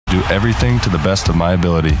everything to the best of my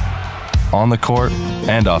ability, on the court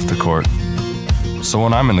and off the court. So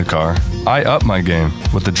when I'm in the car, I up my game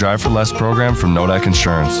with the Drive for Less program from Nodak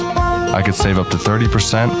Insurance. I could save up to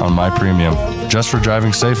 30% on my premium just for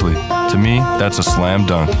driving safely. To me, that's a slam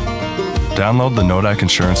dunk. Download the Nodak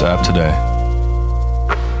Insurance app today.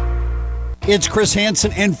 It's Chris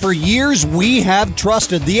Hansen, and for years we have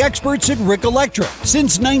trusted the experts at Rick Electric.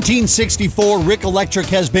 Since 1964, Rick Electric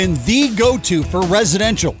has been the go-to for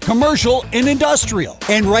residential, commercial, and industrial.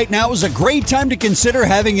 And right now is a great time to consider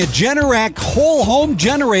having a Generac whole home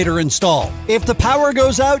generator installed. If the power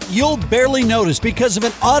goes out, you'll barely notice because of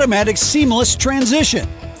an automatic seamless transition.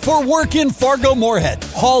 For work in Fargo, Moorhead,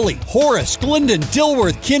 Hawley, Horace, Glendon,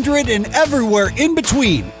 Dilworth, Kindred, and everywhere in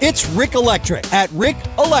between, it's Rick Electric at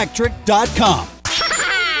rickelectric.com.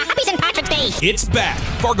 Happy St. Patrick's Day! It's back.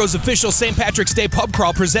 Fargo's official St. Patrick's Day pub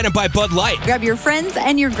crawl presented by Bud Light. Grab your friends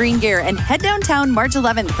and your green gear and head downtown March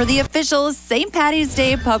 11th for the official St. Patty's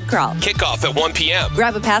Day pub crawl. Kickoff at 1 p.m.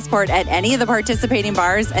 Grab a passport at any of the participating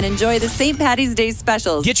bars and enjoy the St. Patty's Day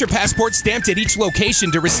specials. Get your passport stamped at each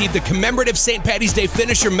location to receive the commemorative St. Patty's Day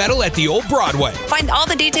finisher medal at the Old Broadway. Find all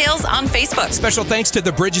the details on Facebook. Special thanks to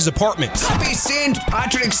the Bridges Apartments. Happy St.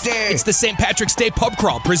 Patrick's Day! It's the St. Patrick's Day pub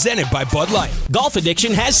crawl presented by Bud Light. Golf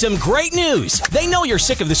Addiction has some great news. They know you're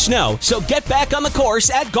sick of the snow, so get back on the course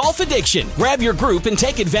at Golf Addiction. Grab your group and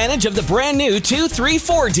take advantage of the brand new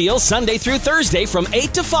 2-3-4 deal Sunday through Thursday from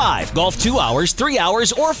 8 to 5. Golf 2 hours, 3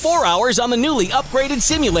 hours, or 4 hours on the newly upgraded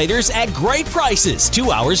simulators at great prices.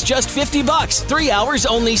 2 hours just $50, 3 hours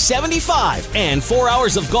only $75, and 4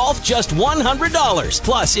 hours of golf just $100.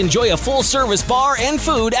 Plus, enjoy a full-service bar and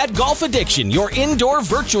food at Golf Addiction, your indoor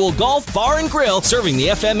virtual golf bar and grill serving the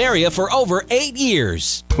FM area for over 8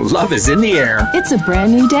 years. Love is in the air. It's a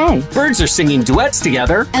brand new day. Birds are singing duets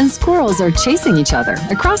together. And squirrels are chasing each other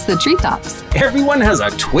across the treetops. Everyone has a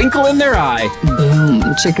twinkle in their eye. Boom,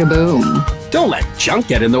 chicka-boom. Don't let junk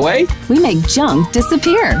get in the way. We make junk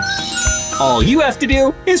disappear. All you have to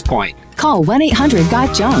do is point. Call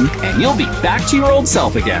 1-800-GOT-JUNK. And you'll be back to your old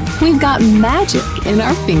self again. We've got magic in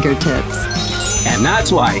our fingertips. And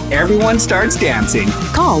that's why everyone starts dancing.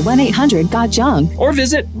 Call 1-800-GOT-JUNK. Or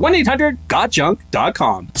visit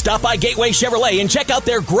 1-800-GOTJUNK.com. Stop by Gateway Chevrolet and check out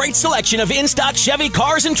their great selection of in-stock Chevy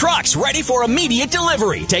cars and trucks ready for immediate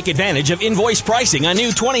delivery. Take advantage of invoice pricing on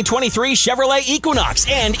new 2023 Chevrolet Equinox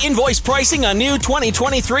and invoice pricing on new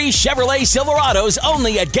 2023 Chevrolet Silverados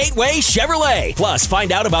only at Gateway Chevrolet. Plus,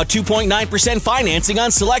 find out about 2.9% financing on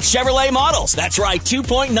select Chevrolet models. That's right,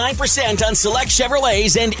 2.9% on select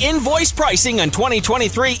Chevrolets and invoice pricing on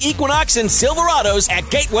 2023 Equinox and Silverados at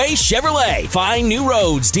Gateway Chevrolet. Find new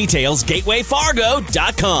roads. Details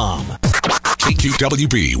gatewayfargo.com.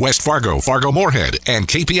 KQWB, West Fargo, Fargo Moorhead, and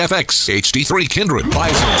KPFX, HD3 Kindred,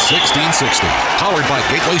 Bison 1660. Powered by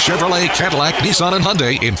Gateway Chevrolet, Cadillac, Nissan, and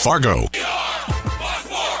Hyundai in Fargo.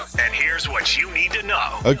 And here's what you need to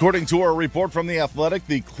know. According to our report from The Athletic,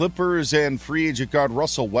 the Clippers and free agent guard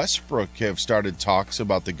Russell Westbrook have started talks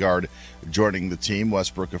about the guard joining the team.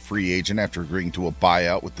 Westbrook, a free agent after agreeing to a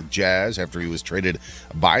buyout with the Jazz after he was traded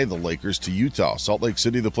by the Lakers to Utah. Salt Lake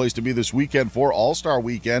City, the place to be this weekend for All-Star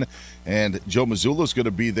Weekend. And Joe Mazzulla's going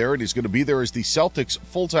to be there, and he's going to be there as the Celtics'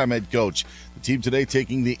 full-time head coach. The team today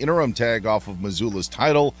taking the interim tag off of Mazzulla's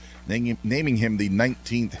title, naming him the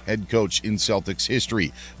 19th head coach in Celtics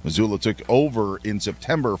history. Mazzulla took over in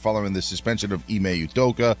September following the suspension of Ime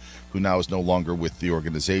Udoka, who now is no longer with the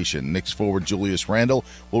organization. Knicks forward Julius Randle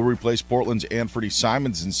will replace Portland's Anthony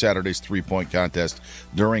Simons in Saturday's three-point contest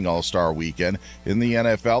during All-Star Weekend. In the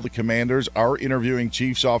NFL, the Commanders are interviewing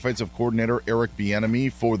Chiefs offensive coordinator Eric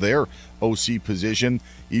Bieniemy for their OC position.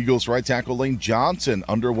 Eagles right tackle Lane Johnson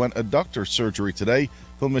underwent adductor surgery today.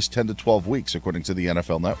 He'll miss 10 to 12 weeks, according to the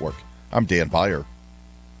NFL Network. I'm Dan Byer.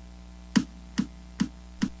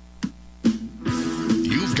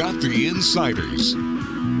 You've got the insiders.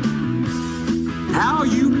 How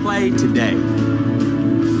you play today,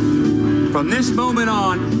 from this moment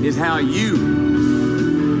on, is how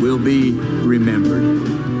you will be remembered.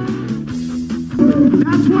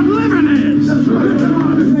 That's what living is.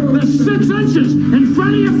 The 6 inches in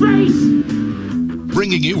front of your face.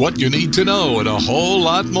 Bringing you what you need to know and a whole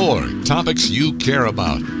lot more. Topics you care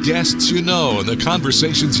about, guests you know, and the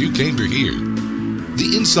conversations you came to hear.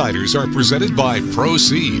 The Insiders are presented by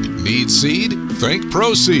Proceed. Need seed? Think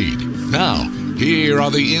Proceed. Now, here are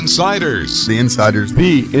the Insiders. The Insiders.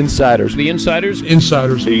 The Insiders. The Insiders.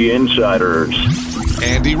 Insiders. The Insiders.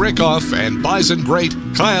 Andy Rickoff and Bison great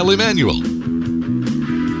Kyle Emanuel.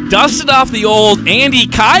 dusted off the old Andy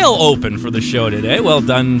Kyle Open for the show today. Well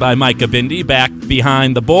done by Micah Bindi back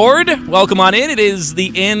behind the board. Welcome on in. It is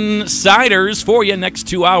the Insiders for you. Next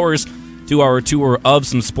 2 hours, 2-hour tour of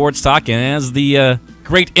some sports talk. And as the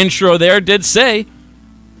great intro there did say,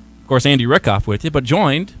 of course, Andy Rickoff with you, but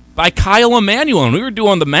joined by Kyle Emanuel. And we were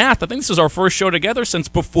doing the math. I think this is our first show together since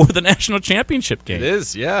before the national championship game. It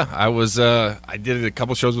is, yeah. I did a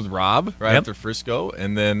couple shows with Rob after Frisco,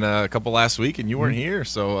 and then a couple last week, and you weren't here.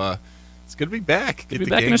 So it's good to be back. Good to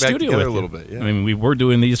be back in the studio with you. A little bit. Yeah. I mean, we were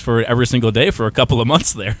doing these for every single day for a couple of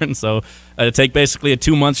months there, and so to take basically a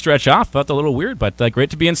 2-month stretch off felt a little weird. But great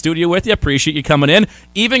to be in studio with you. Appreciate you coming in.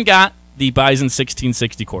 Even got the Bison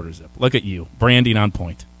 1660 quarter zip. Look at you, branding on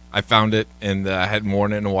point. I found it, and I hadn't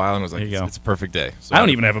worn it in a while, and I was like, it's a perfect day. So I don't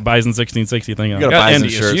even have a Bison 1660 thing on. You got a Bison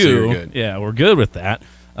shirt, so you're good. Yeah, we're good with that.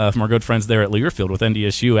 From our good friends there at Learfield with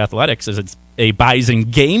NDSU Athletics, as it's a Bison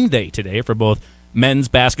game day today for both men's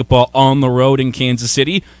basketball on the road in Kansas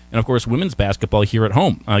City, and, of course, women's basketball here at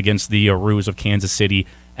home against the Roos of Kansas City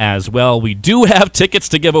as well. We do have tickets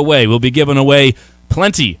to give away. We'll be giving away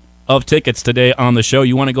plenty of tickets today on the show.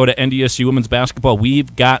 You want to go to NDSU women's basketball,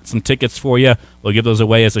 we've got some tickets for you. We'll give those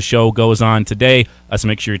away as the show goes on today, so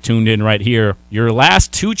make sure you're tuned in right here. Your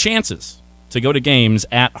last 2 chances to go to games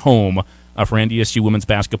at home for NDSU women's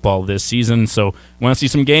basketball this season. So want to see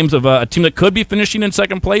some games of a team that could be finishing in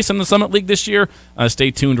second place in the Summit League this year? Stay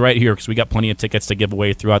tuned right here because we got plenty of tickets to give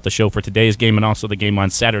away throughout the show for today's game and also the game on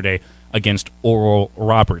Saturday against Oral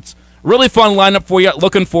Roberts. Really fun lineup for you.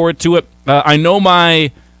 Looking forward to it. I know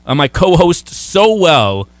my co-host so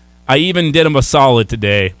well, I even did him a solid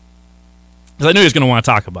today because I knew he was going to want to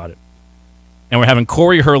talk about it. And we're having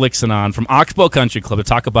Corey Herlickson on from Oxbow Country Club to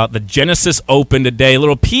talk about the Genesis Open today. A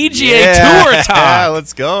little PGA Tour talk. Yeah,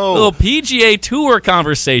 let's go. A little PGA Tour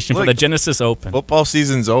conversation for the Genesis Open. Football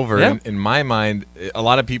season's over. Yeah. In my mind, a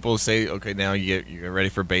lot of people say, okay, now you get ready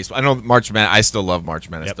for baseball. I know March Madness. I still love March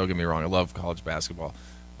Madness. Don't get me wrong. I love college basketball.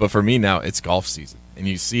 But for me now, it's golf season. And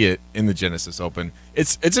you see it in the Genesis Open.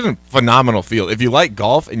 It's a phenomenal field. If you like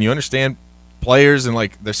golf and you understand players and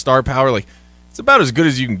like their star power, like it's about as good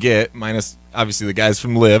as you can get, minus obviously the guys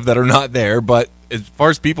from Live that are not there. But as far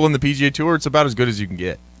as people in the PGA Tour, it's about as good as you can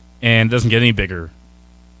get. And it doesn't get any bigger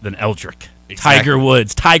than Eldrick. Exactly. Tiger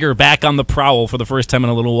Woods. Tiger back on the prowl for the first time in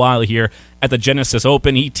a little while here at the Genesis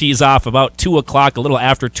Open. He tees off about 2 o'clock, a little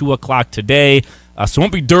after 2 o'clock today. So it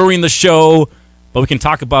won't be during the show, but we can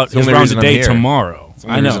talk about his round today tomorrow. It's the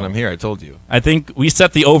only reason I'm here. I told you. I think we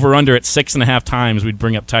set the over-under at 6.5 times we'd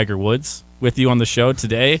bring up Tiger Woods with you on the show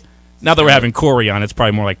today. Now that we're having Corey on, it's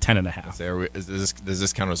probably more like 10.5. Does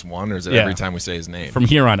this count as one, or is it every time we say his name? From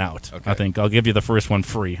here on out, okay. I think I'll give you the first one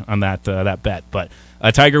free on that bet. But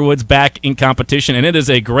Tiger Woods back in competition, and it is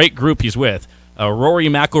a great group he's with. Rory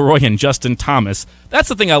McIlroy and Justin Thomas. That's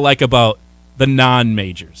the thing I like about the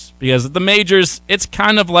non-majors, because the majors, it's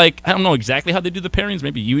kind of like, I don't know exactly how they do the pairings.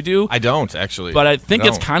 Maybe you do. I don't, actually. But I think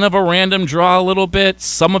it's kind of a random draw a little bit.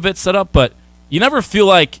 Some of it set up, but you never feel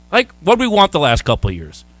like what we want the last couple of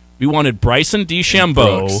years. We wanted Bryson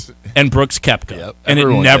DeChambeau and Brooks Koepka, and it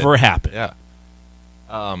never happened.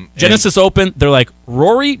 Yeah. Genesis Open, they're like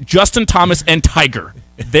Rory, Justin Thomas, and Tiger.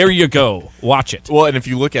 There you go. Watch it. Well, and if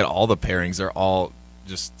you look at all the pairings, they're all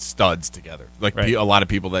just studs together. Like a lot of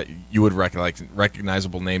people that you would recognize,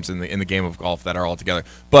 recognizable names in the game of golf that are all together.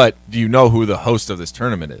 But do you know who the host of this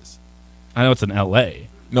tournament is? I know it's in L.A.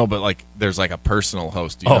 No, but like there's like a personal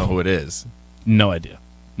host. Do you know who it is? No idea.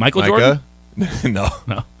 Michael Jordan? No.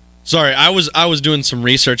 Sorry, I was doing some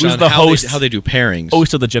research on how they do pairings.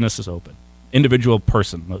 Host of the Genesis Open. Individual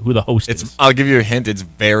person, who the host is. I'll give you a hint. It's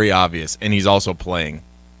very obvious, and he's also playing.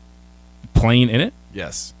 Playing in it?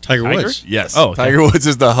 Yes. Tiger Woods? Yes. Oh, Tiger Woods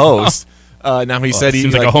is the host. Now he said he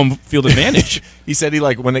seems like a home field advantage. He said he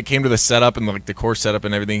when it came to the setup and like the course setup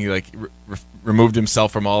and everything, he removed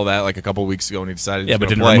himself from all that like a couple of weeks ago, and he decided but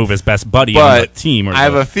didn't remove his best buddy on the team. Or I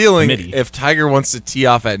have a feeling if Tiger wants to tee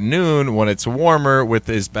off at noon when it's warmer with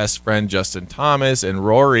his best friend Justin Thomas and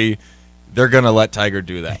Rory, they're gonna let Tiger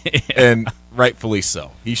do that, and rightfully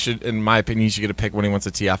so. He should, in my opinion, he should get a pick when he wants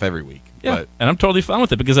to tee off every week. Yeah, and I'm totally fine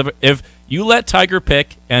with it because if you let Tiger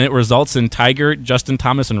pick and it results in Tiger, Justin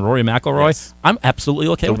Thomas, and Rory McIlroy, I'm absolutely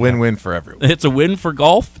okay with it. It's a win-win for everyone. It's a win for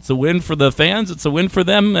golf. It's a win for the fans. It's a win for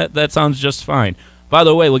them. That sounds just fine. By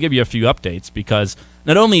the way, we'll give you a few updates because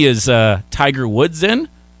not only is Tiger Woods in,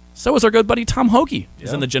 so is our good buddy Tom Hoge.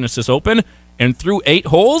 He's in the Genesis Open, and through 8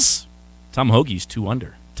 holes, Tom Hoge's 2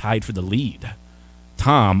 under, tied for the lead.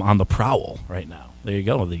 Tom on the prowl right now. There you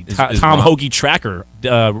go. The Tom Hoagie tracker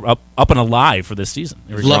up and alive for this season.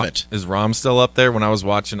 Love it. Is Rahm still up there? When I was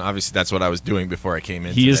watching, obviously that's what I was doing before I came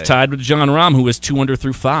in. He is tied with John Rahm, who is 2 under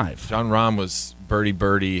through 5. John Rahm was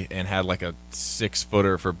birdie and had like a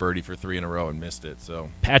 6-footer for birdie for 3 in a row and missed it.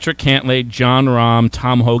 So Patrick Cantlay, John Rahm,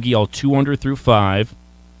 Tom Hoagie, all 2 under through 5.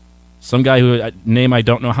 Some guy who name I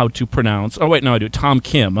don't know how to pronounce. Oh wait, no, I do. Tom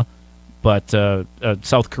Kim, but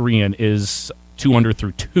South Korean is 2 under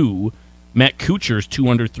through 2. Matt Kuchar's 2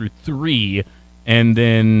 under through 3, and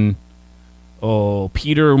then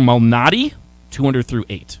Peter Malnati 2 under through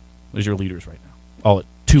 8. Those are your leaders right now. All at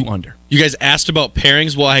 2 under. You guys asked about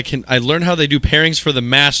pairings. Well, I learned how they do pairings for the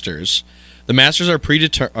Masters. The Masters are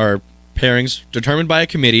pairings determined by a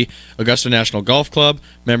committee. Augusta National Golf Club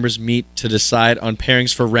members meet to decide on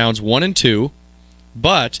pairings for rounds 1 and 2.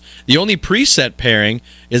 But the only preset pairing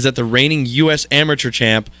is that the reigning U.S. amateur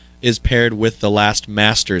champ is paired with the last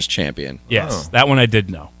Masters champion. Yes, that one I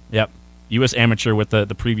did know. Yep. U.S. amateur with the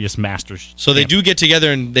previous Masters. So they do get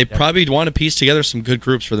together, and they probably want to piece together some good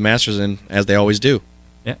groups for the Masters, and as they always do.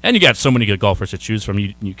 Yeah, and you got so many good golfers to choose from.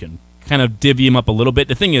 You can kind of divvy them up a little bit.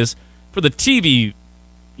 The thing is, for the TV,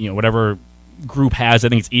 whatever group has, I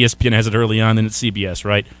think it's ESPN has it early on, then it's CBS,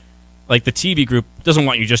 right? Like the TV group doesn't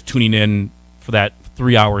want you just tuning in for that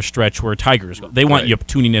 3-hour stretch where Tigers go. They want you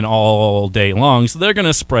tuning in all day long, so they're going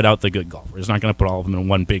to spread out the good golfers. They're not going to put all of them in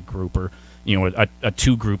one big group or a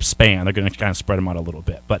 2-group span. They're going to kind of spread them out a little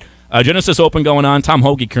bit. But Genesis Open going on. Tom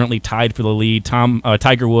Hoagie currently tied for the lead.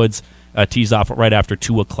 Tiger Woods tees off right after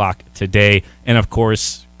 2 o'clock today. And, of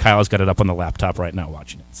course, Kyle's got it up on the laptop right now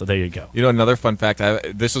watching it. So there you go. Another fun fact,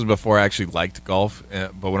 this was before I actually liked golf,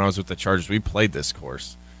 but when I was with the Chargers, we played this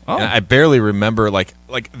course. Oh. And I barely remember like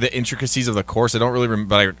the intricacies of the course. I don't really remember,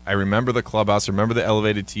 but I remember the clubhouse. I remember the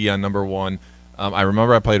elevated tee on number 1. I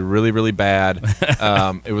remember I played really, really bad.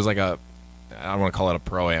 It was like I don't want to call it a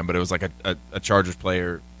pro-am, but it was like a Chargers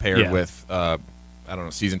player paired with I don't know,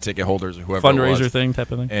 season ticket holders or whoever fundraiser it was. thing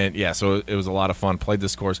type of thing. And so it was a lot of fun. Played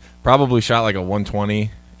this course. Probably shot like a 120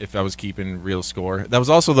 if I was keeping real score. That was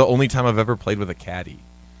also the only time I've ever played with a caddy.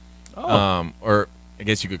 Oh. Or I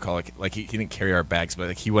guess you could call it, like, he didn't carry our bags, but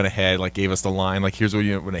like he went ahead, like gave us the line, like, here's what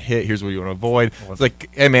you want to hit, here's what you want to avoid. It's like,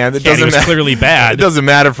 hey man, it doesn't matter. Clearly bad. It doesn't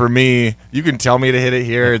matter for me. You can tell me to hit it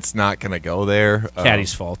here. It's not gonna go there.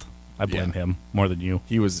 Caddy's fault. I blame him more than you.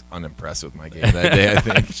 He was unimpressed with my game that day, I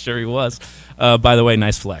think. Sure he was. By the way,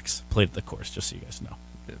 nice flex. Played at the course, just so you guys know.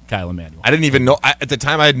 Kyle Emanuel. I didn't even know at the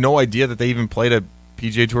time. I had no idea that they even played a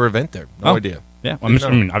PGA Tour event there. No idea. Yeah, well, I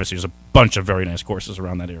mean, obviously there's a bunch of very nice courses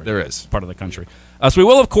around that area. There is. Part of the country. So we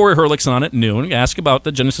will have Corey Herlickson on at noon. Ask about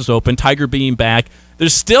the Genesis Open, Tiger being back.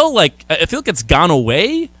 There's still, like, I feel like it's gone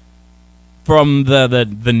away from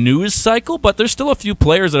the news cycle, but there's still a few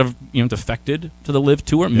players that have defected to the LIV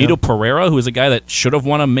Tour. Yeah. Mito Pereira, who is a guy that should have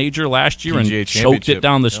won a major last year and choked it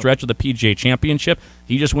down the stretch of the PGA Championship.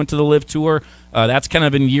 He just went to the LIV Tour. That's kind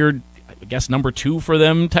of in year, I guess, number 2 for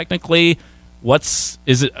them technically. Is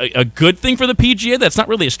it a good thing for the PGA? That's not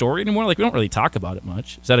really a story anymore. Like, we don't really talk about it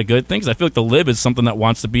much. Is that a good thing? Because I feel like the LIV is something that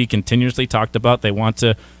wants to be continuously talked about. They want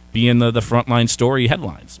to be in the frontline story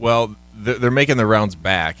headlines. Well, they're making the rounds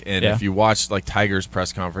back, and if you watched like Tiger's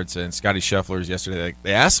press conference and Scotty Scheffler's yesterday,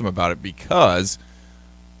 they asked him about it because,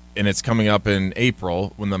 and it's coming up in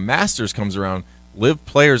April when the Masters comes around. LIV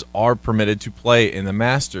players are permitted to play in the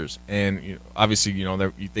Masters, and obviously,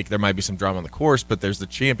 you think there might be some drama on the course, but there's the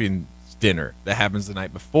Champions dinner that happens the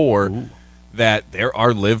night before. Ooh. That there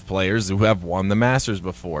are LIV players who have won the Masters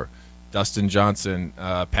before. Dustin Johnson,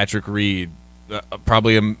 Patrick Reed,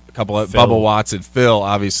 probably a couple of Bubba Watson, Phil,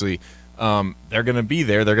 obviously. They're going to be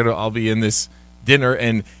there. They're going to all be in this dinner,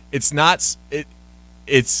 and it's not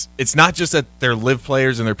just that they're LIV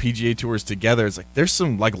players and their PGA tours together. It's like there's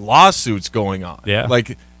some like lawsuits going on. Yeah.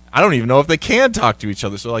 Like I don't even know if they can talk to each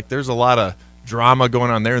other. So like there's a lot of drama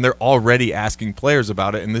going on there, and they're already asking players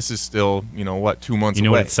about it, and this is still 2 months away. You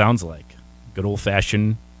know what it sounds like? Good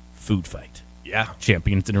old-fashioned food fight. Yeah.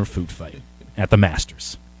 Champions dinner food fight at the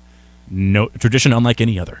Masters. No tradition unlike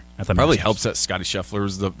any other at the probably Masters. Helps that Scotty Scheffler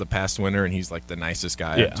was the past winner, and he's like the nicest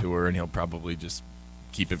guy on tour, and he'll probably just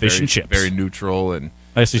keep it fish and chips. Very neutral. And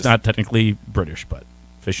I guess he's not technically British, but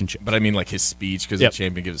fish and chips. But I mean, like his speech, because the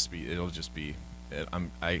champion gives a speech, it'll just be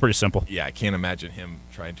pretty simple. Yeah, I can't imagine him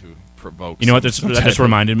trying to provoke. You know what that just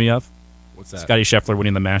reminded me of? What's that? Scotty Scheffler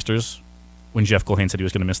winning the Masters when Jeff Culhane said he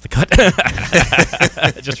was going to miss the cut.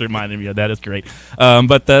 It just reminded me of that. It's great.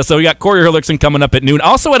 So we got Corey Herlickson coming up at noon.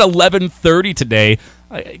 Also at 11:30 today,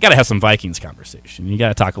 you got to have some Vikings conversation. You got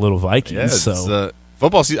to talk a little Vikings. Yeah,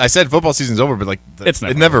 football season. I said football season's over, but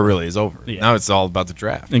it never really is over. Yeah. Now it's all about the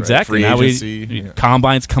draft. Exactly. Right? Free agency.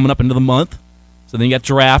 Combine's coming up into the month. So then you got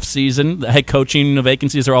draft season. The head coaching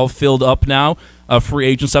vacancies are all filled up now. Free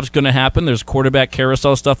agent stuff's going to happen. There's quarterback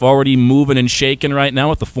carousel stuff already moving and shaking right now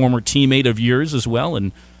with the former teammate of yours as well,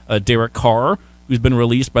 and Derek Carr, who's been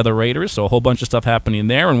released by the Raiders. So a whole bunch of stuff happening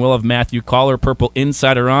there. And we'll have Matthew Coller, Purple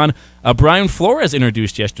Insider, on. Brian Flores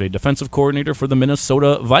introduced yesterday, defensive coordinator for the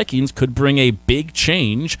Minnesota Vikings, could bring a big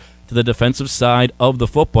change to the defensive side of the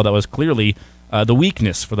football. That was clearly the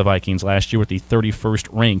weakness for the Vikings last year with the 31st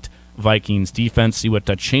ranked Vikings defense. See what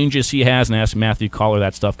changes he has, and ask Matthew Coller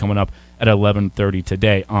that stuff coming up at 11:30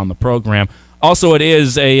 today on the program. Also, it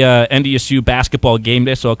is a NDSU basketball game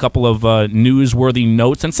day, so a couple of newsworthy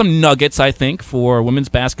notes and some nuggets, I think, for women's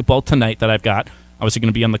basketball tonight that I've got. Obviously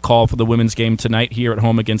going to be on the call for the women's game tonight here at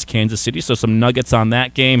home against Kansas City, so some nuggets on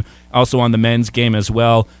that game, also on the men's game as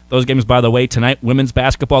well. Those games, by the way, tonight, women's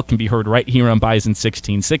basketball can be heard right here on Bison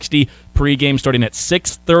 1660. Pre-game starting at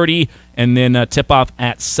 6:30, and then tip-off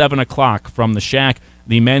at 7 o'clock from the Shack.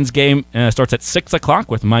 The men's game starts at 6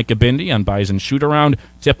 o'clock with Micah Bindi on Bison Shoot-Around.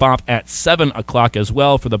 Tip-off at 7 o'clock as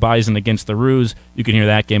well for the Bison against the Roos. You can hear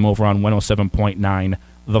that game over on 107.9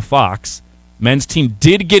 The Fox. Men's team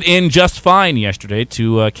did get in just fine yesterday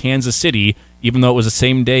to Kansas City, even though it was the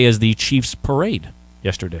same day as the Chiefs parade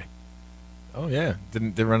yesterday. Oh, yeah.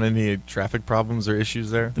 Didn't they run any traffic problems or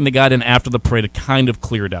issues there? Then they got in after the parade. It kind of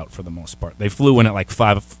cleared out for the most part. They flew in at like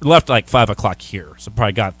 5, left like 5 o'clock here. So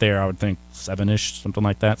probably got there, I would think, 7-ish, something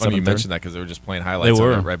like that. Funny you mentioned that because they were just playing highlights of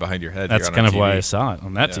it right behind your head. That's kind of why I saw it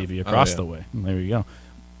on that TV across the way. There you go.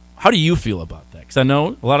 How do you feel about that? Because I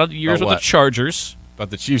know a lot of years with the Chargers. About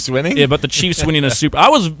the Chiefs winning? Yeah, about the Chiefs winning a Super. I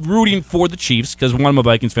was rooting for the Chiefs because, one, I'm a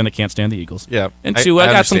Vikings fan that can't stand the Eagles. Yeah. And two, I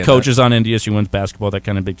got some coaches on NDSU women's basketball that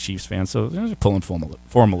kind of big Chiefs fans, so they're pulling for them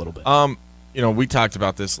a little bit. You know, we talked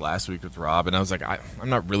about this last week with Rob, and I was like, I'm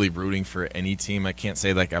not really rooting for any team. I can't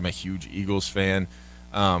say like I'm a huge Eagles fan.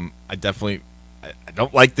 I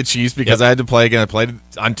don't like the Chiefs because I had to play again. I played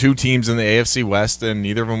on 2 teams in the AFC West, and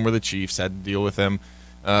neither of them were the Chiefs. Had to deal with them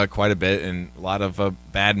quite a bit, and a lot of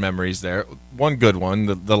bad memories there. One good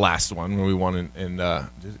one, the last one when we won in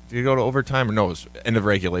did you go to overtime or no? It was end of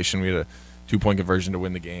regulation. We had a 2-point conversion to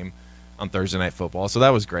win the game on Thursday Night Football, so that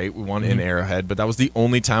was great. We won in Arrowhead, but that was the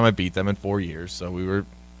only time I beat them in 4 years. So we were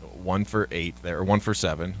 1 for 8 there, or 1 for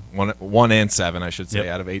 7, 1 and 7, I should say,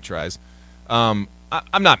 out of 8 tries. I'm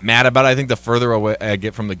not mad about it. I think the further away I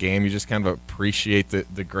get from the game, you just kind of appreciate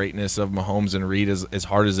the greatness of Mahomes and Reed. As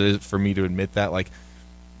hard as it is for me to admit that, like,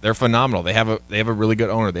 they're phenomenal. They have a really good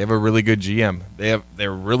owner. They have a really good GM.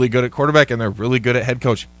 They're really good at quarterback, and they're really good at head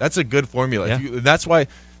coach. That's a good formula. Yeah. That's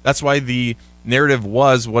why the narrative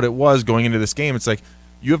was what it was going into this game. It's like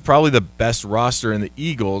you have probably the best roster in the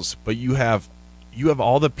Eagles, but you have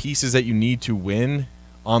all the pieces that you need to win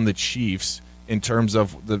on the Chiefs in terms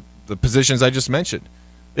of the positions I just mentioned.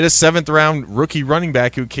 They had a 7th-round rookie running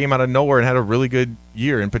back who came out of nowhere and had a really good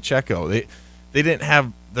year in Pacheco. They didn't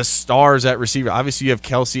have the stars at receiver. Obviously, you have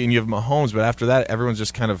Kelsey and you have Mahomes, but after that, everyone's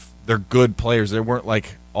just kind of – they're good players. They weren't,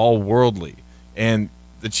 like, all worldly. And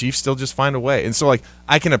the Chiefs still just find a way. And so, like,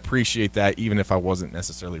 I can appreciate that even if I wasn't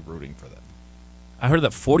necessarily rooting for them. I heard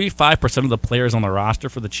that 45% of the players on the roster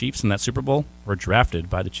for the Chiefs in that Super Bowl were drafted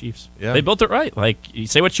by the Chiefs. Yeah. They built it right. Like, you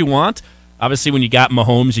say what you want. Obviously, when you got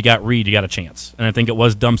Mahomes, you got Reed, you got a chance. And I think it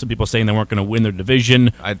was dumb. Some people saying they weren't going to win their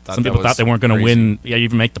division. Some people thought they weren't going to win,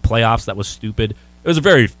 even make the playoffs. That was stupid. It was a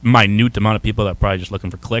very minute amount of people that were probably just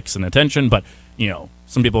looking for clicks and attention. But,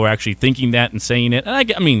 some people were actually thinking that and saying it.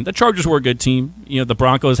 And I mean, the Chargers were a good team. The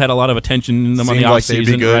Broncos had a lot of attention in them on the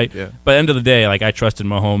offseason, right? Yeah. But at the end of the day, like, I trusted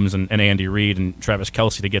Mahomes and Andy Reid and Travis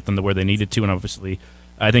Kelsey to get them to where they needed to. And obviously,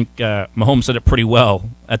 I think Mahomes said it pretty well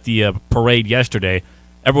at the parade yesterday.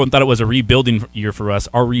 Everyone thought it was a rebuilding year for us.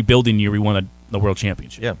 Our rebuilding year, we won the World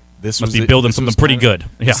Championship. Yeah, this must be building something pretty good.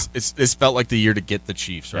 Yeah, it's felt like the year to get the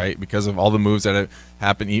Chiefs, right? Because of all the moves that have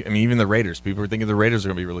happened. I mean, even the Raiders. People were thinking the Raiders are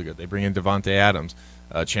going to be really good. They bring in Devontae Adams,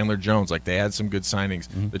 Chandler Jones. Like, they had some good signings.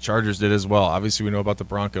 The Chargers did as well. Obviously, we know about the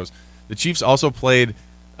Broncos. The Chiefs also played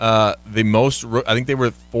the most. I think they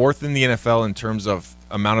were 4th in the NFL in terms of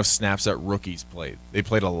amount of snaps that rookies played. They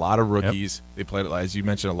played a lot of rookies. They played, as you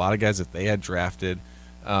mentioned, a lot of guys that they had drafted.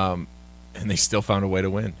 And they still found a way to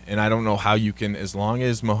win. And I don't know how you can, as long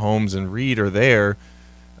as Mahomes and Reed are there,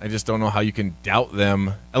 I just don't know how you can doubt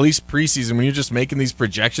them. At least preseason, when you're just making these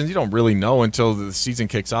projections, you don't really know until the season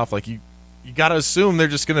kicks off. Like, you got to assume they're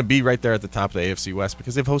just going to be right there at the top of the AFC West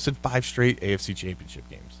because they've hosted 5 straight AFC championship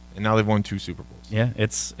games. And now they've won 2 Super Bowls. Yeah,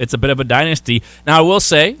 it's a bit of a dynasty. Now, I will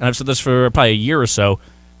say, and I've said this for probably a year or so,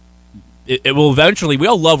 it will eventually. We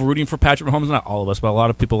all love rooting for Patrick Mahomes. Not all of us, but a lot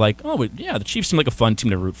of people the Chiefs seem like a fun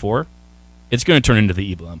team to root for. It's going to turn into the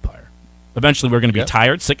evil empire. Eventually, we're going to be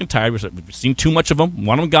tired, sick and tired. We've seen too much of them,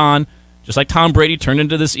 want them gone. Just like Tom Brady turned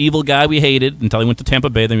into this evil guy we hated until he went to Tampa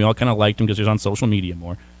Bay. Then we all kind of liked him because he was on social media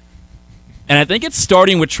more. And I think it's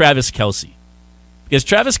starting with Travis Kelce. Because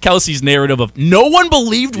Travis Kelce's narrative of no one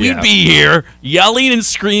believed we'd be here, yelling and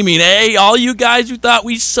screaming, hey, all you guys who thought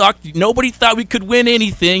we sucked, nobody thought we could win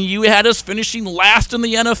anything. You had us finishing last in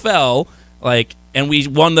the NFL. And we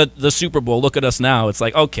won the Super Bowl. Look at us now. It's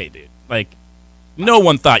like, okay, dude. No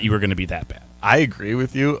one thought you were going to be that bad. I agree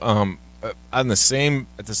with you. At the same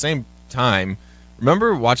time,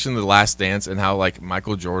 remember watching The Last Dance and how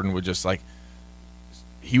Michael Jordan would just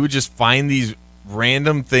he would just find these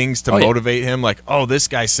random things to motivate him. This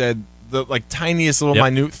guy said the tiniest little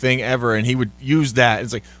minute thing ever, and he would use that.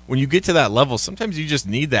 It's when you get to that level, sometimes you just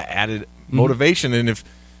need that added motivation. And if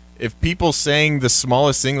people saying the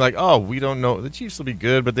smallest thing we don't know, the Chiefs will be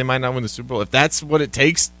good, but they might not win the Super Bowl. If that's what it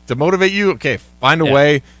takes to motivate you, okay, find a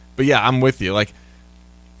way. But yeah, I'm with you.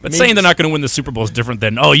 But saying they're not going to win the Super Bowl is different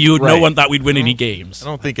than, no one thought we'd win any games. I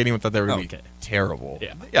don't think anyone thought they were going to be terrible.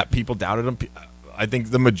 Yeah, people doubted them. I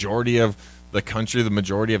think the majority of the country, the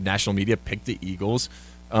majority of national media picked the Eagles.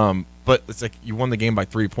 But it's you won the game by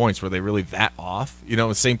 3 points. Were they really that off?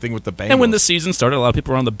 The same thing with the Bengals. And when the season started, a lot of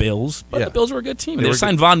people were on the Bills. But the Bills were a good team. They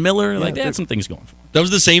signed Von Miller. They had some things going for them. That was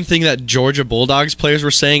the same thing that Georgia Bulldogs players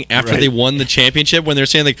were saying after they won the championship, when they were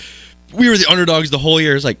saying, we were the underdogs the whole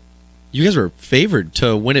year. It's you guys were favored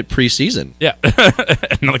to win it preseason. Yeah.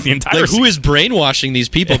 The entire who is brainwashing these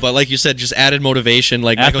people? But like you said, just added motivation.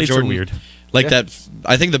 Michael Jordan. Are weird. That.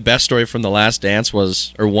 I think the best story from The Last Dance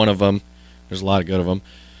was, or one of them, there's a lot of good of them,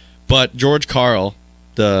 but George Karl,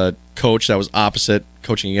 the coach that was opposite,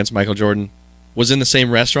 coaching against Michael Jordan, was in the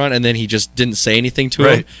same restaurant, and then he just didn't say anything to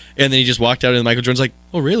him. And then he just walked out, and Michael Jordan's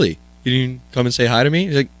oh, really? You didn't come and say hi to me?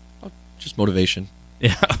 He's oh, just motivation.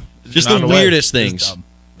 Yeah. Just the weirdest things.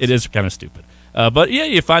 It is kind of stupid. But yeah,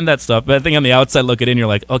 you find that stuff. But I think on the outside looking in,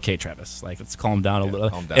 you're okay, Travis, let's calm down a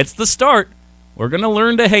little. It's the start. We're going to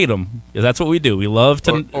learn to hate them, because that's what we do. We love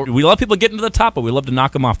people getting to the top, but we love to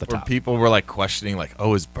knock them off the top. People were questioning,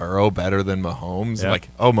 is Burrow better than Mahomes? Yeah.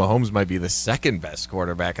 Mahomes might be the second best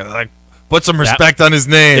quarterback. Put some respect on his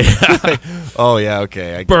name. Oh yeah,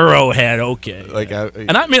 okay. Burrowhead, okay.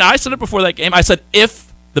 And I said it before that game. I said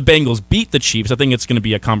if the Bengals beat the Chiefs, I think it's going to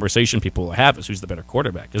be a conversation people will have is who's the better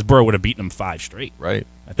quarterback, because Burrow would have beaten them 5 straight. Right.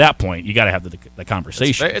 At that point, you got to have the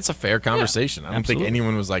conversation. It's a fair conversation. I don't think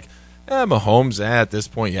anyone was Mahomes at this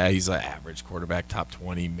point, he's an average quarterback, top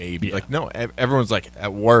 20 maybe. Yeah. No, everyone's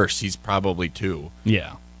at worst, he's probably 2.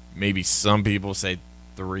 Yeah. Maybe some people say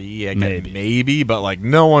 3, maybe, but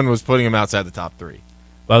no one was putting him outside the top 3.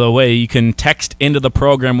 By the way, you can text into the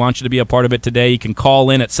program. Want you to be a part of it today. You can call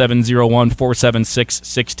in at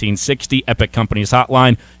 701-476-1660, Epic Companies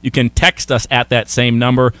Hotline. You can text us at that same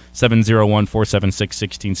number,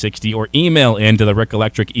 701-476-1660, or email into the Rick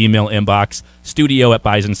Electric email inbox,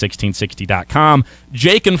 studio@bison1660.com.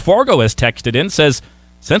 Jake in Fargo has texted in, says,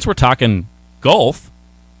 since we're talking golf,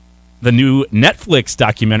 the new Netflix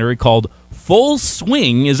documentary called Full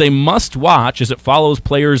Swing is a must-watch as it follows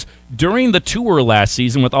players during the tour last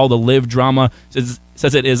season with all the live drama. It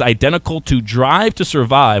says it is identical to Drive to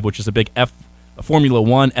Survive, which is a big Formula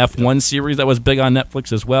One F1 series that was big on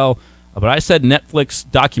Netflix as well. But I said Netflix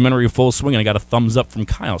documentary Full Swing, and I got a thumbs up from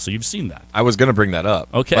Kyle, so you've seen that. I was going to bring that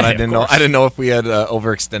up. Okay, but I didn't know if we had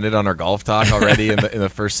overextended on our golf talk already in the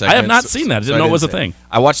first segment. I have not seen that. I didn't know it was a thing.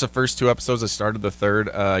 I watched the first 2 episodes. I started the third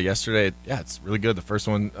yesterday. Yeah, it's really good. The first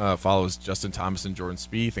one follows Justin Thomas and Jordan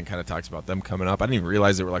Spieth and kind of talks about them coming up. I didn't even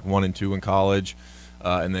realize they were 1 and 2 in college,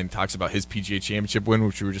 and then talks about his PGA Championship win,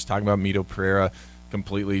 which we were just talking about. Mito Pereira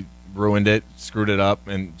completely ruined it, screwed it up,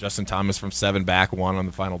 and Justin Thomas from 7 back won on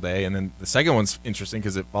the final day. And then the second one's interesting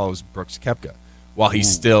because it follows Brooks Koepka while he's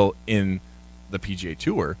still in the PGA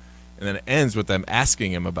Tour, and then it ends with them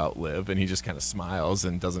asking him about LIV, and he just kind of smiles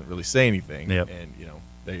and doesn't really say anything. Yep. And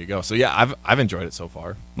there you go. So yeah, I've enjoyed it so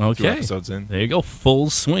far. Okay, 2 episodes in. There you go, Full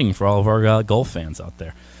Swing for all of our golf fans out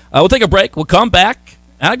there. We'll take a break. We'll come back.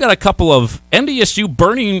 And I've got a couple of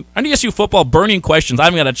NDSU football burning questions I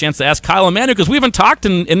haven't got a chance to ask Kyle and Emanuel because we haven't talked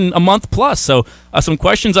in a month plus. So some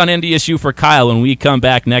questions on NDSU for Kyle when we come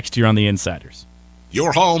back next year on The Insiders.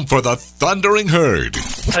 Your home for the Thundering Herd.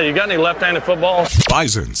 Hey, you got any left-handed football?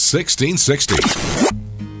 Bison 1660.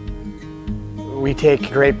 We take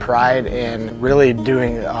great pride in really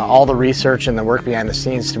doing all the research and the work behind the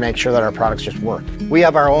scenes to make sure that our products just work. We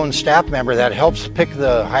have our own staff member that helps pick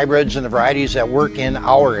the hybrids and the varieties that work in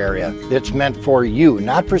our area. It's meant for you,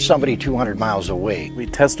 not for somebody 200 miles away. We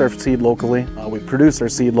test our seed locally. We produce our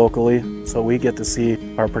seed locally, so we get to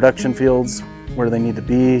see our production fields, where they need to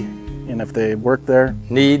be, and if they work there.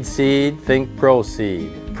 Need seed, think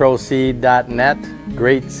Proseed. Proseed.net,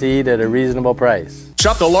 great seed at a reasonable price.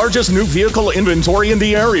 Shop the largest new vehicle inventory in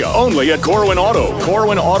the area, only at Corwin Auto.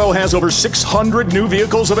 Corwin Auto has over 600 new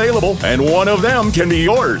vehicles available, and one of them can be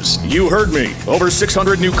yours. You heard me. Over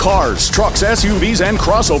 600 new cars, trucks, SUVs, and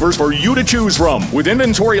crossovers for you to choose from. With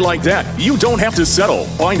inventory like that, you don't have to settle.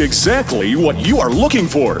 Find exactly what you are looking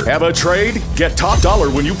for. Have a trade? Get top dollar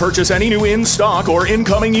when you purchase any new in-stock or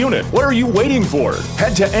incoming unit. What are you waiting for?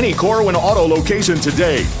 Head to any Corwin Auto location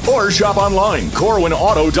today, or shop online,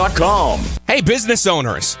 corwinauto.com. Hey, business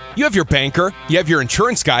owners, you have your banker, you have your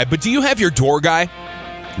insurance guy, but do you have your door guy?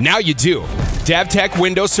 Now you do. DavTech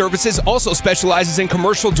Window Services also specializes in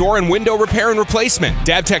commercial door and window repair and replacement.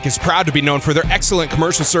 DavTech is proud to be known for their excellent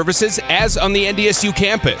commercial services as on the NDSU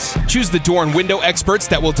campus. Choose the door and window experts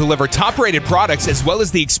that will deliver top-rated products as well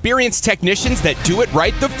as the experienced technicians that do it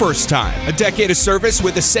right the first time. A decade of service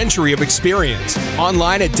with a century of experience.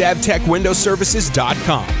 Online at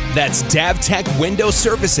DavTechWindowServices.com. That's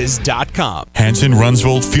DavTechWindowServices.com. Hanson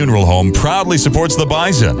Runsvold Funeral Home proudly supports the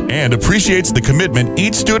Bison and appreciates the commitment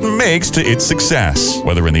each student makes to its success.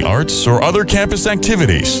 Whether in the arts or other campus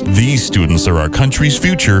activities, these students are our country's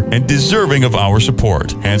future and deserving of our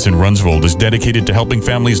support. Hanson Runsvold is dedicated to helping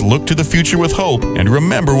families look to the future with hope and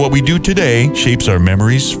remember what we do today shapes our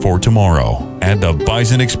memories for tomorrow. Add the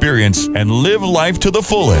Bison experience and live life to the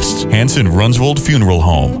fullest. Hanson Runsvold Funeral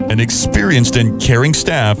Home, an experienced and caring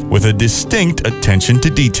staff with a distinct attention to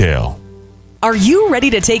detail. Are you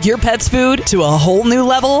ready to take your pet's food to a whole new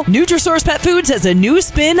level? Nutrisource Pet Foods has a new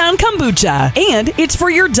spin on kombucha, and it's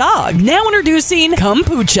for your dog. Now introducing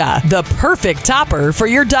Kombucha, the perfect topper for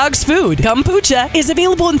your dog's food. Kombucha is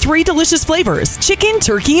available in 3 delicious flavors: chicken,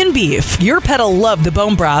 turkey, and beef. Your pet'll love the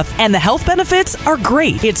bone broth, and the health benefits are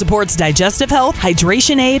great. It supports digestive health,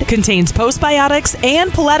 hydration aid, contains postbiotics,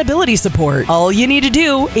 and palatability support. All you need to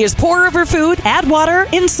do is pour over food, add water,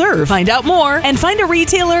 and serve. Find out more and find a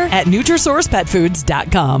retailer at NutrisourcePetFoods.com.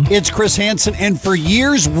 It's Chris Hansen, and for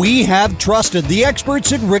years we have trusted the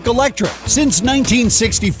experts at Rick Electric. Since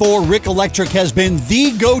 1964, Rick Electric has been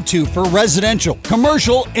the go-to for residential,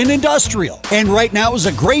 commercial, and industrial. And right now is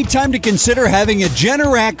a great time to consider having a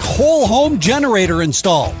Generac whole home generator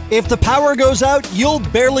installed. If the power goes out, you'll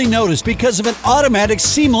barely notice because of an automatic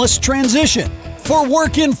seamless transition. For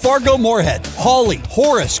work in Fargo, Moorhead, Hawley,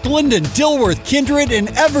 Horace, Glendon, Dilworth, Kindred, and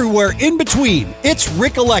everywhere in between, it's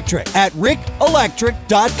Rick Electric at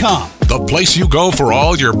rickelectric.com. The place you go for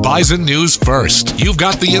all your Bison news first. You've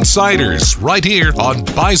got the insiders right here on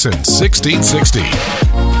Bison 1660.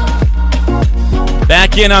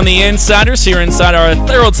 Back in on the Insiders here inside our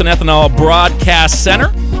Herlickson Ethanol Broadcast Center.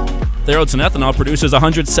 Herlickson Ethanol produces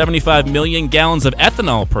 175 million gallons of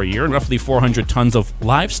ethanol per year and roughly 400 tons of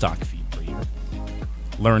livestock feed.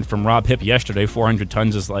 Learned from Rob Hipp yesterday, 400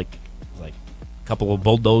 tons is like a couple of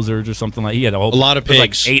bulldozers or something like. He had a lot of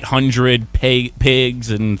pigs, like 800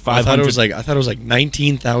 pigs and 500. I thought it was like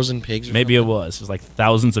 19,000 pigs. Maybe it was like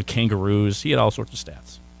thousands of kangaroos. He had all sorts of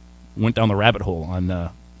stats. Went down the rabbit hole on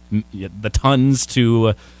the tons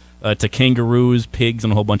to kangaroos, pigs,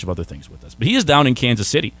 and a whole bunch of other things with us. But he is down in Kansas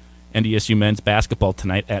City. NDSU men's basketball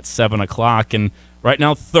tonight at 7 o'clock. And right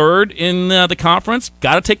now, third in the conference.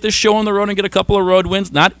 Got to take this show on the road and get a couple of road wins.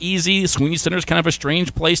 Not easy. Sweeney Center is kind of a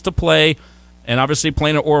strange place to play. And obviously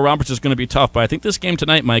playing at Oral Roberts is going to be tough. But I think this game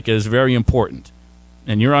tonight, Mike, is very important.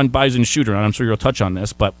 And you're on Bison Shooter, and I'm sure you'll touch on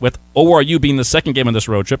this. But with ORU being the second game of this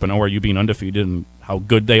road trip and ORU being undefeated and how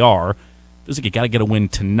good they are, feels like you got to get a win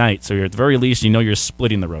tonight. So you're, at the very least, you know you're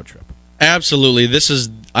splitting the road trip. Absolutely. This is,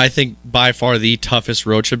 I think, by far the toughest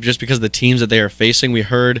road trip just because of the teams that they are facing. We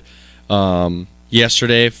heard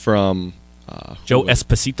yesterday from Joe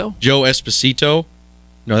Esposito.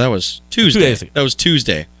 No, that was Tuesday. That was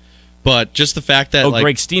Tuesday. But just the fact that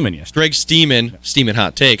Greg Steeman yesterday. Greg Steeman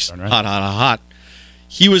hot takes. Right. Hot.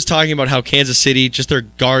 He was talking about how Kansas City, just their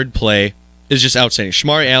guard play is just outstanding.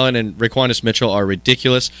 Shamari Allen and Raquanis Mitchell are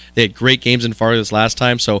ridiculous. They had great games in Fargo this last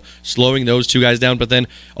time, so slowing those two guys down. But then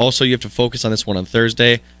also you have to focus on this one on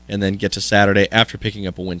Thursday and then get to Saturday after picking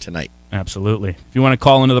up a win tonight. Absolutely. If you want to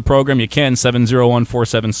call into the program, you can,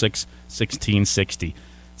 701-476-1660.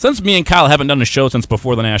 Since me and Kyle haven't done a show since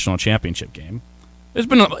before the national championship game, there's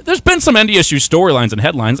been some NDSU storylines and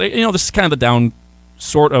headlines. This is kind of the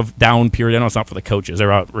down period. I know it's not for the coaches.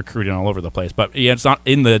 They're out recruiting all over the place. But yeah, it's not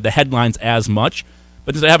in the headlines as much.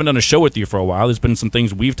 But since I haven't done a show with you for a while, there's been some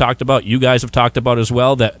things we've talked about, you guys have talked about as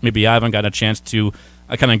well, that maybe I haven't got a chance to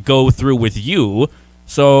kind of go through with you.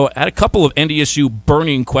 So I had a couple of NDSU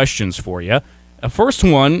burning questions for you. The first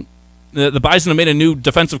one the Bison have made a new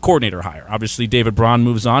defensive coordinator hire. Obviously, David Braun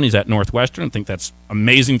moves on. He's at Northwestern. I think that's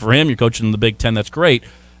amazing for him. You're coaching in the Big Ten. That's great.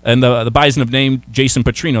 And the Bison have named Jason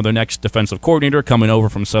Petrino their next defensive coordinator, coming over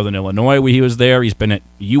from Southern Illinois where he was there. He's been at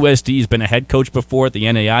USD. He's been a head coach before at the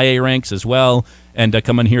NAIA ranks as well. And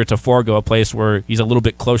coming here to Fargo, a place where he's a little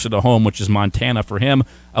bit closer to home, which is Montana for him.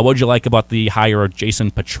 What did you like about the hire of Jason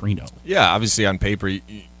Petrino? Yeah, obviously on paper,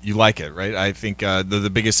 you like it, right? I think the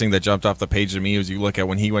biggest thing that jumped off the page to me was you look at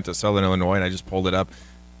when he went to Southern Illinois, and I just pulled it up.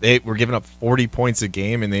 They were giving up 40 points a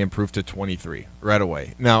game, and they improved to 23 right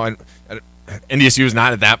away. Now, NDSU is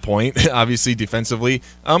not at that point, obviously, defensively,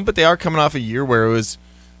 but they are coming off a year where it was,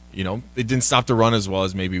 they didn't stop the run as well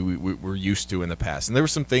as maybe we were used to in the past. And there were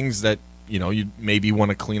some things that, you maybe want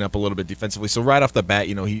to clean up a little bit defensively. So right off the bat,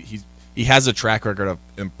 he has a track record of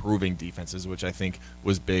improving defenses, which I think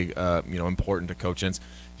was big, important to Coach Ince.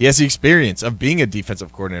 He has the experience of being a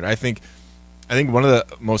defensive coordinator. I think one of the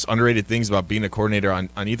most underrated things about being a coordinator on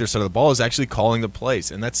either side of the ball is actually calling the plays,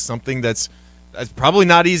 and that's something that's probably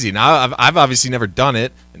not easy. Now, I've obviously never done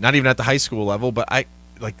it, not even at the high school level, but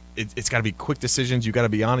it's got to be quick decisions. You got to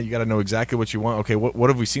be on it. You got to know exactly what you want. Okay, what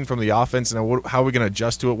have we seen from the offense, and how are we going to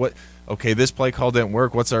adjust to it? Okay, this play call didn't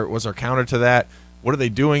work. What's our counter to that? What are they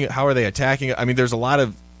doing? How are they attacking? I mean, there's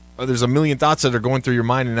a million thoughts that are going through your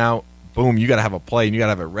mind, and now, boom, you got to have a play, and you got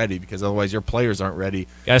to have it ready, because otherwise your players aren't ready.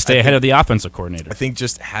 Got to stay ahead of the offensive coordinator. I think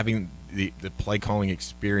just having the play calling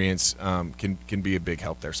experience can be a big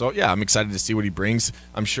help there. So yeah, I'm excited to see what he brings.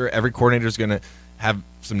 I'm sure every coordinator is going to have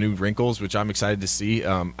some new wrinkles, which I'm excited to see.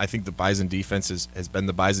 I think the Bison defense has been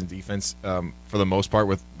the Bison defense for the most part,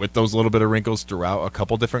 with those little bit of wrinkles throughout a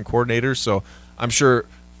couple different coordinators. So I'm sure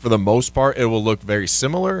for the most part it will look very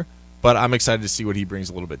similar, but I'm excited to see what he brings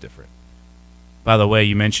a little bit different. By the way,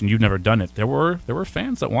 you mentioned you've never done it. There were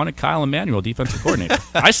fans that wanted Kyle Emanuel defensive coordinator.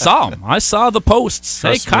 I saw him. I saw the posts.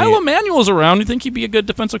 Trust hey, Kyle me, Emanuel's around. You think he'd be a good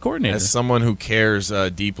defensive coordinator? As someone who cares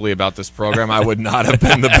deeply about this program, I would not have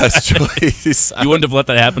been the best choice. You wouldn't have let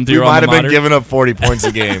that happen to your alma mater? We might have been giving up 40 points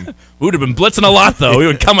a game. We would have been blitzing a lot, though. We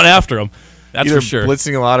would coming after him. That's Either for sure.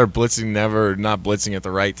 Blitzing a lot or blitzing never, or not blitzing at the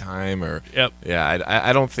right time. Or yep. Yeah,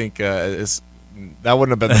 I don't think that wouldn't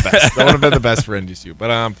have been the best. That wouldn't have been the best for NDSU, but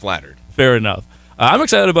I'm flattered. Fair enough. I'm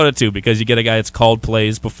excited about it, too, because you get a guy that's called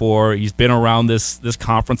plays before. He's been around this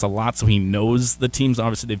conference a lot, so he knows the teams.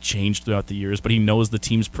 Obviously, they've changed throughout the years, but he knows the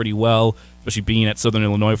teams pretty well, especially being at Southern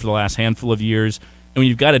Illinois for the last handful of years. And when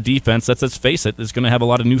you've got a defense that's, let's face it, is going to have a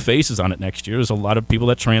lot of new faces on it next year. There's a lot of people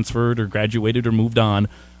that transferred or graduated or moved on.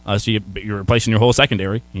 So you're replacing your whole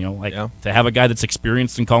secondary. To have a guy that's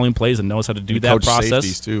experienced in calling plays and knows how to do that coach process.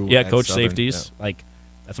 Safeties too, yeah, coach Southern, safeties. Yeah.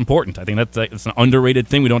 That's important. I think that's an underrated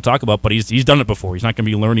thing we don't talk about, but he's done it before. He's not going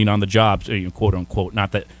to be learning on the job, quote unquote.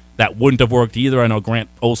 Not that wouldn't have worked either. I know Grant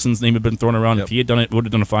Olson's name had been thrown around. Yep. If he had done it, would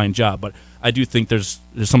have done a fine job. But I do think there's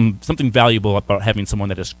something valuable about having someone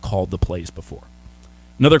that has called the plays before.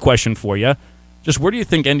 Another question for you. Just where do you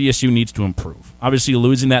think NDSU needs to improve? Obviously,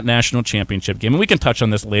 losing that national championship game, and we can touch on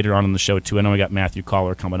this later on in the show, too. I know we got Matthew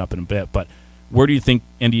Coller coming up in a bit, but where do you think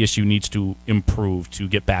NDSU needs to improve to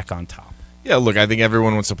get back on top? Yeah, look, I think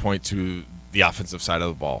everyone wants to point to the offensive side of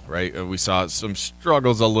the ball, right? We saw some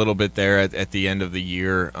struggles a little bit there at the end of the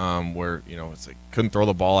year where, it's like couldn't throw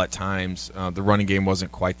the ball at times. The running game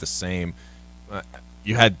wasn't quite the same.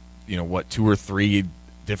 You had, 2 or 3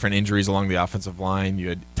 different injuries along the offensive line. You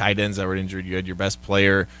had tight ends that were injured. You had your best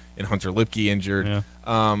player in Hunter Lipke injured. Yeah.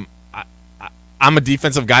 I'm a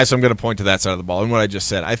defensive guy, so I'm going to point to that side of the ball. And what I just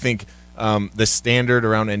said, I think the standard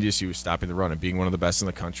around NDSU is stopping the run and being one of the best in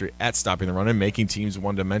the country at stopping the run and making teams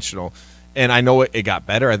one-dimensional. And I know it got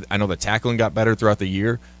better. I know the tackling got better throughout the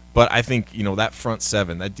year. But I think, that front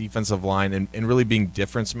seven, that defensive line, and really being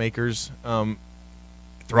difference makers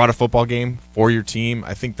throughout a football game for your team,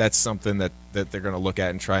 I think that's something that they're going to look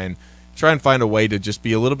at and try and find a way to just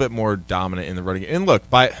be a little bit more dominant in the running game. And look,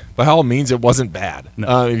 by all means, it wasn't bad.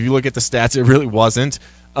 No. If you look at the stats, it really wasn't.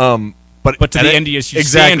 But to the NDSU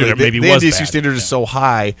standard, it maybe was the NDSU bad. standard is so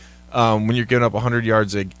high when you're giving up 100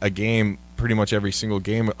 yards a game pretty much every single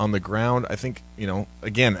game on the ground. I think,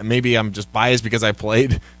 again, maybe I'm just biased because I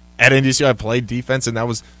played at NDSU. I played defense, and that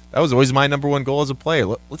was always my number one goal as a player.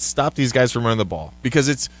 Let's stop these guys from running the ball, because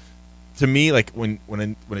it's, to me, like when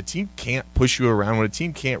a team can't push you around, when a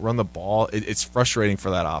team can't run the ball, it's frustrating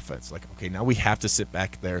for that offense. Like, okay, now we have to sit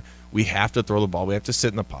back there. We have to throw the ball. We have to sit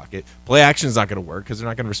in the pocket. Play action is not going to work because they're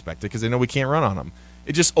not going to respect it because they know we can't run on them.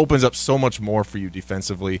 It just opens up so much more for you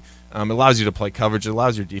defensively. It allows you to play coverage. It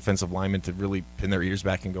allows your defensive linemen to really pin their ears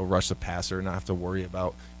back and go rush the passer and not have to worry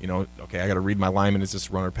about, okay, I got to read my lineman. Is this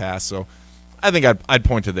run or pass? So I think I'd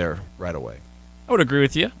point to there right away. I would agree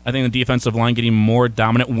with you. I think the defensive line getting more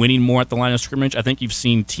dominant, winning more at the line of scrimmage. I think you've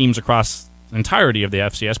seen teams across the entirety of the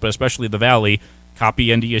FCS, but especially the Valley, copy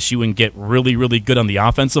NDSU and get really, really good on the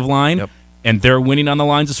offensive line. Yep. And they're winning on the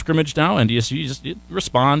lines of scrimmage now. NDSU, you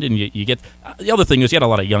respond, and you get... the other thing is you had a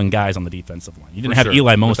lot of young guys on the defensive line. You didn't have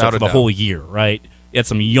Eli Mostert for the whole year, right? You had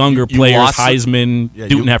some younger players, Heisman,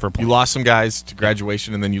 Dutton Heffer. You lost some guys to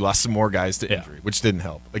graduation, and then you lost some more guys to injury, which didn't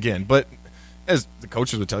help. Again, but... as the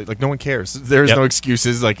coaches would tell you, like, no one cares. There's no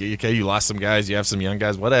excuses. Like, okay, you lost some guys, you have some young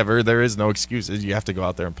guys, whatever. There is no excuses. You have to go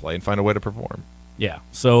out there and play and find a way to perform. Yeah.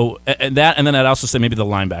 So, and then I'd also say maybe the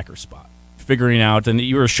linebacker spot. Figuring out, and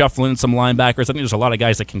you were shuffling some linebackers. I think there's a lot of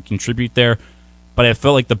guys that can contribute there, but I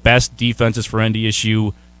felt like the best defenses for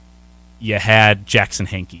NDSU, you had Jackson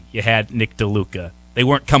Henke, you had Nick DeLuca. They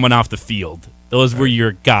weren't coming off the field. Those were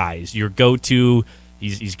your guys, your go-to.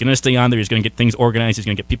 He's going to stay on there. He's going to get things organized. He's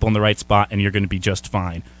going to get people in the right spot, and you're going to be just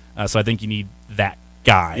fine. So I think you need that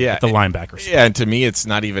guy at the linebacker spot. Yeah, and to me, it's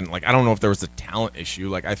not even like I don't know if there was a talent issue.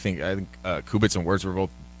 Like I think Kubitz and Wirtz were both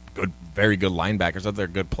good, very good linebackers. They're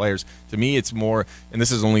good players. To me, it's more, and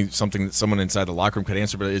this is only something that someone inside the locker room could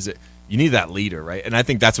answer. But is it you need that leader, right? And I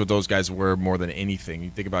think that's what those guys were more than anything. You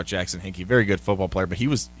think about Jackson Henke, very good football player, but he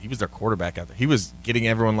was their quarterback out there. He was getting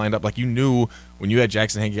everyone lined up. Like you knew when you had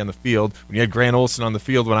Jackson Henke on the field, when you had Grant Olson on the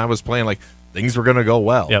field when I was playing, like things were going to go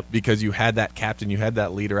well because you had that captain, you had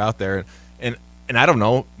that leader out there. And I don't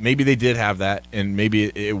know, maybe they did have that, and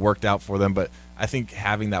maybe it worked out for them. But I think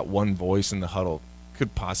having that one voice in the huddle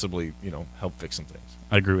could possibly, help fix some things.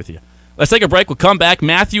 I agree with you. Let's take a break. We'll come back.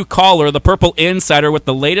 Matthew Coller, the Purple Insider, with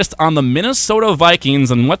the latest on the Minnesota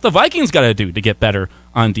Vikings and what the Vikings got to do to get better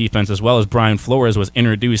on defense, as well as Brian Flores was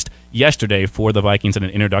introduced yesterday for the Vikings in an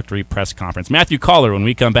introductory press conference. Matthew Coller when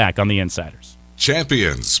we come back on the Insiders.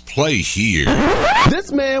 Champions play here.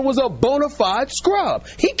 This man was a bona fide scrub.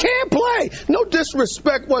 He can't play. No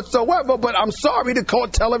disrespect whatsoever, but I'm sorry to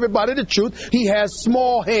tell everybody the truth. He has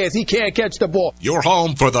small hands. He can't catch the ball. You're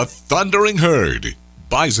home for the Thundering Herd.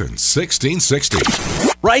 Bison 1660.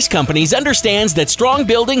 Rice Companies understands that strong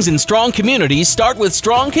buildings and strong communities start with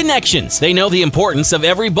strong connections. They know the importance of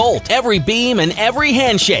every bolt, every beam, and every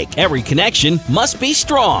handshake. Every connection must be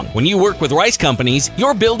strong. When you work with Rice Companies,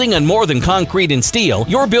 you're building on more than concrete and steel.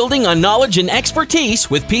 You're building on knowledge and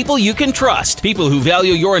expertise with people you can trust. People who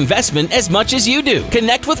value your investment as much as you do.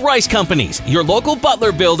 Connect with Rice Companies, your local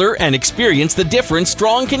Butler builder, and experience the difference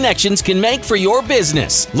strong connections can make for your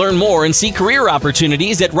business. Learn more and see career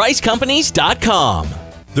opportunities at ricecompanies.com.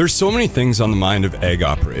 There's so many things on the mind of ag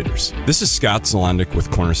operators. This is Scott Zelandic with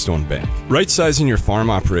Cornerstone Bank. Right-sizing your farm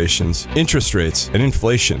operations, interest rates, and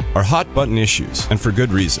inflation are hot-button issues, and for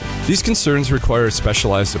good reason. These concerns require a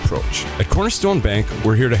specialized approach. At Cornerstone Bank,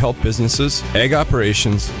 we're here to help businesses, ag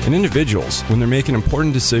operations, and individuals when they're making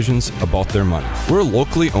important decisions about their money. We're a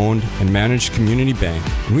locally owned and managed community bank,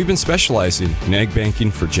 and we've been specializing in ag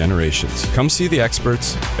banking for generations. Come see the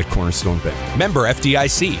experts at Cornerstone Bank. Member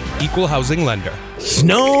FDIC, Equal Housing Lender.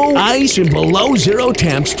 Snow, ice, and below zero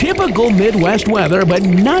temps. Typical Midwest weather, but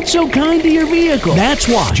not so kind to your vehicle. That's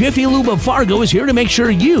why Jiffy Lube of Fargo is here to make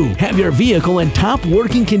sure you have your vehicle in top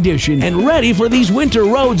working condition and ready for these winter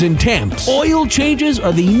roads and temps. Oil changes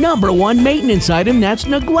are the #1 maintenance item that's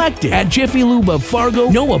neglected. At Jiffy Lube of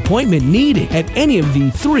Fargo, no appointment needed at any of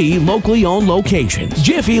the 3 locally owned locations.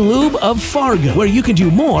 Jiffy Lube of Fargo, where you can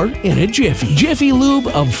do more in a jiffy. Jiffy Lube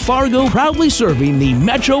of Fargo, proudly serving the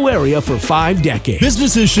metro area for 5 decades.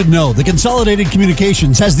 Businesses should know that Consolidated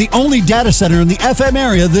Communications has the only data center in the FM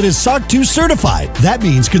area that is SOC 2 certified. That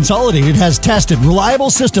means Consolidated has tested reliable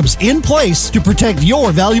systems in place to protect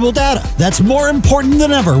your valuable data. That's more important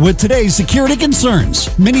than ever with today's security concerns.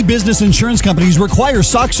 Many business insurance companies require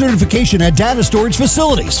SOC certification at data storage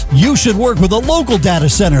facilities. You should work with a local data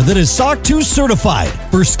center that is SOC 2 certified.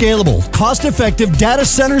 For scalable, cost-effective data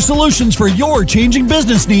center solutions for your changing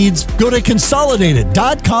business needs, go to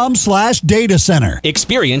consolidated.com/data center.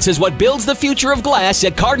 Experience is what builds the future of glass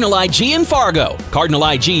at Cardinal IG in Fargo. Cardinal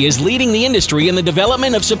IG is leading the industry in the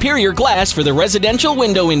development of superior glass for the residential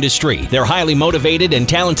window industry. Their highly motivated and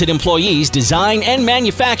talented employees design and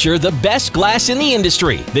manufacture the best glass in the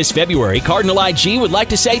industry. This February, Cardinal IG would like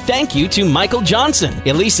to say thank you to Michael Johnson,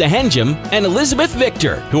 Elisa Henjum, and Elizabeth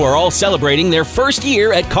Victor, who are all celebrating their first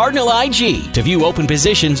year at Cardinal IG. To view open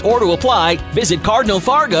positions or to apply, visit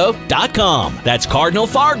CardinalFargo.com. That's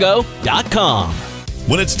CardinalFargo.com.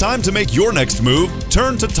 When it's time to make your next move,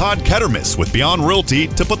 turn to Todd Kettermas with Beyond Realty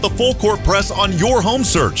to put the full court press on your home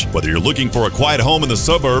search. Whether you're looking for a quiet home in the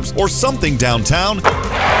suburbs or something downtown,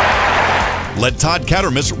 Let Todd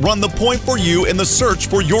Cattermas run the point for you in the search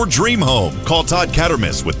for your dream home. Call Todd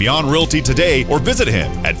Cattermas with Beyond Realty today or visit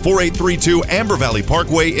him at 4832 Amber Valley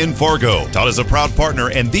Parkway in Fargo. Todd is a proud partner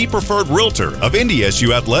and the preferred realtor of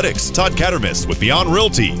NDSU Athletics. Todd Cattermas with Beyond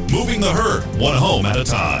Realty, moving the herd one home at a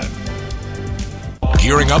time.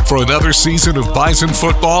 Gearing up for another season of Bison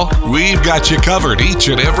football? We've got you covered each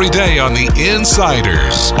and every day on the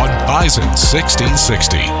Insiders on Bison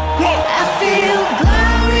 1660. I feel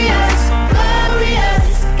glorious,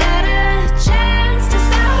 glorious, got a chance to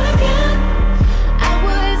start again.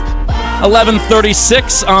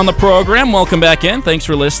 11:36 on the program. Welcome back in. Thanks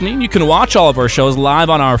for listening. You can watch all of our shows live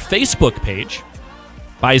on our Facebook page,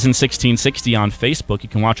 Bison 1660 on Facebook. You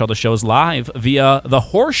can watch all the shows live via the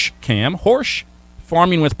Horsch Cam, Horsch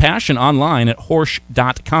Farming with Passion online at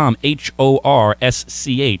horsch.com,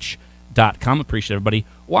 HORSCH.com. Appreciate everybody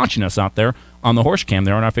watching us out there on the Horsch Cam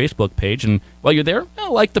there on our Facebook page. And while you're there,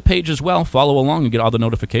 like the page as well. Follow along and get all the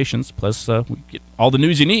notifications. Plus, we get all the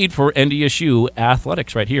news you need for NDSU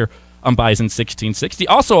athletics right here on Bison 1660.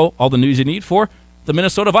 Also, all the news you need for the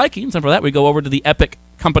Minnesota Vikings. And for that, we go over to the Epic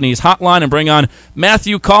Company's hotline and bring on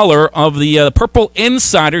Matthew Coller of the Purple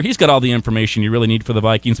Insider. He's got all the information you really need for the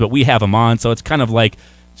Vikings, but we have him on, so it's kind of like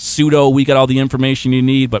pseudo, we got all the information you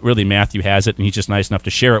need, but really Matthew has it, and he's just nice enough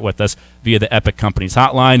to share it with us via the Epic Company's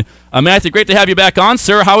hotline. Matthew, great to have you back on,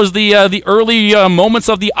 sir. How is the early moments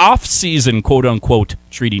of the off-season, quote-unquote,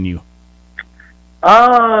 treating you?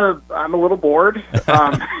 I'm a little bored.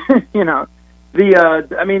 You know,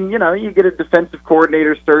 you get a defensive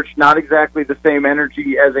coordinator search, not exactly the same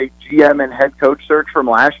energy as a GM and head coach search from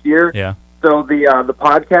last year. Yeah. So the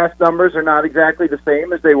podcast numbers are not exactly the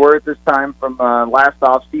same as they were at this time from last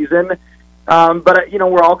offseason. But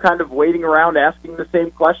we're all kind of waiting around asking the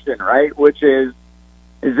same question, right? Which is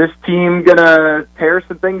this team going to tear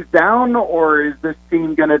some things down, or is this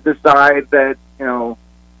team going to decide that,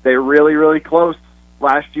 they're really, really close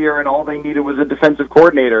last year and all they needed was a defensive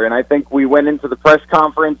coordinator? And I think we went into the press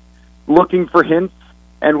conference looking for hints,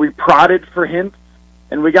 and we prodded for hints,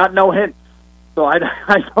 and we got no hints. So I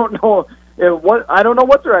don't know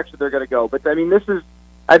what direction they're going to go. But I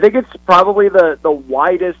think it's probably the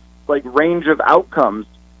widest range of outcomes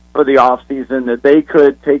for the offseason, that they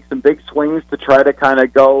could take some big swings to try to kind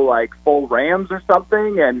of go full Rams or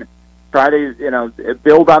something and try to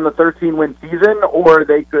build on the 13-win season, or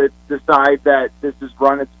they could decide that this has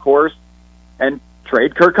run its course and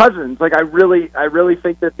trade Kirk Cousins. I really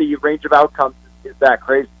think that the range of outcomes is that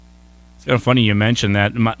crazy. It's kind of funny you mentioned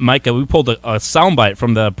that, Micah. We pulled a soundbite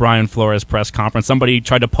from the Brian Flores press conference. Somebody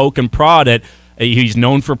tried to poke and prod at. He's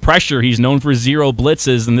known for pressure. He's known for zero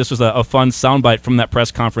blitzes, and this was a fun soundbite from that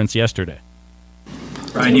press conference yesterday.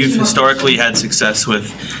 Brian, you've historically had success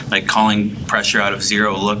with calling pressure out of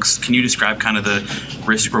zero looks. Can you describe kind of the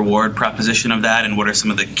risk-reward proposition of that, and what are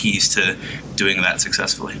some of the keys to doing that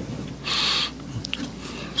successfully?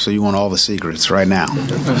 So you want all the secrets right now?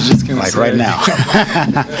 I was just going to say. Right now.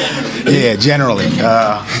 Yeah, generally.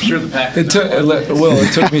 Sure the pack. It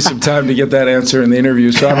took me some time to get that answer in the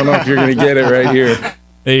interview, so I don't know if you're going to get it right here.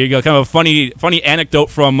 There you go. Kind of a funny anecdote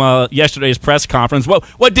from yesterday's press conference.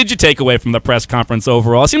 What did you take away from the press conference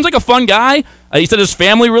overall? Seems like a fun guy. He said his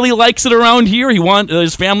family really likes it around here.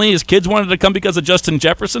 His kids wanted to come because of Justin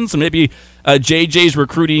Jefferson. So maybe JJ's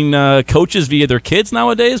recruiting coaches via their kids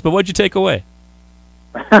nowadays. But what did you take away?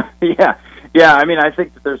 Yeah. I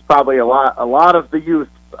think that there's probably a lot of the youth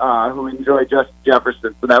who enjoy Justin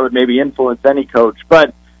Jefferson, so that would maybe influence any coach.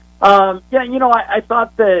 But I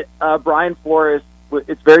thought that Brian Flores,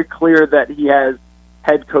 it's very clear that he has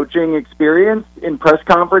head coaching experience in press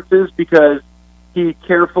conferences because he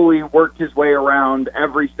carefully worked his way around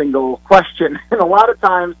every single question. And a lot of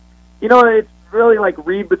times, it's really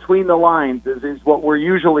read between the lines is what we're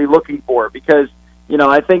usually looking for, because,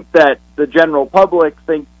 I think that the general public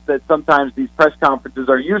thinks that sometimes these press conferences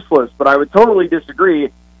are useless, but I would totally disagree,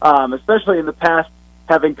 especially in the past,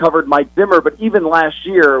 having covered Mike Zimmer. But even last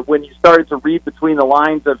year, when you started to read between the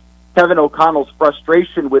lines of Kevin O'Connell's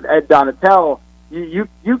frustration with Ed Donatel, you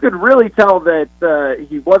could really tell that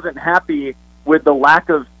he wasn't happy with the lack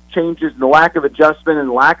of changes and the lack of adjustment and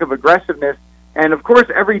the lack of aggressiveness. And, of course,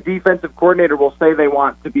 every defensive coordinator will say they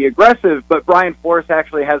want to be aggressive, but Brian Flores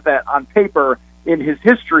actually has that on paper in his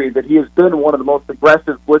history, that he has been one of the most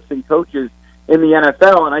aggressive blitzing coaches in the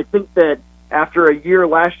NFL. And I think that after a year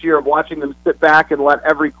last year of watching them sit back and let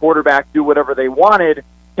every quarterback do whatever they wanted,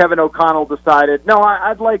 Kevin O'Connell decided, no,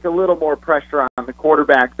 I'd like a little more pressure on the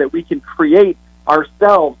quarterback that we can create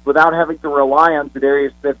ourselves without having to rely on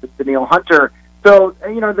Za'Darius Smith and Danielle Hunter. So,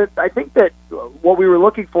 I think that what we were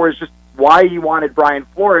looking for is just why he wanted Brian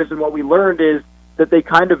Flores, and what we learned is that they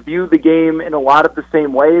kind of view the game in a lot of the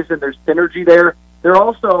same ways, and there's synergy there. They're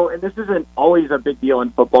also, and this isn't always a big deal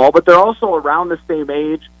in football, but they're also around the same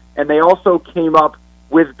age, and they also came up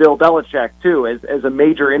with Bill Belichick, too, as a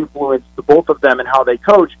major influence to both of them and how they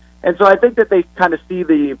coach. And so I think that they kind of see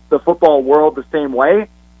the football world the same way.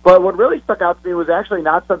 But what really stuck out to me was actually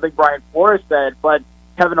not something Brian Flores said, but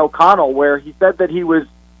Kevin O'Connell, where he said that he was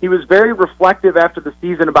very reflective after the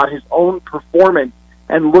season about his own performance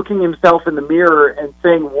and looking himself in the mirror and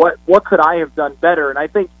saying, what could I have done better? And I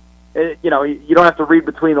think, you don't have to read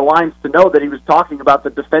between the lines to know that he was talking about the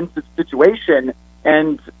defensive situation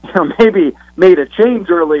and maybe made a change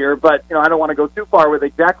earlier, but I don't want to go too far with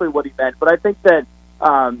exactly what he meant. But I think that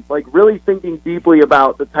really thinking deeply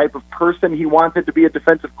about the type of person he wanted to be a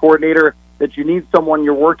defensive coordinator, that you need someone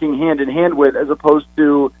you're working hand in hand with, as opposed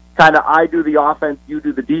to kind of I do the offense, you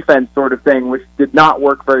do the defense sort of thing, which did not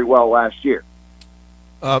work very well last year.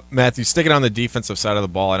 Matthew, sticking on the defensive side of the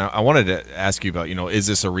ball, and I wanted to ask you about, is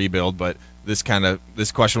this a rebuild? But this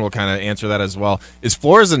question will kind of answer that as well. Is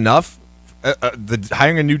Flores enough?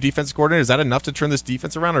 Hiring a new defense coordinator, is that enough to turn this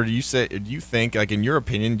defense around, or do you think, like in your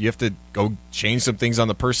opinion, do you have to go change some things on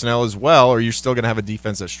the personnel as well, or you're still going to have a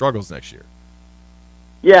defense that struggles next year?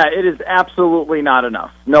 Yeah, it is absolutely not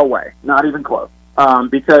enough. No way, not even close.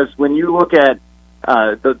 Because when you look at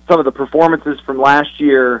some of the performances from last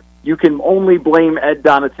year, you can only blame Ed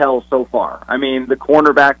Donatel so far. I mean, the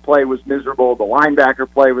cornerback play was miserable. The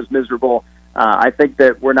linebacker play was miserable. I think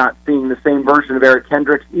that we're not seeing the same version of Eric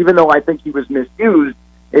Kendricks, even though I think he was misused.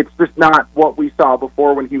 It's just not what we saw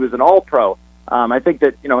before when he was an All-Pro. I think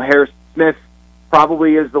that, Harrison Smith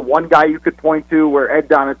probably is the one guy you could point to where Ed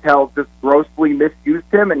Donatel just grossly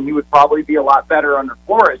misused him, and he would probably be a lot better under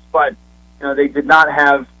Flores. But, they did not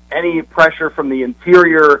have any pressure from the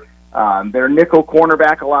interior. Their nickel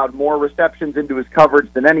cornerback allowed more receptions into his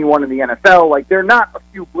coverage than anyone in the NFL. Like, they're not a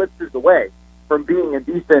few blitzes away from being a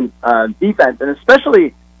decent defense, and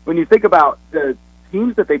especially when you think about the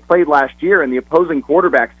teams that they played last year and the opposing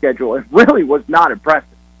quarterback schedule, it really was not impressive.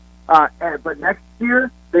 But next year,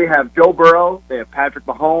 they have Joe Burrow, they have Patrick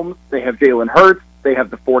Mahomes, they have Jalen Hurts, they have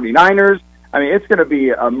the 49ers. I mean, it's going to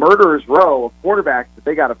be a murderer's row of quarterbacks that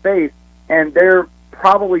they got to face, and they're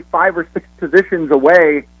probably 5 or 6 positions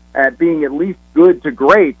away at being at least good to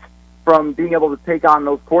great from being able to take on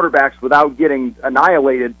those quarterbacks without getting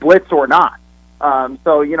annihilated, blitz or not.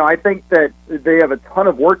 So, I think that they have a ton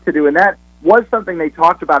of work to do, and that was something they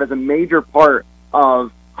talked about as a major part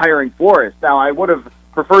of hiring Flores. Now, I would have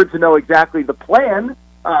preferred to know exactly the plan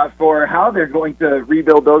for how they're going to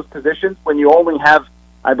rebuild those positions when you only have,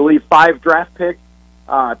 I believe, 5 draft picks,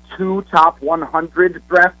 2 top 100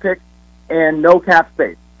 draft picks, and no cap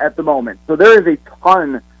space at the moment. So there is a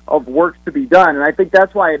ton of work to be done, and I think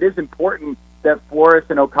that's why it is important that Flores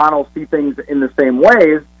and O'Connell see things in the same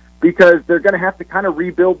ways, because they're going to have to kind of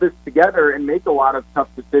rebuild this together and make a lot of tough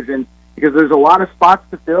decisions, because there's a lot of spots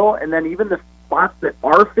to fill, and then even the spots that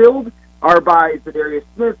are filled are by Zadarius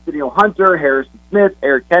Smith, Daniel Hunter, Harrison Smith,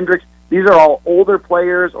 Eric Kendricks. These are all older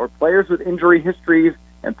players or players with injury histories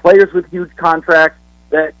and players with huge contracts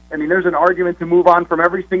that, there's an argument to move on from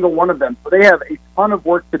every single one of them. So they have a ton of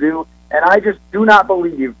work to do, and I just do not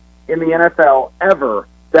believe in the NFL ever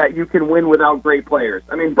that you can win without great players.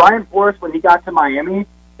 Brian Flores, when he got to Miami,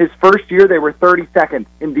 his first year they were 32nd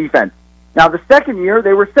in defense. Now, the second year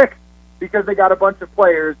they were 6th because they got a bunch of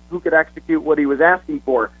players who could execute what he was asking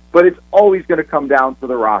for. But it's always going to come down to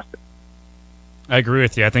the roster. I agree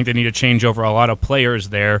with you. I think they need to change over a lot of players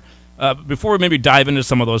there. Before we maybe dive into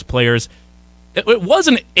some of those players, it was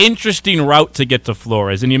an interesting route to get to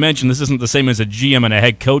Flores. And you mentioned this isn't the same as a GM and a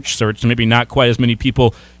head coach search, so maybe not quite as many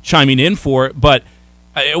people chiming in for it. But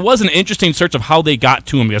it was an interesting search of how they got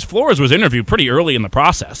to him, because Flores was interviewed pretty early in the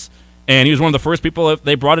process. And he was one of the first people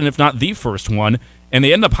they brought in, if not the first one. And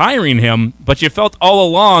they ended up hiring him, but you felt all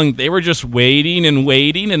along they were just waiting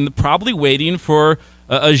and probably waiting for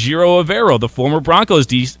Giro Avero, the former Broncos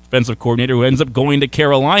defensive coordinator who ends up going to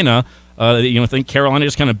Carolina. I think Carolina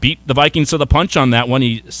just kind of beat the Vikings to the punch on that one.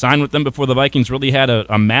 He signed with them before the Vikings really had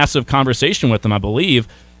a massive conversation with them, I believe.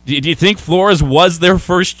 Do you think Flores was their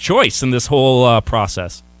first choice in this whole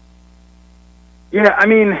process? Yeah,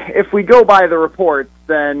 if we go by the reports,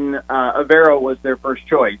 then Avero was their first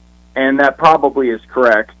choice, and that probably is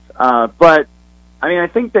correct. But, I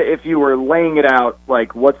think that if you were laying it out,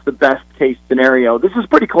 like, what's the best-case scenario, this is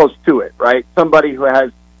pretty close to it, right? Somebody who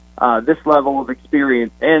has this level of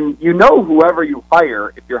experience. And whoever you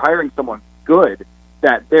hire, if you're hiring someone good,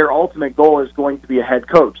 that their ultimate goal is going to be a head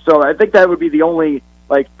coach. So I think that would be the only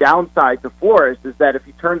downside to Flores, is that if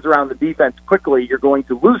he turns around the defense quickly, you're going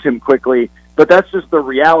to lose him quickly. But that's just the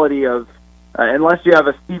reality of unless you have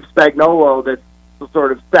a Steve Spagnuolo that's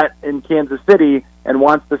sort of set in Kansas City and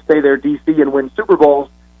wants to stay there DC and win Super Bowls,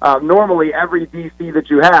 normally every DC that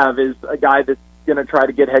you have is a guy that's going to try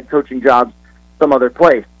to get head coaching jobs some other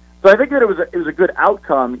place. So I think that it was a good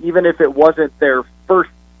outcome, even if it wasn't their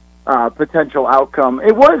first potential outcome.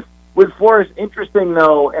 It was with Flores interesting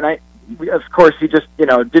though, and of course he just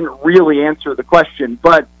didn't really answer the question.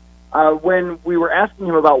 But when we were asking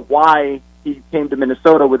him about why he came to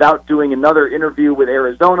Minnesota without doing another interview with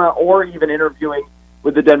Arizona or even interviewing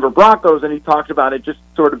with the Denver Broncos, and he talked about it just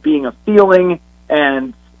sort of being a feeling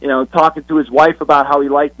and talking to his wife about how he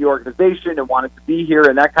liked the organization and wanted to be here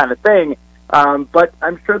and that kind of thing. But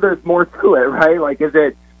I'm sure there's more to it, right? Like, is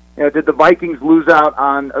it, did the Vikings lose out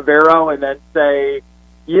on Avero and then say,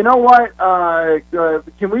 you know what,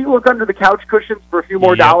 can we look under the couch cushions for a few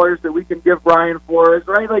more dollars that we can give Brian Flores,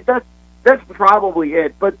 right? Like, that's probably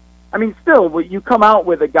it. But, I mean, still, you come out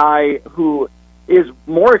with a guy who is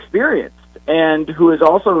more experienced and who has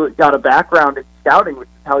also got a background in scouting, which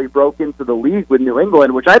is how he broke into the league with New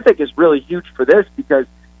England, which I think is really huge for this because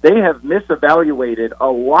they have misevaluated a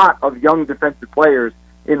lot of young defensive players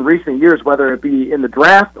in recent years, whether it be in the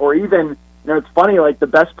draft or even, it's funny, like the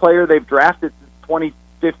best player they've drafted since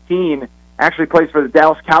 2015 actually plays for the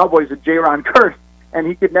Dallas Cowboys with Jaron Kearse, and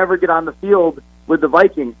he could never get on the field with the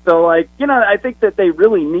Vikings. So, I think that they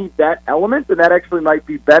really need that element, and that actually might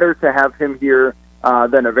be better to have him here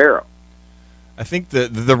than Avero. I think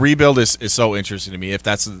the rebuild is so interesting to me if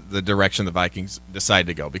that's the direction the Vikings decide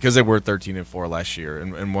to go, because they were 13-4 last year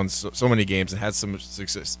and won so many games and had some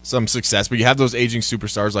success. But you have those aging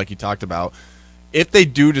superstars like you talked about. If they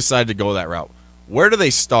do decide to go that route, where do they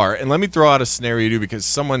start? And let me throw out a scenario too, because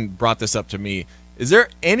someone brought this up to me. Is there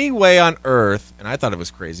any way on earth, and I thought it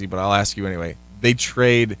was crazy, but I'll ask you anyway, they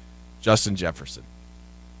trade Justin Jefferson?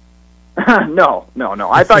 No.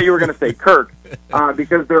 I thought you were going to say Kirk,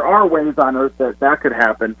 because there are ways on earth that could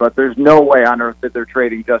happen, but there's no way on earth that they're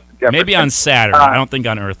trading Justin Jefferson. Maybe on Saturn. I don't think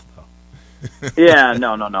on Earth, though. Yeah,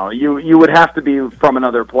 no. You would have to be from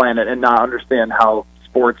another planet and not understand how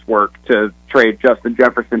sports work to trade Justin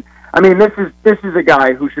Jefferson. I mean, this is a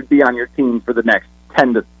guy who should be on your team for the next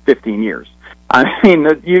 10 to 15 years. I mean,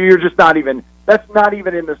 you're just not even. That's not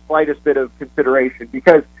even in the slightest bit of consideration,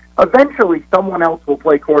 because eventually someone else will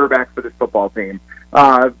play quarterback for this football team.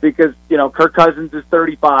 Because, Kirk Cousins is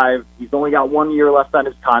 35. He's only got 1 year left on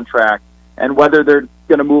his contract. And whether they're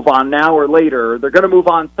going to move on now or later, they're going to move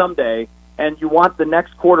on someday. And you want the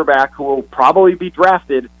next quarterback who will probably be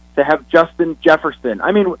drafted to have Justin Jefferson.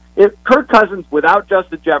 I mean, if Kirk Cousins without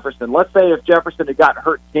Justin Jefferson, let's say if Jefferson had gotten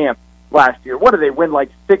hurt in camp last year, what do they win,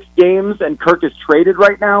 like 6 games and Kirk is traded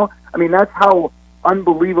right now? I mean, that's how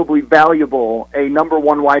unbelievably valuable a number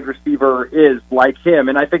one wide receiver is like him.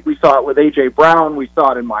 And I think we saw it with A.J. Brown. We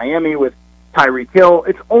saw it in Miami with Tyreek Hill.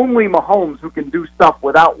 It's only Mahomes who can do stuff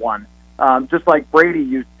without one, just like Brady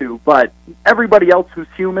used to. But everybody else who's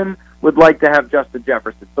human would like to have Justin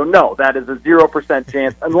Jefferson. So, no, that is a 0%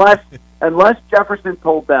 chance, unless Jefferson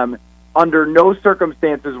told them, under no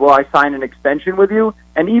circumstances will I sign an extension with you.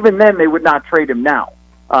 And even then, they would not trade him now.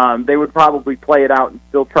 They would probably play it out and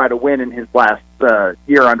still try to win in his last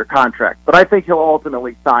year under contract. But I think he'll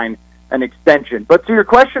ultimately sign an extension. But to your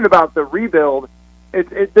question about the rebuild,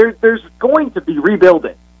 there's going to be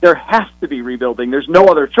rebuilding. There has to be rebuilding. There's no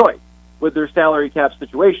other choice with their salary cap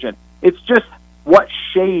situation. It's just what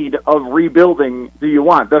shade of rebuilding do you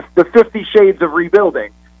want? The 50 shades of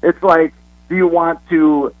rebuilding. It's like, do you want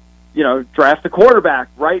to, draft a quarterback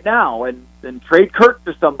right now and trade Kirk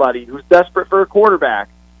to somebody who's desperate for a quarterback?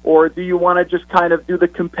 Or do you want to just kind of do the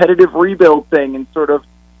competitive rebuild thing and sort of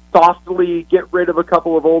softly get rid of a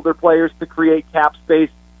couple of older players to create cap space?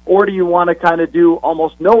 Or do you want to kind of do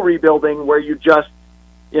almost no rebuilding where you just,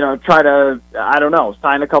 try to,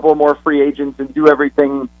 sign a couple more free agents and do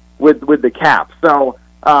everything with the cap? So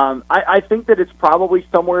I think that it's probably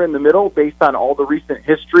somewhere in the middle based on all the recent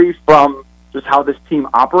history from just how this team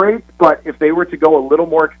operates. But if they were to go a little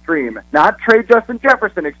more extreme, not trade Justin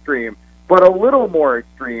Jefferson extreme, but a little more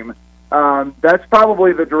extreme, that's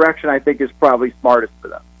probably the direction I think is probably smartest for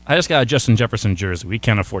them. I just got a Justin Jefferson jersey. We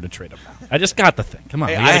can't afford to trade him now. I just got the thing. Come on.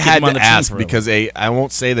 Hey, I had to ask because I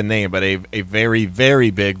won't say the name, but a very, very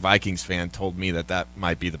big Vikings fan told me that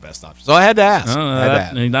might be the best option. So I had to ask.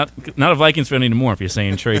 Not a Vikings fan anymore if you're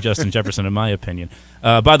saying trade Justin Jefferson, in my opinion.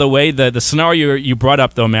 By the way, the scenario you brought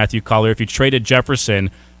up, though, Matthew Coller, if you traded Jefferson,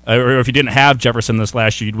 or if you didn't have Jefferson this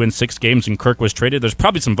last year, you'd win 6 games and Kirk was traded. There's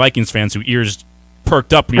probably some Vikings fans whose ears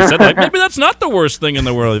perked up when you said that. Maybe that's not the worst thing in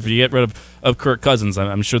the world if you get rid of Kirk Cousins.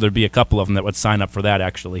 I'm sure there'd be a couple of them that would sign up for that,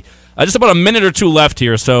 actually. Just about a minute or two left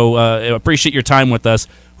here, so appreciate your time with us.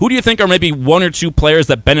 Who do you think are maybe one or two players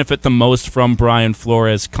that benefit the most from Brian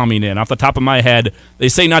Flores coming in? Off the top of my head, they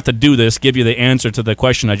say not to do this, give you the answer to the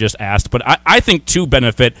question I just asked, but I think two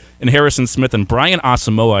benefit in Harrison Smith, and Brian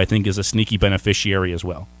Asamoah, I think, is a sneaky beneficiary as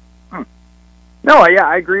well. No, yeah,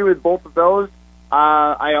 I agree with both of those.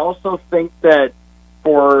 I also think that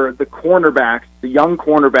for the cornerbacks, the young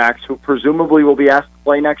cornerbacks who presumably will be asked to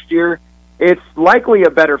play next year, it's likely a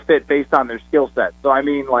better fit based on their skill set. So, I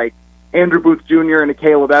mean, like Andrew Booth Jr. and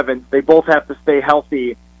Caleb Evans, they both have to stay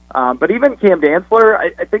healthy. But even Cam Dantzler,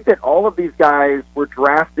 I think that all of these guys were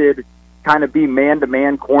drafted kind of be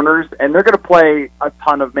man-to-man corners, and they're going to play a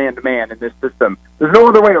ton of man-to-man in this system. There's no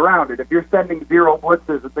other way around it. If you're sending zero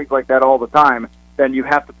blitzes and things like that all the time, then you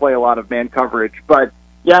have to play a lot of man coverage. But,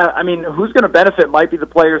 yeah, I mean, who's going to benefit might be the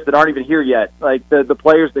players that aren't even here yet. Like the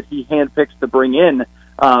players that he handpicks to bring in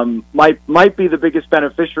might be the biggest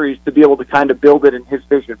beneficiaries to be able to kind of build it in his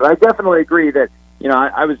vision. But I definitely agree that, you know,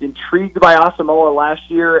 I was intrigued by Asamoah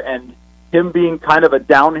last year, and him being kind of a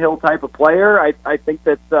downhill type of player, I think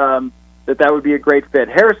that that would be a great fit.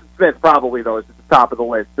 Harrison Smith probably, though, is at the top of the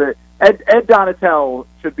list. Ed Donatel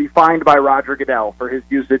should be fined by Roger Goodell for his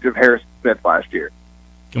usage of Harrison Smith last year.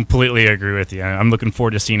 Completely agree with you. I'm looking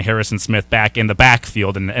forward to seeing Harrison Smith back in the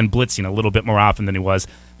backfield and blitzing a little bit more often than he was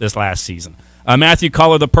this last season. Matthew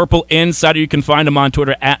Coller, the Purple Insider. You can find him on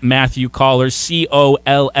Twitter at Matthew Coller,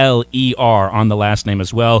 Coller, on the last name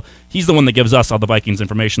as well. He's the one that gives us all the Vikings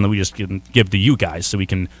information that we just give to you guys so we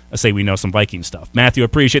can say we know some Viking stuff. Matthew,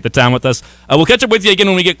 appreciate the time with us. We'll catch up with you again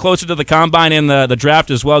when we get closer to the Combine and the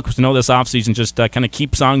draft as well, because we know this offseason just kind of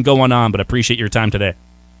keeps on going on, but appreciate your time today.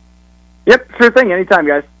 Yep, sure thing. Anytime,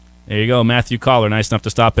 guys. There you go, Matthew Coller. Nice enough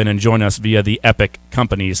to stop in and join us via the Epic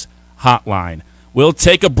Companies hotline. We'll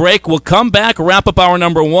take a break. We'll come back, wrap up hour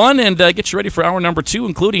number one, and get you ready for hour number two,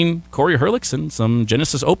 including Corey Herlickson, some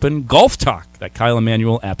Genesis Open golf talk that Kyle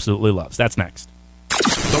Emanuel absolutely loves. That's next.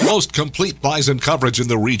 The most complete Bison coverage in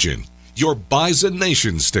the region. Your Bison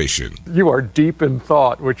Nation station. You are deep in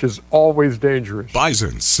thought, which is always dangerous.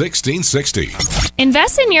 Bison 1660.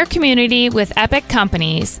 Invest in your community with Epic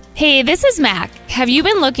Companies. Hey, this is Mac. Have you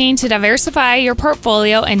been looking to diversify your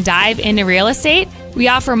portfolio and dive into real estate? We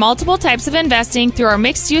offer multiple types of investing through our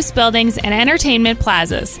mixed-use buildings and entertainment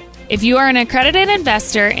plazas. If you are an accredited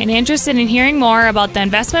investor and interested in hearing more about the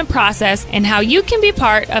investment process and how you can be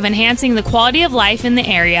part of enhancing the quality of life in the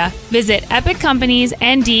area, visit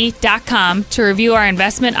epiccompaniesnd.com to review our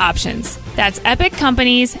investment options. That's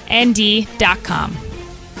epiccompaniesnd.com.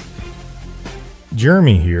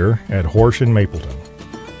 Jeremy here at Horsch in Mapleton.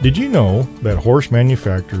 Did you know that Horsch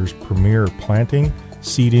manufactures premier planting,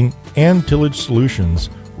 seeding, and tillage solutions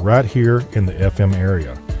right here in the FM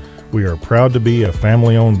area? We are proud to be a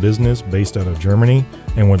family-owned business based out of Germany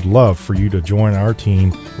and would love for you to join our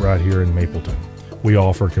team right here in Mapleton. We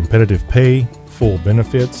offer competitive pay, full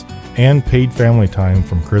benefits, and paid family time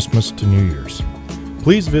from Christmas to New Year's.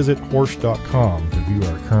 Please visit Horsch.com to view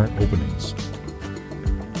our current openings.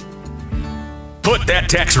 Put that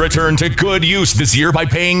tax return to good use this year by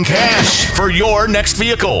paying cash for your next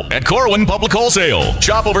vehicle at Corwin Public Wholesale.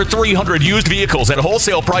 Shop over 300 used vehicles at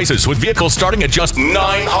wholesale prices with vehicles starting at just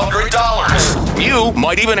 $900. You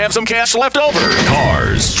might even have some cash left over.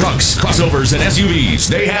 Cars, trucks, crossovers, and SUVs.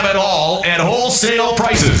 They have it all at wholesale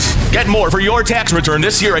prices. Get more for your tax return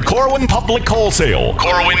this year at Corwin Public Wholesale.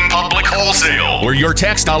 Corwin Public Wholesale, where your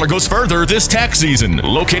tax dollar goes further this tax season.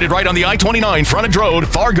 Located right on the I-29 frontage road,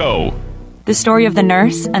 Fargo. The story of the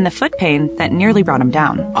nurse and the foot pain that nearly brought him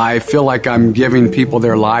down. I feel like I'm giving people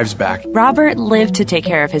their lives back. Robert lived to take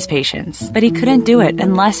care of his patients, but he couldn't do it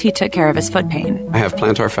unless he took care of his foot pain. I have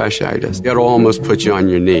plantar fasciitis. It'll almost put you on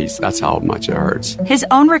your knees. That's how much it hurts. His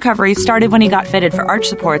own recovery started when he got fitted for arch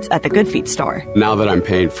supports at the Good Feet store. Now that I'm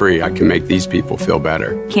pain free, I can make these people feel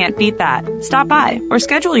better. Can't beat that. Stop by or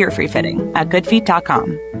schedule your free fitting at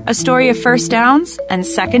goodfeet.com. A story of first downs and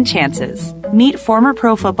second chances. Meet former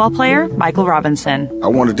pro football player Michael Robinson. I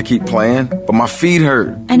wanted to keep playing, but my feet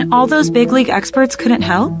hurt. And all those big league experts couldn't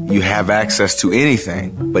help? You have access to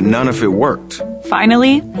anything, but none of it worked.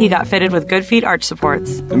 Finally, he got fitted with Good Feet arch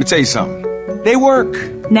supports. Let me tell you something. They work.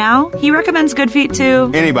 Now, he recommends Good Feet to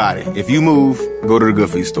Anybody. If you move, go to the Good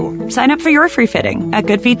Feet store. sign up for your free fitting at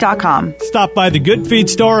goodfeet.com. Stop by the Good Feet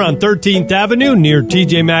store on 13th Avenue near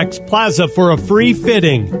TJ Maxx Plaza for a free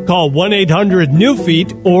fitting. Call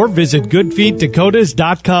 1-800-NEW-FEET or visit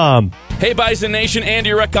goodfeetdakotas.com. Hey, Bison Nation,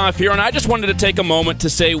 Andy Reckoff here, and I just wanted to take a moment to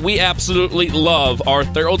say we absolutely love our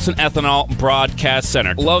Herlickson Ethanol Broadcast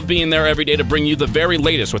Center. Love being there every day to bring you the very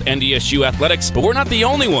latest with NDSU athletics, but we're not the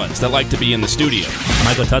only ones that like to be in the studio.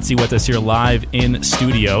 Michael Tutsi with us here live in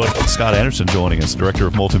studio. Scott Anderson joining us, Director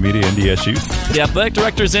of Multimedia, NDSU. The athletic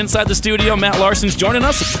director's inside the studio. Matt Larson's joining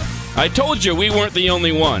us. I told you we weren't the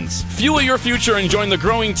only ones. Fuel your future and join the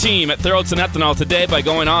growing team at Herlickson Ethanol today by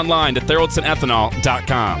going online to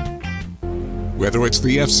herlicksonethanol.com. Whether it's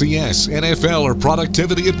the FCS, NFL, or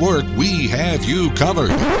productivity at work, we have you covered.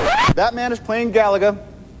 That man is playing Galaga.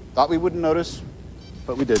 Thought we wouldn't notice,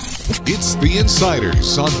 but we did. It's the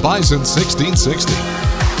Insiders on Bison 1660.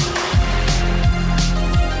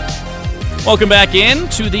 Welcome back in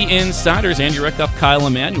to the Insiders. Andy Reckoff, Kyle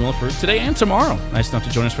Emanuel for today and tomorrow. Nice enough to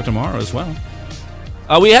join us for tomorrow as well.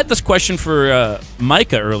 We had this question for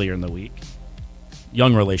Micah earlier in the week.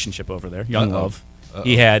 Young relationship over there. Young love.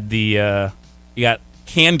 He had the... You got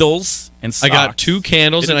candles and socks. I got 2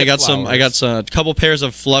 candles and I got a couple pairs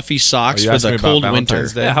of fluffy socks for the cold winter.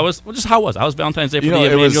 Yeah, how was Valentine's Day for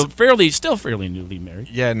the still fairly newly married?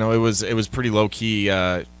 Yeah, no, it was pretty low key.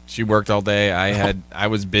 She worked all day. I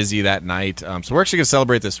was busy that night. So we're actually gonna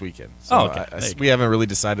celebrate this weekend. So okay. We haven't really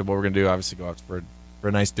decided what we're gonna do. Obviously, go out for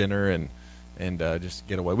a nice dinner and just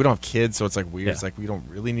get away. We don't have kids, so it's like weird. Yeah. It's like we don't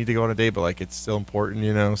really need to go on a date, but like it's still important,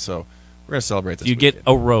 you know. So we're gonna celebrate this. You weekend. Get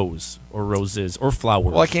a rose or roses or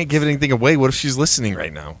flowers. Well, I can't give anything away. What if she's listening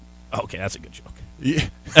right now? Okay, that's a good joke. Yeah.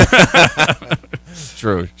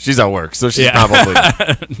 True. She's at work, so she's probably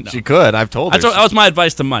no. She could. I've told her. That was my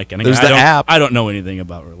advice to Mike. And there's the app. I don't know anything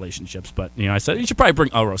about relationships, but I said you should probably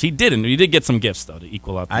bring a rose. He didn't. He did get some gifts though to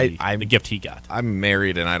equal out the gift he got. I'm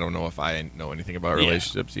married, and I don't know if I know anything about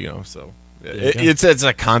relationships. So it's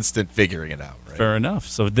a constant figuring it out. Right? Fair enough.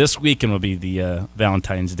 So this weekend will be the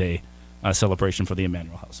Valentine's Day celebration for the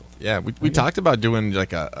Emanuel household. Yeah, we talked about doing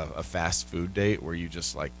like a fast food date where you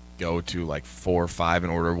just like go to like 4 or 5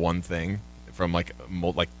 and order one thing from like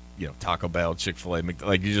Taco Bell, Chick-fil-A,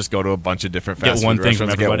 like you just go to a bunch of different fast food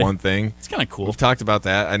restaurants and get one thing. It's kind of cool. We've talked about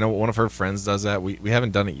that. I know one of her friends does that. We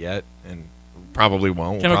haven't done it yet, and probably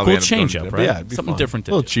won't. Kind of a cool change up, right? Yeah, something different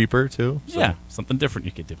to do. A do. little cheaper too. So. Yeah, something different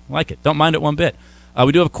you could do. Like it. Don't mind it one bit.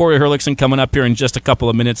 We do have Corey Herlickson coming up here in just a couple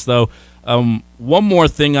of minutes, though. One more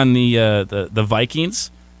thing on the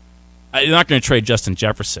Vikings. You're not going to trade Justin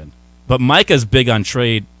Jefferson, but Micah's big on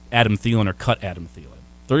trade Adam Thielen or cut Adam Thielen.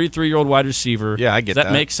 33-year-old wide receiver. Yeah, I get that.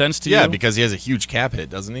 Does that make sense to you? Yeah, because he has a huge cap hit,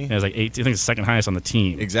 doesn't he? He has like 8. I think it's the second highest on the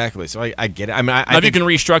team. Exactly. So I get it. I mean, if you can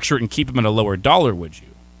restructure it and keep him at a lower dollar, would you?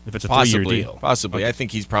 If it's a 3-year deal. Possibly. Okay. I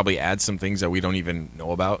think he's probably adds some things that we don't even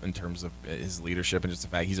know about in terms of his leadership and just the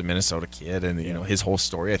fact he's a Minnesota kid and his whole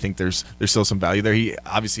story. I think there's still some value there. He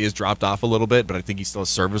obviously has dropped off a little bit, but I think he's still a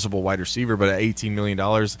serviceable wide receiver. But at $18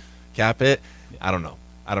 million cap hit, I don't know.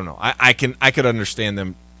 I could understand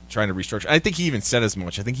them trying to restructure. I think he even said as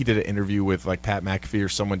much. I think he did an interview with like Pat McAfee or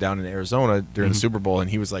someone down in Arizona during the Super Bowl, and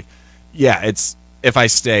he was like, "Yeah, if I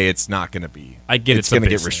stay, it's not going to be. It's going to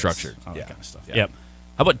get restructured. All that kind of stuff. Yep.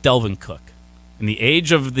 How about Delvin Cook? In the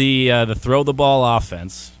age of the throw the ball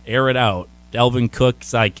offense, air it out. Delvin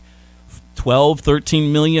Cook's like 12,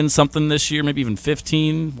 13 million something this year, maybe even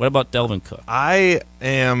 15. What about Delvin Cook? I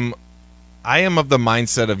am of the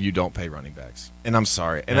mindset of you don't pay running backs, and I'm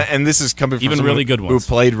sorry, and this is coming from even really good ones who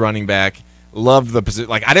played running back, loved the position.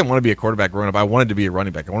 Like I didn't want to be a quarterback growing up. I wanted to be a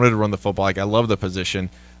running back. I wanted to run the football. Like I love the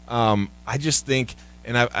position. I just think.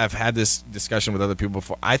 And I've had this discussion with other people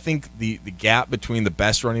before. I think the gap between the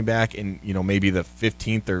best running back and maybe the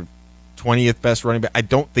 15th or 20th best running back, I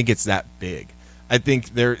don't think it's that big. I think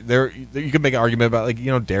you could make an argument about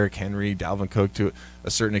like Derrick Henry, Dalvin Cook to a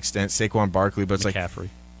certain extent, Saquon Barkley, but it's McCaffrey.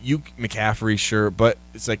 McCaffrey, sure, but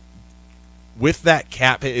it's like with that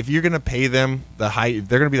cap, if you're going to pay them they're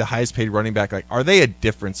going to be the highest paid running back. Like, are they a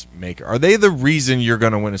difference maker? Are they the reason you're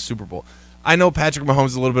going to win a Super Bowl? I know Patrick Mahomes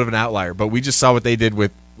is a little bit of an outlier, but we just saw what they did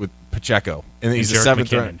with Pacheco, and he's a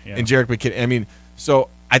 7th round, and Jerick McKinnon. I mean, so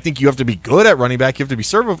I think you have to be good at running back. You have to be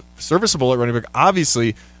serviceable at running back,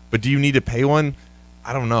 obviously. But do you need to pay one?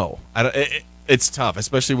 I don't know. It's tough,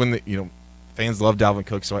 especially when fans love Dalvin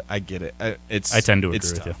Cook. So I get it. I tend to agree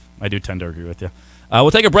with tough. you. I do tend to agree with you.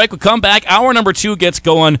 We'll take a break. We'll come back. Hour number 2 gets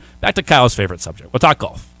going. Back to Kyle's favorite subject. We'll talk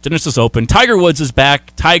golf. Genesis Open. Tiger Woods is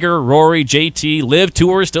back. Tiger, Rory, JT, Live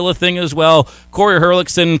Tour is still a thing as well. Corey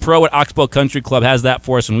Herlickson, pro at Oxbow Country Club, has that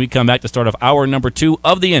for us when we come back to start off hour number 2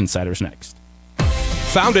 of The Insiders next.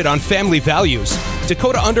 Founded on family values,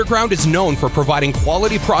 Dakota Underground is known for providing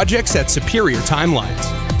quality projects at superior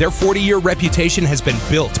timelines. Their 40-year reputation has been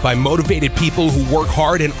built by motivated people who work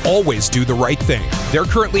hard and always do the right thing. They're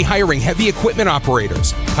currently hiring heavy equipment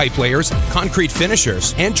operators, pipe layers, concrete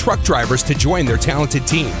finishers, and truck drivers to join their talented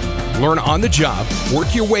team. Learn on the job,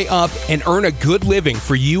 work your way up, and earn a good living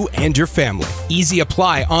for you and your family. Easy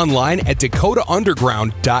apply online at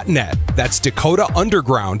dakotaunderground.net. That's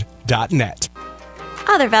dakotaunderground.net.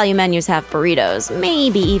 Other value menus have burritos,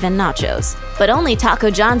 maybe even nachos. But only Taco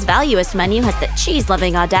John's Valuest menu has the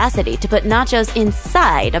cheese-loving audacity to put nachos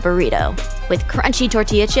inside a burrito. With crunchy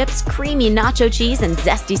tortilla chips, creamy nacho cheese, and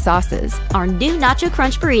zesty sauces, our new Nacho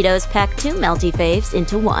Crunch burritos pack 2 melty faves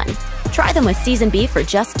into one. Try them with seasoned beef for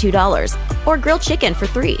just $2, or grilled chicken for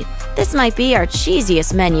 $3. This might be our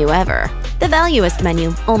cheesiest menu ever. The Valuest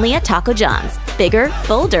menu, only at Taco John's. Bigger,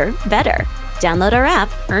 bolder, better. Download our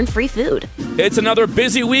app, earn free food. It's another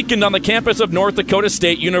busy weekend on the campus of North Dakota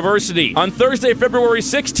State University. On Thursday, February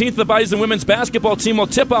 16th, the Bison women's basketball team will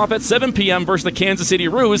tip off at 7 p.m. versus the Kansas City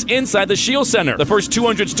Roos inside the Shield Center. The first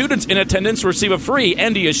 200 students in attendance receive a free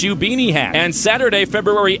NDSU beanie hat. And Saturday,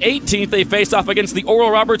 February 18th, they face off against the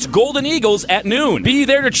Oral Roberts Golden Eagles at noon. Be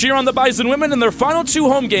there to cheer on the Bison women in their final 2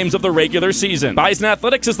 home games of the regular season. Bison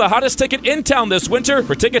Athletics is the hottest ticket in town this winter.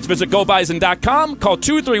 For tickets, visit GoBison.com, call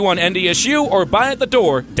 231-NDSU, or buy at the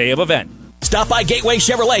door day of event. Stop by Gateway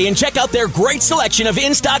Chevrolet and check out their great selection of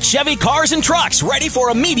in-stock Chevy cars and trucks ready for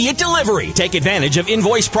immediate delivery. Take advantage of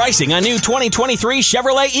invoice pricing on new 2023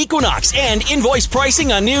 Chevrolet Equinox and invoice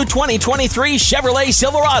pricing on new 2023 Chevrolet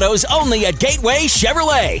Silverados only at Gateway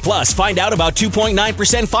Chevrolet. Plus, find out about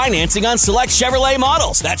 2.9% financing on select Chevrolet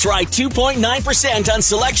models. That's right, 2.9% on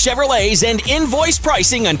select Chevrolets and invoice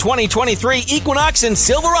pricing on 2023 Equinox and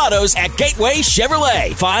Silverados at Gateway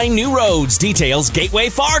Chevrolet. Find new roads. Details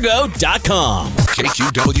gatewayfargo.com.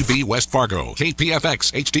 KQWB West Fargo,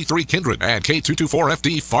 KPFX HD3 Kindred, and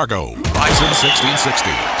K224FD Fargo. Bison 1660,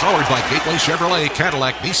 powered by Gateway Chevrolet,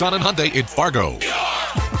 Cadillac, Nissan, and Hyundai in Fargo.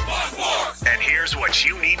 And here's what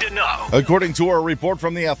you need to know. According to our report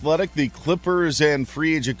from The Athletic, the Clippers and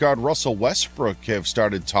free agent guard Russell Westbrook have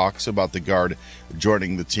started talks about the guard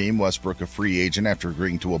joining the team. Westbrook, a free agent after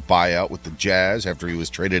agreeing to a buyout with the Jazz after he was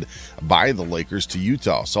traded by the Lakers to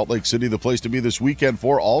Utah. Salt Lake City, the place to be this weekend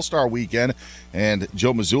for All-Star Weekend. And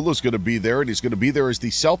Joe Mazzulla's going to be there, and he's going to be there as the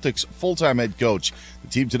Celtics' full-time head coach. The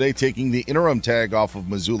team today taking the interim tag off of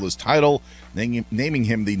Mazzulla's title, naming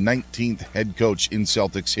him the 19th head coach in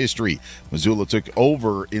Celtics history. Mazzulla took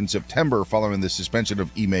over in September following the suspension of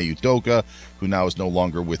Ime Udoka, who now is no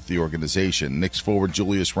longer with the organization. Knicks forward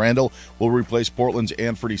Julius Randle will replace Portland's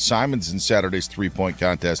Anthony Simons in Saturday's three-point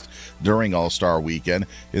contest during All-Star Weekend.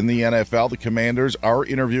 In the NFL, the Commanders are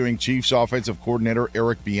interviewing Chiefs offensive coordinator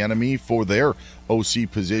Eric Bieniemy for their OC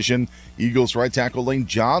position. Eagles right tackle Lane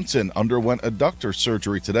Johnson underwent adductor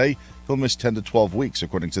surgery today. He'll miss 10 to 12 weeks,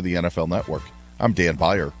 according to the NFL Network. I'm Dan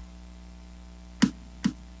Byer.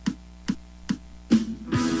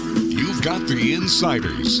 You've got the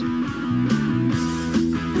Insiders.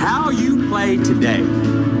 How you play today,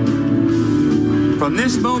 from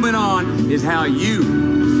this moment on, is how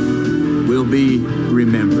you will be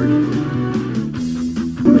remembered.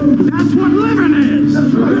 That's what living is.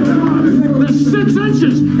 The 6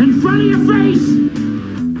 inches in front of your face.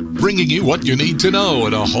 Bringing you what you need to know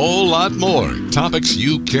and a whole lot more. Topics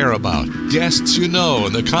you care about, guests you know,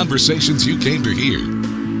 and the conversations you came to hear.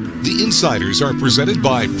 The Insiders are presented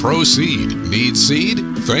by Proceed. Need seed?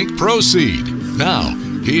 Think Proceed. Now,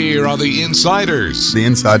 here are the Insiders. The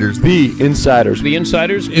Insiders. The Insiders. The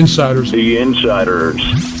Insiders. Insiders. The Insiders.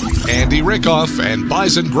 Andy Rickoff and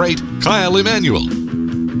Bison great Kyle Emanuel.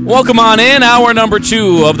 Welcome on in. Hour number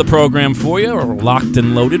 2 of the program for you. We're locked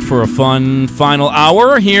and loaded for a fun final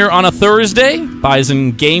hour here on a Thursday.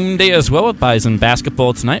 Bison game day as well with Bison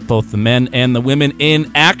basketball tonight. Both the men and the women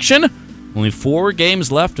in action. Only 4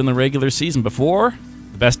 games left in the regular season before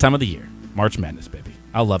the best time of the year. March Madness, baby.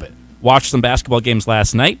 I love it. Watched some basketball games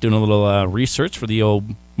last night, doing a little research for the old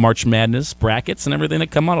March Madness brackets and everything that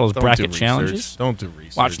come out, all those bracket challenges. Don't do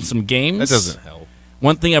research. Watching some games. That doesn't help.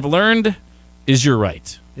 One thing I've learned is you're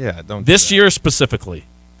right. Yeah, don't. This year specifically,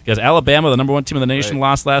 because Alabama, the number 1 team in the nation,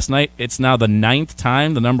 lost last night. It's now the 9th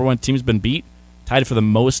time the number 1 team's been beat, tied for the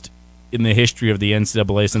most in the history of the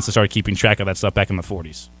NCAA since they started keeping track of that stuff back in the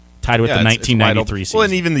 40s. tied with the 1993 season. Well,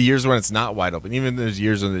 and even the years when it's not wide open, even there's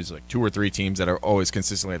years when there's like 2 or 3 teams that are always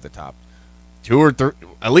consistently at the top. 2 or 3,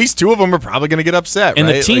 at least 2 of them are probably going to get upset. And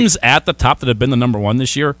right? the teams at the top that have been the number 1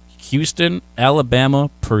 this year, Houston,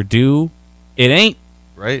 Alabama, Purdue, it ain't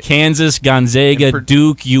right. Kansas, Gonzaga,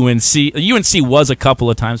 Duke, UNC. UNC was a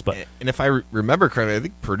couple of times, but and if I remember correctly, I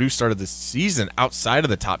think Purdue started the season outside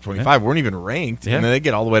of the top 25, weren't even ranked, and then they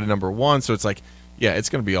get all the way to number 1. So it's like, yeah, it's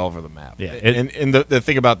going to be all over the map. Yeah, and the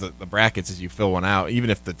thing about the brackets is you fill one out,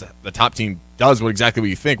 even if the top team does exactly what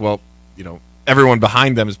you think. Well, everyone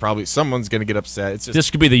behind them is probably someone's going to get upset. It's just,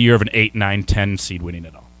 this could be the year of an 8, 9, 10 seed winning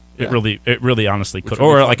it all. Yeah. It really honestly could.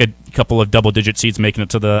 Or like a couple of double-digit seeds making it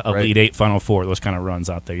to the Elite 8, Final 4, those kind of runs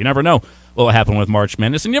out there. You never know what will happen with March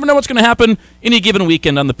Madness, and you never know what's going to happen any given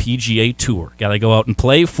weekend on the PGA Tour. Got to go out and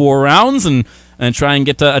play 4 rounds and try and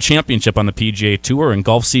get a championship on the PGA Tour, and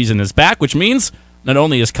golf season is back, which means not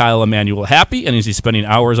only is Kyle Emanuel happy and is he spending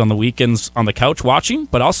hours on the weekends on the couch watching,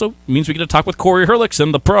 but also means we get to talk with Corey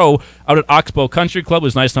Herlickson, the pro out at Oxbow Country Club,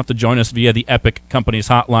 who's nice enough to join us via the Epic Companies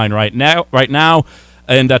hotline right now.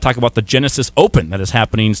 And talk about the Genesis Open that is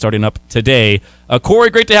happening starting up today. Corey,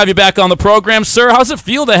 great to have you back on the program, sir. How's it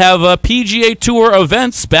feel to have PGA Tour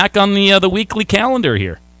events back on the weekly calendar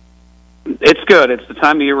here? It's good. It's the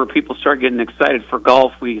time of year where people start getting excited for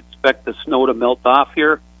golf. We expect the snow to melt off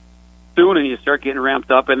here soon, and you start getting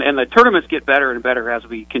ramped up. And the tournaments get better and better as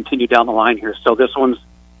we continue down the line here. So this one's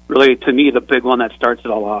really, to me, the big one that starts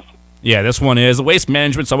it all off. Yeah, this one is. The Waste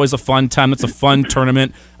Management's always a fun time. It's a fun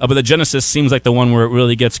tournament. But the Genesis seems like the one where it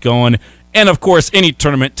really gets going. And, of course, any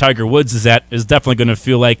tournament Tiger Woods is at is definitely going to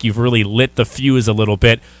feel like you've really lit the fuse a little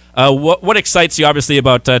bit. What excites you, obviously,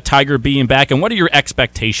 about Tiger being back? And what are your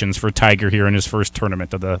expectations for Tiger here in his first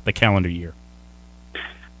tournament of the calendar year?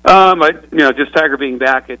 Just Tiger being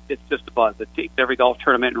back, it's just a buzz. It takes every golf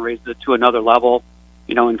tournament and raises it to another level,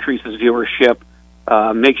 increases viewership,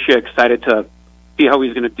 makes you excited to see how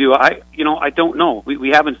he's going to do. I don't know. We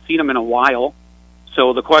haven't seen him in a while.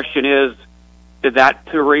 So the question is, did that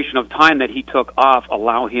duration of time that he took off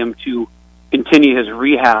allow him to continue his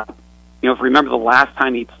rehab? If you remember the last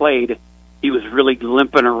time he played, he was really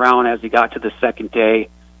limping around as he got to the second day,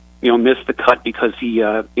 missed the cut because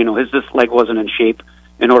his leg wasn't in shape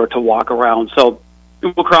in order to walk around. So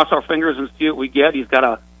we'll cross our fingers and see what we get. He's got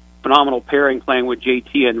a phenomenal pairing playing with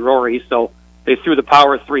JT and Rory. So they threw the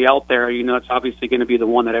power 3 out there. It's obviously going to be the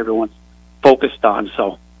one that everyone's focused on.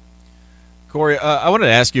 So, Corey, I wanted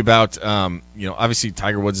to ask you about, obviously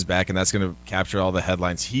Tiger Woods is back, and that's going to capture all the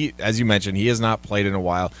headlines. He, as you mentioned, he has not played in a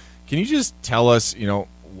while. Can you just tell us,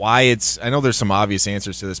 why it's – I know there's some obvious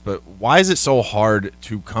answers to this, but why is it so hard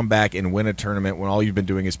to come back and win a tournament when all you've been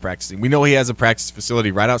doing is practicing? We know he has a practice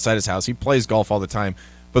facility right outside his house. He plays golf all the time,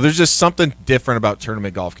 but there's just something different about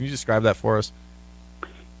tournament golf. Can you describe that for us?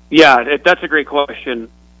 Yeah, that's a great question.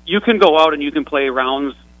 You can go out and you can play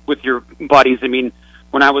rounds with your buddies. I mean,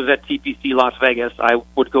 when I was at TPC Las Vegas, I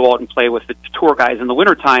would go out and play with the tour guys in the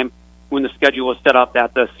wintertime when the schedule was set up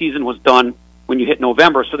that the season was done when you hit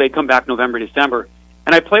November, so they'd come back November, December.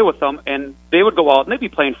 And I'd play with them, and they would go out, and they'd be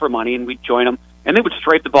playing for money, and we'd join them, and they would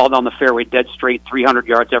stripe the ball down the fairway dead straight 300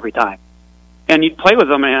 yards every time. And you'd play with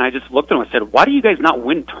them, and I just looked at them and said, why do you guys not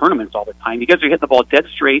win tournaments all the time? You guys are hitting the ball dead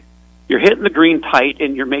straight, you're hitting the green tight,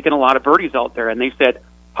 and you're making a lot of birdies out there. And they said,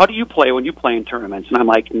 how do you play when you play in tournaments? And I'm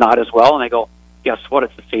like, not as well. And I go, guess what?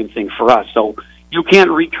 It's the same thing for us. So you can't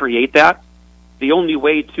recreate that. The only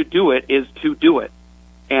way to do it is to do it.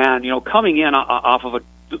 And, coming in off of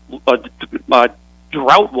a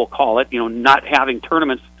drought, we'll call it, not having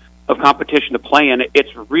tournaments of competition to play in,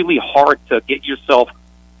 it's really hard to get yourself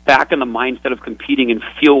back in the mindset of competing and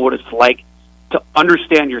feel what it's like to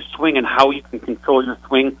understand your swing and how you can control your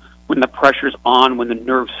swing when the pressure's on, when the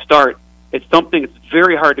nerves start. It's something that's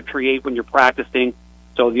very hard to create when you're practicing.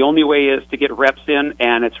 So the only way is to get reps in,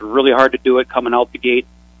 and it's really hard to do it coming out the gate,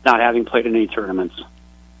 not having played in any tournaments.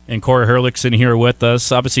 And Corey Herlickson here with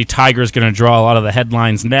us. Obviously, Tiger's going to draw a lot of the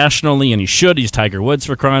headlines nationally, and he should. He's Tiger Woods,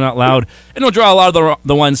 for crying out loud. And he'll draw a lot of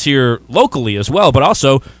the ones here locally as well. But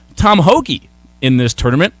also, Tom Hoge in this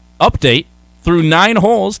tournament. Update, through 9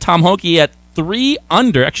 holes, Tom Hoge at 3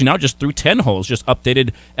 under. Actually, now just through 10 holes, just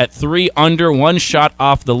updated at 3 under, 1 shot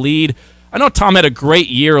off the lead. I know Tom had a great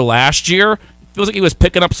year last year. Feels like he was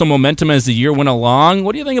picking up some momentum as the year went along.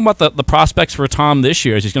 What do you think about the prospects for Tom this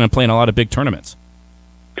year as he's going to play in a lot of big tournaments?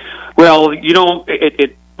 Well,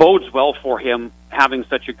 it bodes well for him having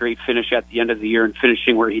such a great finish at the end of the year and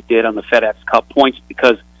finishing where he did on the FedEx Cup points,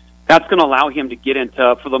 because that's going to allow him to get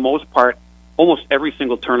into, for the most part, almost every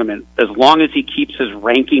single tournament. As long as he keeps his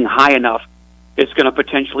ranking high enough, it's going to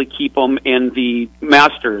potentially keep him in the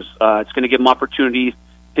Masters. It's going to give him opportunities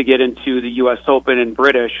to get into the U.S. Open and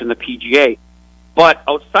British and the PGA. But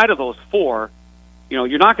outside of those 4,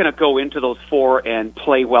 you're not going to go into those 4 and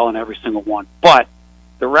play well in every single one. But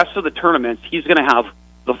the rest of the tournaments, he's going to have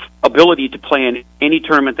the ability to play in any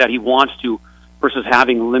tournament that he wants to versus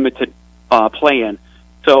having limited play-in.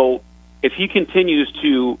 So if he continues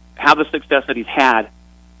to have the success that he's had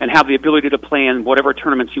and have the ability to play in whatever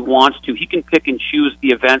tournaments he wants to, he can pick and choose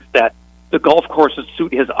the events that the golf courses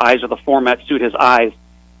suit his eyes or the formats suit his eyes.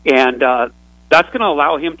 And that's going to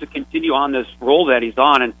allow him to continue on this role that he's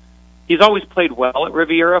on. And he's always played well at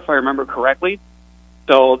Riviera, if I remember correctly.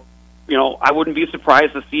 So, I wouldn't be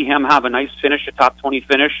surprised to see him have a nice finish, a top 20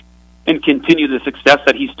 finish, and continue the success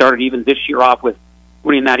that he started even this year off with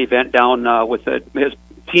winning that event down with his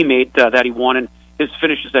teammate that he won and his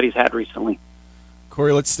finishes that he's had recently.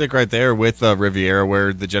 Corey, let's stick right there with Riviera,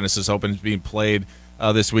 where the Genesis Open is being played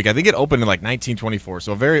this week. I think it opened in like 1924,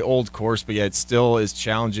 so a very old course, but yet it still is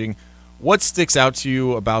challenging. What sticks out to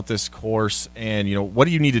you about this course, and what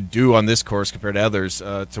do you need to do on this course compared to others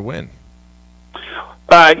to win?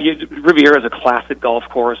 Riviera is a classic golf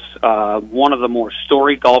course, one of the more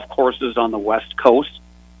storied golf courses on the West Coast.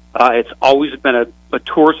 It's always been a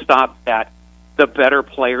tour stop that the better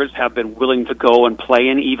players have been willing to go and play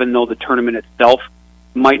in, even though the tournament itself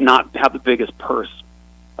might not have the biggest purse.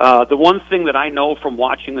 The one thing that I know from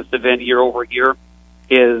watching this event year over year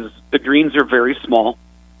is the greens are very small,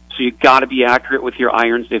 so you've got to be accurate with your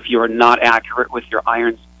irons. If you are not accurate with your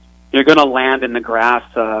irons, you're going to land in the grass,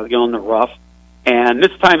 in the rough. And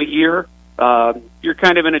this time of year, you're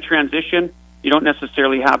kind of in a transition. You don't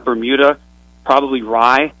necessarily have Bermuda, probably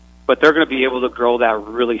rye, but they're going to be able to grow that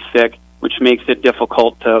really thick, which makes it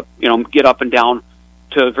difficult to, get up and down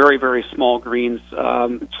to very, very small greens.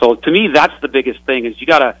 So to me, that's the biggest thing is you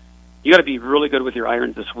gotta be really good with your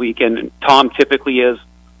irons this week. And Tom typically is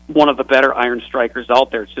one of the better iron strikers out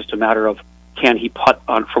there. It's just a matter of can he putt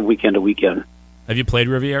on from weekend to weekend. Have you played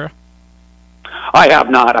Riviera? I have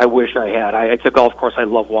not. I wish I had. It's a golf course I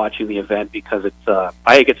love watching the event because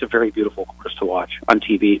I think it's a very beautiful course to watch on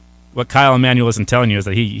TV. What Kyle Emanuel isn't telling you is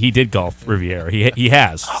that he did golf Riviera. He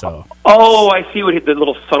has. So. Oh, I see what the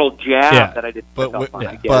little subtle jab that I did. But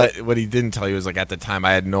what he didn't tell you is at the time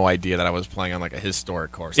I had no idea that I was playing on a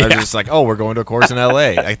historic course. I was just like, oh, we're going to a course in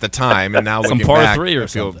L.A. at the time, and now some looking par back, 3 or I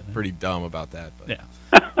feel something. pretty dumb about that. But. Yeah.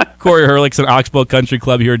 Corey Herlickson, Oxbow Country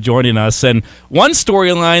Club here joining us. And one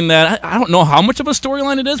storyline that I don't know how much of a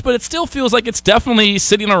storyline it is, but it still feels like it's definitely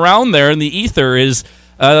sitting around there in the ether is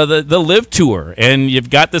the Live Tour. And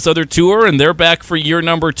you've got this other tour, and they're back for year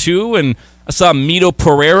number 2. And I saw Mito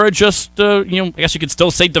Pereira just, I guess you could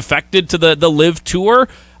still say defected to the Live Tour.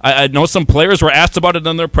 I know some players were asked about it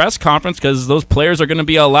on their press conference because those players are going to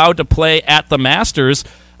be allowed to play at the Masters.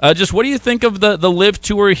 Just what do you think of the Live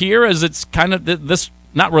Tour here as it's kind of this,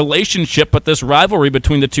 not relationship, but this rivalry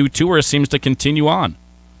between the two tours seems to continue on?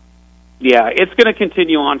 Yeah, it's going to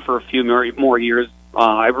continue on for a few more years.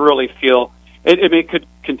 I really feel it could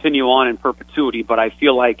continue on in perpetuity, but I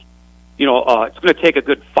feel like, it's going to take a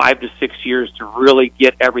good 5 to 6 years to really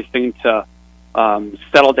get everything to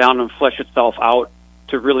settle down and flesh itself out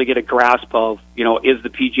to really get a grasp of, is the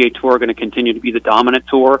PGA Tour going to continue to be the dominant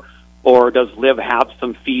tour, or does Live have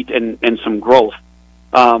some feet and some growth?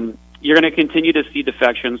 You're going to continue to see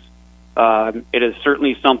defections. It is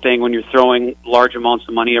certainly something when you're throwing large amounts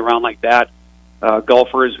of money around like that,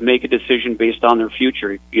 golfers make a decision based on their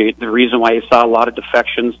future. The reason why you saw a lot of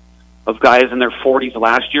defections of guys in their 40s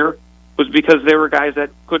last year was because they were guys that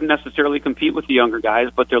couldn't necessarily compete with the younger guys,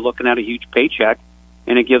 but they're looking at a huge paycheck,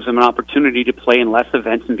 and it gives them an opportunity to play in less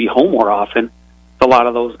events and be home more often. A lot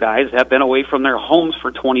of those guys have been away from their homes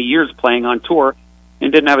for 20 years playing on tour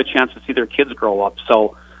and didn't have a chance to see their kids grow up.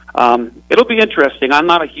 So it'll be interesting. I'm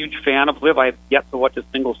not a huge fan of Live. I've yet to watch a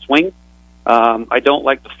single swing. I don't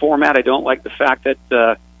like the format. I don't like the fact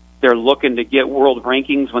that they're looking to get world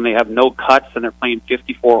rankings when they have no cuts and they're playing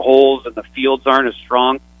 54 holes and the fields aren't as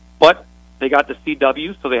strong. But they got the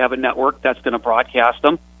CW, so they have a network that's going to broadcast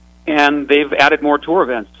them, and they've added more tour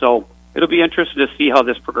events. So it'll be interesting to see how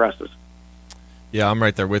this progresses. Yeah, I'm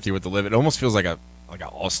right there with you with the Live. It almost feels like an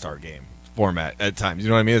all-star game format at times. You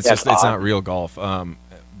know what I mean? It's not real golf.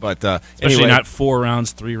 But especially anyway, not 4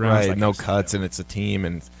 rounds, 3 rounds, right? Like No cuts, and it's a team.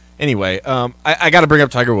 And anyway, I got to bring up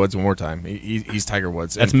Tiger Woods one more time. He's Tiger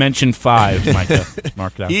Woods. That's mentioned 5, Micah.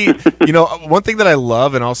 Mark down. One thing that I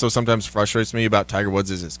love and also sometimes frustrates me about Tiger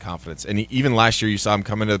Woods is his confidence. And even last year, you saw him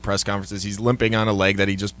come into the press conferences. He's limping on a leg that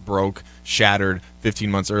he just shattered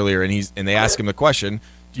 15 months earlier, and they ask him the question,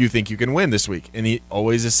 do you think you can win this week? And he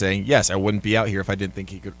always is saying, yes, I wouldn't be out here if I didn't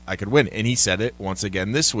think I could win. And he said it once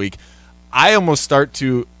again this week. I almost start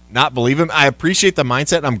to not believe him. I appreciate the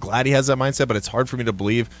mindset, and I'm glad he has that mindset, but it's hard for me to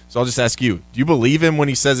believe. So I'll just ask you, do you believe him when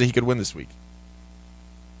he says that he could win this week?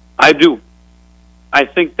 I do. I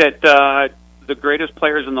think that the greatest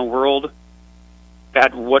players in the world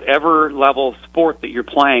at whatever level of sport that you're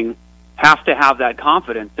playing have to have that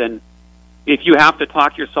confidence. And if you have to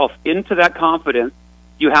talk yourself into that confidence,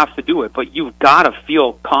 you have to do it. But you've got to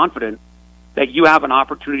feel confident that you have an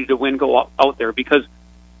opportunity to win, go out there. Because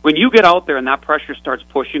when you get out there and that pressure starts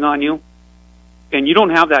pushing on you and you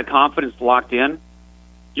don't have that confidence locked in,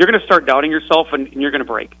 you're going to start doubting yourself and you're going to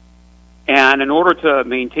break. And in order to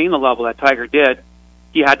maintain the level that Tiger did,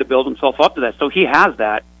 he had to build himself up to that. So he has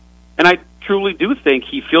that. And I truly do think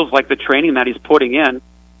he feels like the training that he's putting in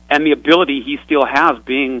and the ability he still has,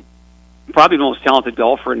 being probably the most talented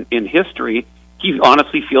golfer in history, he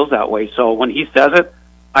honestly feels that way. So when he says it,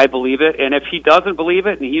 I believe it. And if he doesn't believe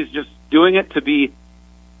it and he's just doing it to be,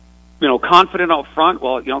 confident out front,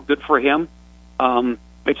 well, good for him.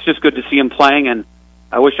 It's just good to see him playing, and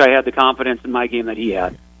I wish I had the confidence in my game that he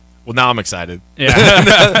had. Well, now I'm excited.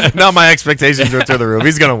 Yeah. Now my expectations are through the roof.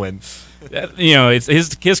 He's going to win. It's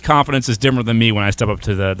his confidence is different than me when I step up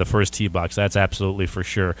to the first tee box. That's absolutely for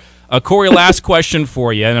sure. Corey, last question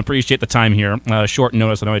for you, and I appreciate the time here. Short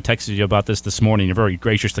notice. I know I texted you about this morning. You're very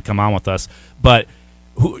gracious to come on with us. But,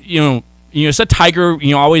 you said Tiger,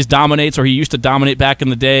 always dominates, or he used to dominate back in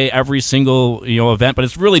the day, every single, event. But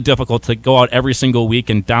it's really difficult to go out every single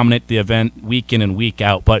week and dominate the event week in and week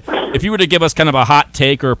out. But if you were to give us kind of a hot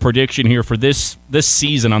take or a prediction here for this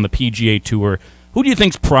season on the PGA Tour, who do you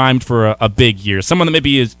think's primed for a big year? Someone that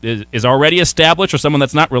maybe is already established, or someone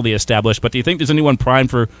that's not really established? But do you think there's anyone primed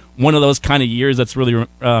for one of those kind of years that's really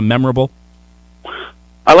memorable?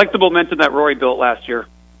 I like the momentum that Rory built last year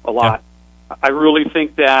a lot. Yeah. I really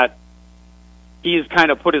think that he's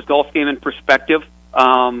kind of put his golf game in perspective.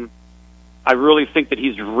 I really think that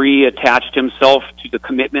he's reattached himself to the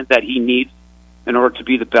commitment that he needs in order to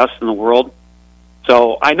be the best in the world.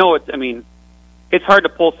 So I know it's hard to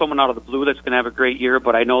pull someone out of the blue that's going to have a great year,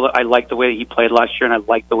 but I know that I like the way that he played last year, and I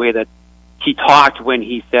like the way that he talked when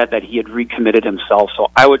he said that he had recommitted himself.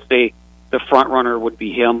 So I would say the front runner would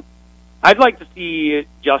be him. I'd like to see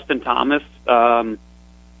Justin Thomas or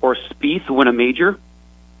Spieth win a major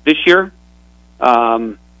this year.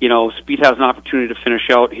 Spieth has an opportunity to finish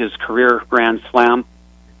out his career Grand Slam.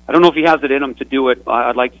 I don't know if he has it in him to do it.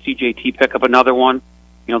 I'd like to see JT pick up another one.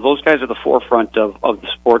 Those guys are the forefront of the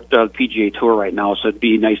sport, PGA Tour right now, so it'd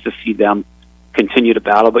be nice to see them continue to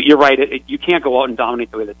battle. But you're right, you can't go out and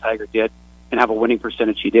dominate the way that Tiger did and have a winning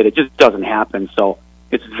percentage he did. It just doesn't happen. So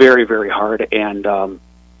it's very, very hard. And,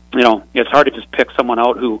 it's hard to just pick someone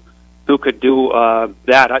out who could do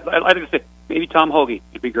that. I'd like to say maybe Tom Hoagie.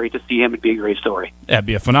 It'd be great to see him. It'd be a great story. Yeah, it'd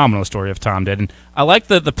be a phenomenal story if Tom did. And I like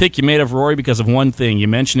the pick you made of Rory because of one thing. You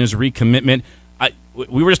mentioned his recommitment.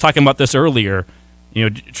 We were just talking about this earlier.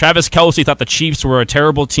 Travis Kelce thought the Chiefs were a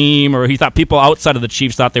terrible team, or he thought people outside of the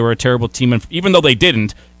Chiefs thought they were a terrible team. And even though they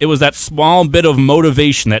didn't, it was that small bit of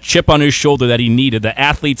motivation, that chip on his shoulder that he needed, that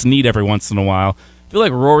athletes need every once in a while. I feel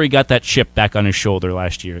like Rory got that chip back on his shoulder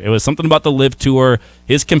last year. It was something about the LIV Tour.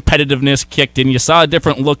 His competitiveness kicked in. You saw a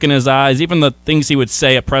different look in his eyes. Even the things he would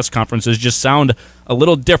say at press conferences just sound a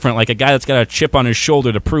little different, like a guy that's got a chip on his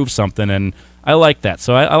shoulder to prove something. And I like that.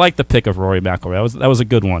 So I like the pick of Rory McIlroy. That was a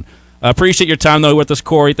good one. Appreciate your time, though, with us,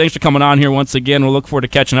 Corey. Thanks for coming on here once again. We'll look forward to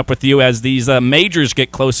catching up with you as these majors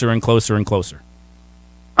get closer and closer and closer.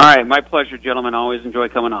 All right. My pleasure, gentlemen. I always enjoy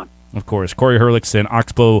coming on. Of course. Corey Herlickson,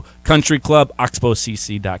 Oxbow Country Club,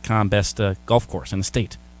 oxbowcc.com, best golf course in the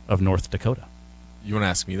state of North Dakota. You want to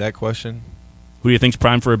ask me that question? Who do you think's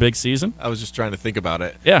primed for a big season? I was just trying to think about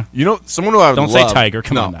it. Yeah. Someone who I would Don't love... say Tiger.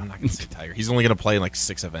 Come on now. I'm not going to say Tiger. He's only going to play in like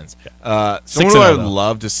 6 events. Yeah. Someone who I would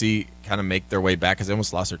love to see kind of make their way back, because they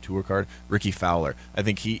almost lost their tour card, Ricky Fowler. I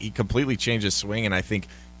think he completely changed his swing, and I think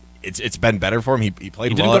it's been better for him. He played well.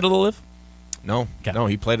 He didn't go to the LIV? No. Okay. No,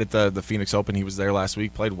 he played at the Phoenix Open. He was there last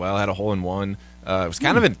week, played well, had a hole-in-one. It was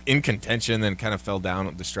kind of in contention, then kind of fell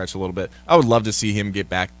down the stretch a little bit. I would love to see him get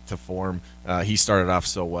back to form. He started off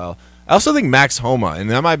so well. I also think Max Homa, and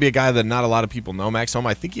that might be a guy that not a lot of people know. Max Homa,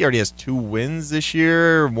 I think he already has 2 wins this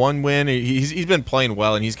year, 1 win. He's been playing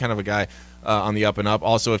well, and he's kind of a guy on the up and up.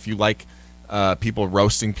 Also, if you like people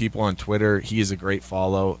roasting people on Twitter, he is a great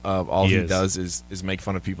follow. All he does is make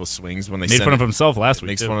fun of people's swings when they made fun of himself last week.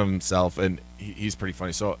 Makes fun of himself, and he's pretty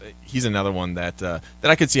funny. So he's another one that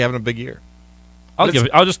I could see having a big year.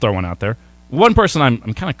 I'll just throw one out there. One person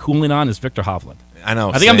I'm kind of cooling on is Victor Hovland. I know.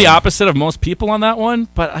 I think I'm the opposite of most people on that one,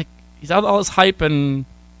 but he's out all his hype and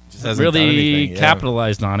just really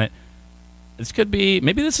capitalized on it. This could be,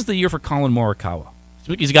 maybe this is the year for Colin Morikawa.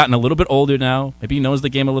 He's gotten a little bit older now. Maybe he knows the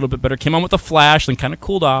game a little bit better. Came on with a flash, then kind of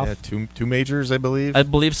cooled off. Yeah, two majors, I believe. I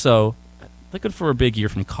believe so. Looking for a big year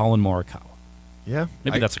from Colin Morikawa. Yeah,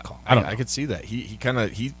 maybe that's a call. I don't know. I could see that. He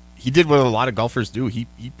did what a lot of golfers do. He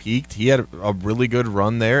peaked. He had a really good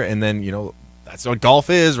run there, and then that's what golf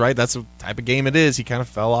is, right? That's the type of game it is. He kind of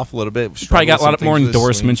fell off a little bit. Probably got a lot more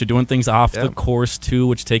endorsements. You're doing things off the course too,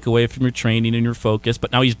 which take away from your training and your focus.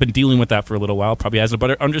 But now he's been dealing with that for a little while. Probably has a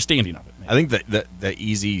better understanding of it. I think that the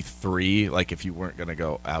easy three, like if you weren't going to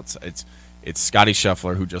go outside, it's Scotty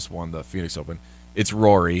Scheffler, who just won the Phoenix Open. It's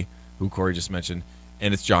Rory, who Corey just mentioned,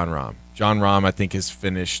 and it's Jon Rahm. Jon Rahm, I think, has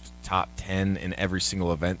finished top 10 in every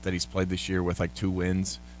single event that he's played this year with like 2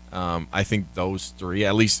 wins. I think those three,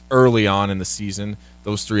 at least early on in the season,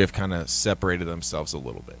 those three have kind of separated themselves a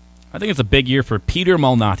little bit. I think it's a big year for Peter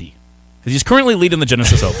Malnati because he's currently leading the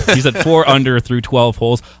Genesis Open. He's at 4 under through 12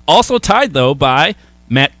 holes. Also tied, though, by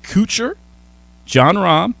Matt Kuchar, Jon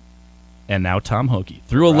Rahm, and now Tom Hoge.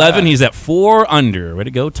 Through 11, he's at 4 under. Way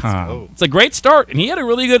to go, Tom. It's a great start, and he had a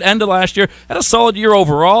really good end of last year. Had a solid year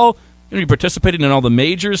overall. Going to be participating in all the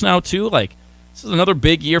majors now, too. Like, this is another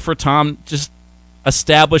big year for Tom. Just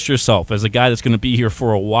establish yourself as a guy that's going to be here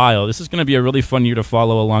for a while. This is going to be a really fun year to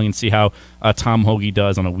follow along and see how Tom Hoge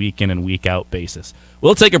does on a week in and week out basis.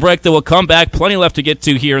 We'll take a break, then we'll come back. Plenty left to get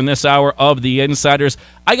to here in this hour of the Insiders.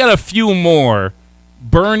 I got a few more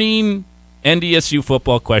burning NDSU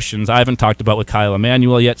football questions I haven't talked about with Kyle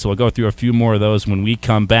Emanuel yet, so we'll go through a few more of those when we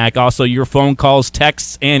come back. Also, your phone calls,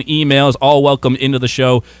 texts, and emails, all welcome into the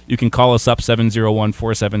show. You can call us up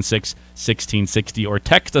 701-476-1660 or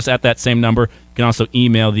text us at that same number. You can also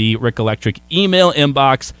email the Rick Electric email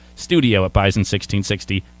inbox,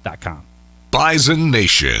 studio@bison1660.com. Bison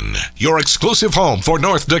Nation, your exclusive home for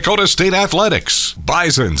North Dakota State Athletics.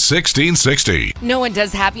 Bison 1660. No one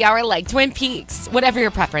does happy hour like Twin Peaks. Whatever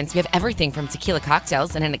your preference, we have everything from tequila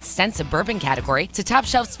cocktails and an extensive bourbon category to top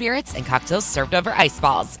shelf spirits and cocktails served over ice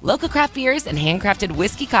balls. Local craft beers and handcrafted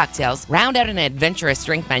whiskey cocktails round out an adventurous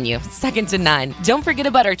drink menu, second to none. Don't forget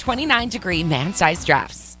about our 29-degree man-sized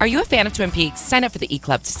drafts. Are you a fan of Twin Peaks? Sign up for the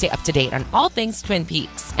E-Club to stay up to date on all things Twin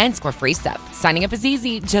Peaks and score free stuff. Signing up is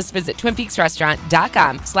easy. Just visit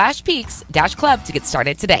twinpeaksrestaurant.com/peaks-club to get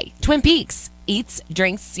started today. Twin Peaks. Eats,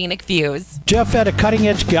 drinks, scenic views. Jeff at a Cutting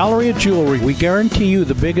Edge Gallery of Jewelry. We guarantee you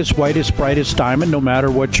the biggest, whitest, brightest diamond, no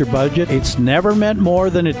matter what your budget. It's never meant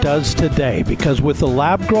more than it does today, because with the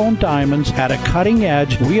lab-grown diamonds at a Cutting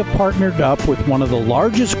Edge, we have partnered up with one of the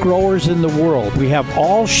largest growers in the world. We have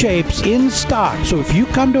all shapes in stock. So if you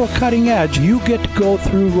come to a Cutting Edge, you get to go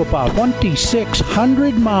through about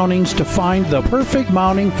 2,600 mountings to find the perfect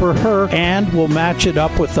mounting for her, and we'll match it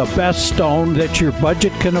up with the best stone that your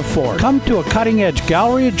budget can afford. Come to a Cutting Edge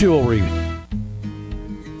Gallery of Jewelry.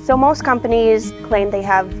 So most companies claim they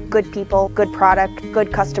have good people, good product,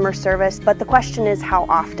 good customer service, but the question is how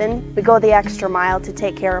often. We go the extra mile to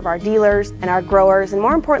take care of our dealers and our growers, and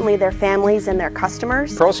more importantly, their families and their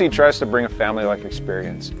customers. ProSeed tries to bring a family-like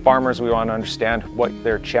experience. Farmers, we want to understand what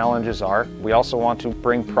their challenges are. We also want to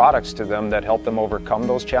bring products to them that help them overcome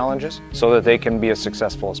those challenges so that they can be as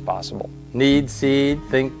successful as possible. Need seed?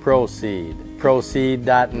 Think ProSeed.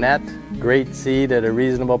 ProSeed.net. Great seed at a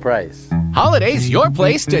reasonable price. Holiday's your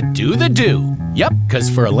place to do the do. Yep, because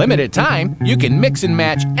for a limited time, you can mix and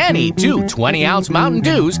match any 2 20-ounce Mountain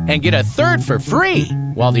Dews and get a third for free.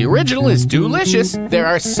 While the original is Dewlicious, there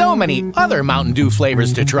are so many other Mountain Dew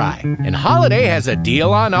flavors to try. And Holiday has a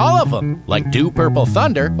deal on all of them, like Dew Purple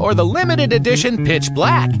Thunder or the limited edition Pitch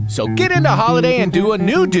Black. So get into Holiday and do a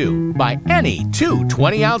new Dew. Buy any 2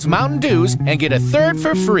 20-ounce Mountain Dews and get a third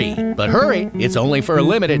for free. But hurry, it's only for a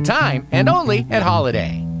limited time and only at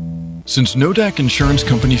Holiday. Since Nodak Insurance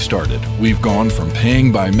Company started, we've gone from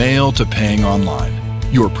paying by mail to paying online.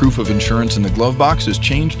 Your proof of insurance in the glove box has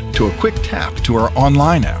changed to a quick tap to our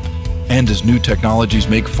online app. And as new technologies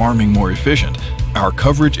make farming more efficient, our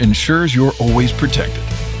coverage ensures you're always protected.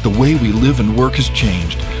 The way we live and work has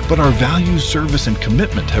changed, but our values, service, and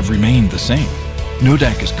commitment have remained the same.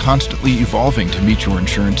 Nodak is constantly evolving to meet your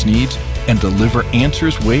insurance needs and deliver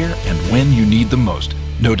answers where and when you need them most.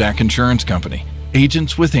 Nodak Insurance Company.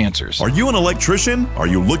 Agents with answers. Are you an electrician? Are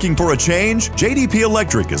you looking for a change? JDP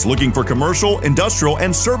Electric is looking for commercial, industrial,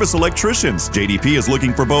 and service electricians. JDP is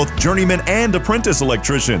looking for both journeyman and apprentice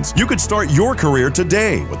electricians. You could start your career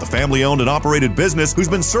today with a family-owned and operated business who's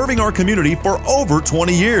been serving our community for over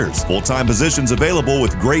 20 years. Full-time positions available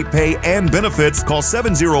with great pay and benefits. Call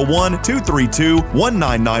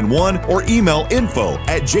 701-232-1991 or email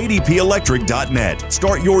info@jdpelectric.net.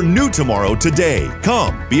 Start your new tomorrow today.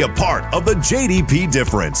 Come be a part of the JDP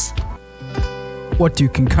difference. What do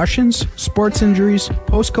concussions, sports injuries,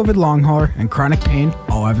 post-COVID long hauler, and chronic pain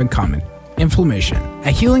all have in common? Inflammation.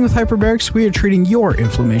 At Healing with Hyperbarics, we are treating your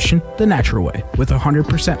inflammation the natural way with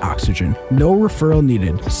 100% oxygen, no referral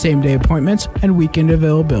needed, same-day appointments, and weekend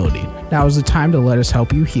availability. Now is the time to let us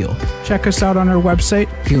help you heal. Check us out on our website,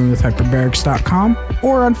 healingwithhyperbarics.com,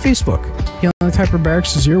 or on Facebook. Healing with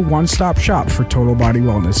Hyperbarics is your one-stop shop for total body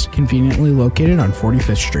wellness, conveniently located on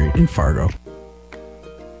 45th Street in Fargo.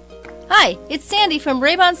 Hi, it's Sandy from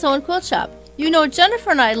Raybon Sew and Quilt Shop. You know,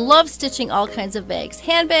 Jennifer and I love stitching all kinds of bags.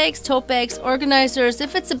 Handbags, tote bags, organizers.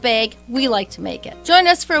 If it's a bag, we like to make it. Join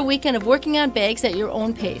us for a weekend of working on bags at your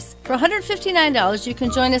own pace. For $159, you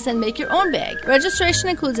can join us and make your own bag. Registration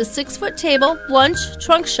includes a 6-foot table, lunch,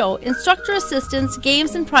 trunk show, instructor assistance,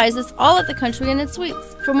 games, and prizes, all at the Country Inn and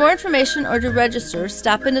Suites. For more information or to register,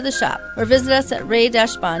 stop into the shop or visit us at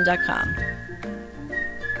ray-bond.com.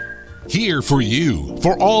 Here for you,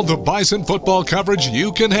 for all the Bison football coverage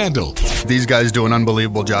you can handle. These guys do an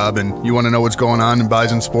unbelievable job, and you want to know what's going on in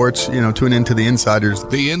Bison sports, tune into the Insiders.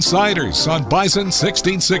 The Insiders on Bison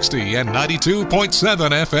 1660 and 92.7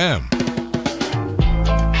 FM.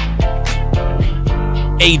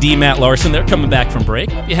 AD Matt Larson, they're coming back from break.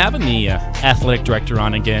 We'll be having the athletic director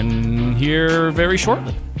on again here very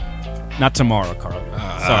shortly. Not tomorrow, Carl.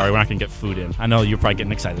 Sorry, we're not going to get food in. I know you're probably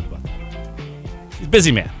getting excited about that. He's a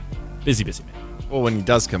busy man. Busy man. Well, when he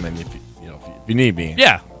does come in, if you need me.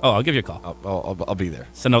 Yeah. Oh, I'll give you a call. I'll be there.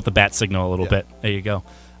 Send out the bat signal a little bit. There you go.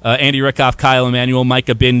 Andy Rickoff, Kyle Emanuel,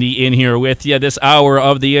 Micah Bindi in here with you. This hour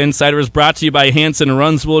of The Insider is brought to you by Hanson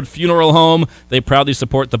Runsvold Funeral Home. They proudly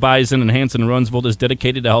support the Bison, and Hanson Runsvold is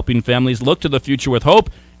dedicated to helping families look to the future with hope.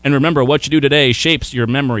 And remember, what you do today shapes your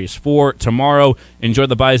memories for tomorrow. Enjoy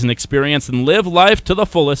the Bison experience and live life to the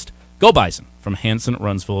fullest. Go Bison from Hanson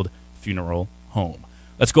Runsvold Funeral Home.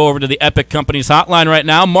 Let's go over to the Epic Companies hotline right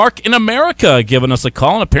now. Mark in America giving us a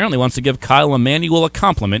call and apparently wants to give Kyle Emanuel a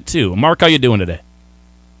compliment, too. Mark, how you doing today?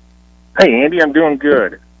 Hey, Andy, I'm doing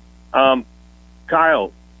good.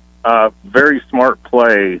 Kyle, very smart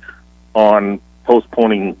play on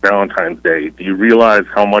postponing Valentine's Day. Do you realize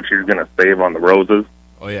how much you're going to save on the roses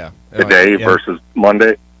today versus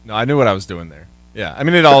Monday? No, I knew what I was doing there. Yeah, I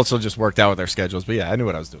mean, it also just worked out with their schedules, but yeah, I knew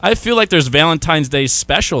what I was doing. I feel like there's Valentine's Day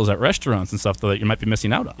specials at restaurants and stuff, though, that you might be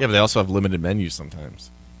missing out on. Yeah, but they also have limited menus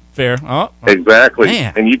sometimes. Fair. Oh, exactly.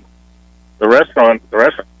 Man. And the restaurant,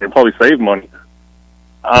 they probably save money.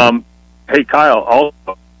 Hey, Kyle,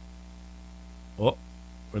 also. Oh,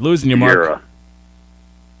 we're losing you, Mark.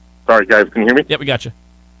 Sorry, guys, can you hear me? Yep, we got you.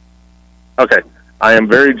 Okay. I am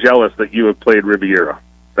very jealous that you have played Riviera.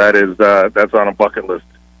 That's on a bucket list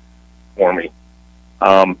for me.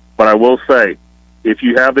 But I will say, if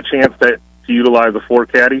you have the chance to utilize a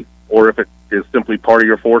 4-caddy, or if it is simply part of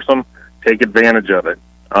your foursome, take advantage of it.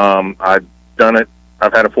 I've done it.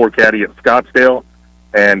 I've had a 4-caddy at Scottsdale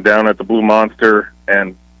and down at the Blue Monster,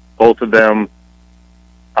 and both of them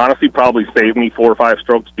honestly probably saved me 4 or 5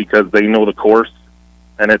 strokes because they know the course,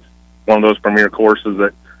 and it's one of those premier courses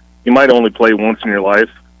that you might only play once in your life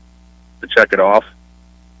to check it off.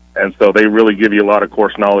 And so they really give you a lot of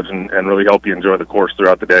course knowledge and really help you enjoy the course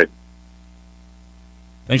throughout the day.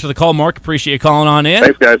 Thanks for the call, Mark. Appreciate you calling on in.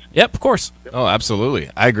 Thanks, guys. Yep, of course. Oh, absolutely.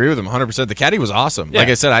 I agree with him 100%. The caddy was awesome. Yeah. Like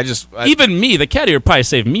I said, even me, the caddy would probably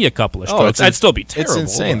save me a couple of strokes. I'd still be terrible. It's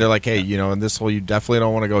insane. They're like, hey, in this hole, you definitely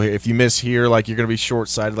don't want to go here. If you miss here, like, you're going to be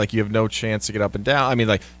short-sighted. Like, you have no chance to get up and down. I mean,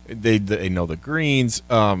 like, they know the greens.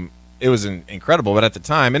 It was incredible. But at the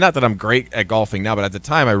time, and not that I'm great at golfing now, but at the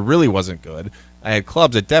time, I really wasn't good. I had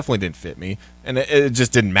clubs that definitely didn't fit me, and it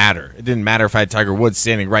just didn't matter. It didn't matter if I had Tiger Woods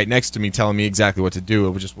standing right next to me telling me exactly what to do.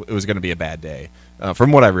 It was going to be a bad day,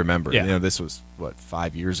 from what I remember. Yeah. This was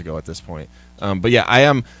 5 years ago at this point. But yeah, I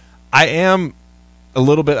am a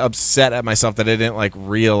little bit upset at myself that I didn't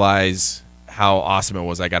realize how awesome it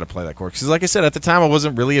was. I got to play that course because, like I said, at the time I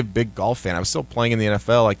wasn't really a big golf fan. I was still playing in the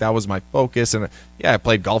NFL. Like, that was my focus, and yeah, I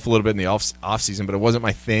played golf a little bit in the off season, but it wasn't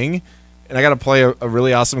my thing. And I got to play a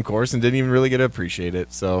really awesome course and didn't even really get to appreciate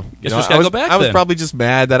it. So Guess we just gotta go back I was then. probably just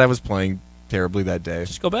mad that I was playing terribly that day.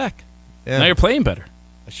 Just go back. Yeah. Now you're playing better.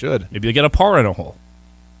 I should. Maybe you'll get a par in a hole.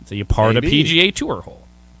 So you parred a Maybe. PGA Tour hole.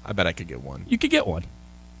 I bet I could get one. You could get one.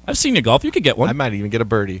 I've seen you golf. You could get one. I might even get a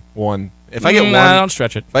birdie. One. If I get one, don't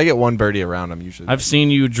stretch it. If I get one birdie around, I'm usually. I've seen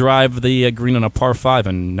you drive the green on a par 5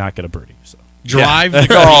 and not get a birdie. So. Drive Yeah. the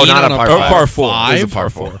green not on a par Or five. par 4. Five? It was a par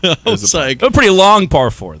 4. It's like A pretty long par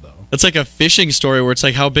 4, though. it's like a fishing story where it's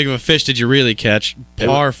like, how big of a fish did you really catch?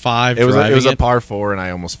 Par 5. It was driving a par 4, and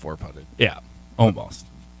I almost 4 putted. Yeah, almost.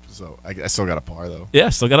 So I still got a par though. Yeah,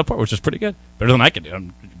 still got a par, which is pretty good. Better than I could do.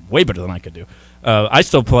 I'm way better than I could do. I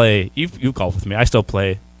still play. You golf with me. I still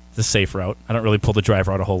play It's a safe route. I don't really pull the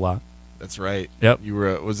driver out a whole lot. That's right. Yep. You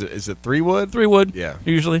were. Is it 3 wood? 3 wood. Yeah.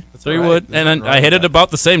 Usually That's 3 all right. wood, There's and then nothing wrong I hit with it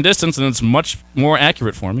about the same distance, and it's much more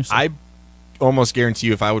accurate for me. So. I almost guarantee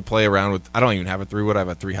you, if I would play around with, I don't even have a 3 wood. I have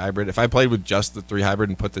a 3 hybrid. If I played with just the 3 hybrid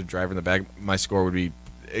and put the driver in the bag, my score would be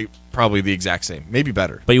probably the exact same, maybe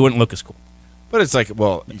better. But you wouldn't look as cool. But it's like,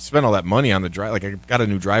 well, you spend all that money on the drive. Like, I got a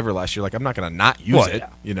new driver last year. Like, I'm not going to not use it. Yeah.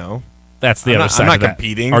 You know. That's the I'm other not, side I'm not of that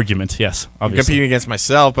competing. argument. Yes, obviously. I'm competing against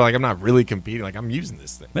myself, but like I'm not really competing. Like I'm using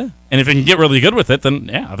this thing. Yeah. And if you can get really good with it, then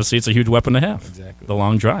yeah, obviously it's a huge weapon to have. Exactly. The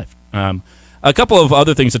long drive. A couple of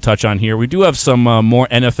other things to touch on here. We do have some more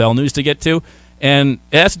NFL news to get to, and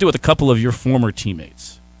it has to do with a couple of your former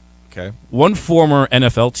teammates. Okay. One former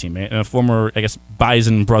NFL teammate and a former, I guess,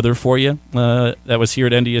 Bison brother for you that was here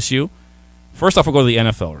at NDSU. First off, we'll go to the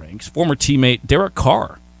NFL ranks. Former teammate Derek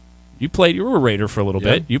Carr. You were a Raider for a little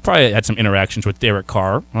bit. You probably had some interactions with Derek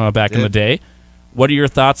Carr back in the day. What are your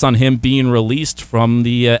thoughts on him being released from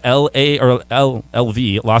the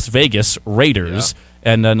LV, Las Vegas Raiders,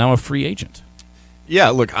 and now a free agent? Yeah,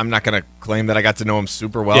 look, I'm not going to claim that I got to know him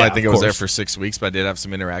super well. Yeah, I think I of was there course. for 6 weeks, but I did have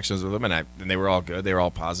some interactions with him, and they were all good. They were all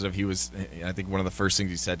positive. He was, I think, one of the first things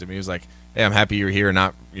he said to me was like, "Hey, I'm happy you're here, and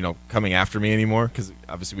not coming after me anymore," because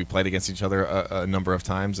obviously we played against each other a number of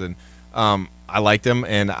times, and I liked him,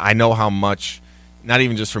 and I know how much. Not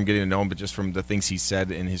even just from getting to know him, but just from the things he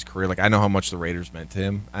said in his career. Like, I know how much the Raiders meant to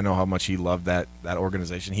him. I know how much he loved that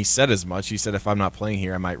organization. He said as much. He said, if I'm not playing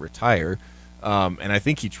here, I might retire. And I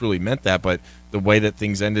think he truly meant that. But the way that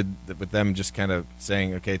things ended with them just kind of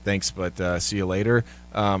saying, okay, thanks, but see you later.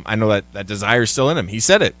 I know that desire is still in him. He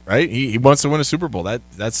said it, right? He wants to win a Super Bowl.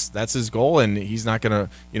 That's his goal, and he's not going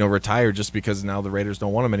to retire just because now the Raiders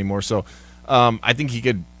don't want him anymore. So I think he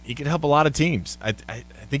could help a lot of teams. I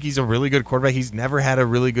think he's a really good quarterback. He's never had a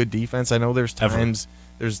really good defense. I know there's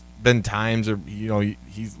been times where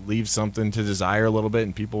he leaves something to desire a little bit,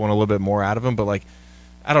 and people want a little bit more out of him. But like,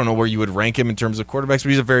 I don't know where you would rank him in terms of quarterbacks,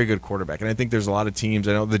 but he's a very good quarterback. And I think there's a lot of teams.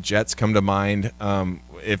 I know the Jets come to mind.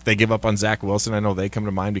 If they give up on Zach Wilson, I know they come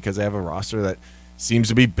to mind because they have a roster that seems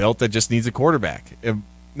to be built that just needs a quarterback.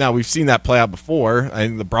 Now, we've seen that play out before. I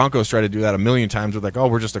think the Broncos tried to do that a million times with like, oh,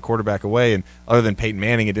 we're just a quarterback away. And other than Peyton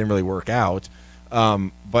Manning, it didn't really work out.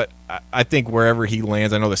 But I think wherever he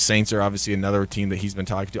lands, I know the Saints are obviously another team that he's been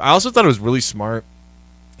talking to. I also thought it was really smart.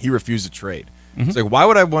 He refused to trade. It's like, why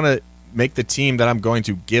would I want to make the team that I'm going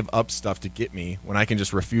to give up stuff to get me when I can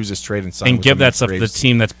just refuse this trade and sign And with give them that stuff to the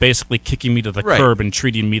team that's basically kicking me to the Right. curb and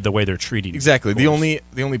treating me the way they're treating me. Exactly. The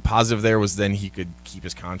only positive there was then he could keep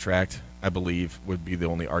his contract, I believe, would be the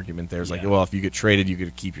only argument there. It's like, well, if you get traded, you get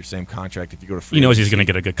to keep your same contract. If you go to free He knows he's agency, going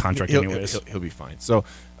to get a good contract anyways. He'll be fine. So,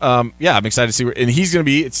 yeah, I'm excited to see where – and he's going to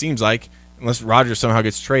be – it seems like, unless Rodgers somehow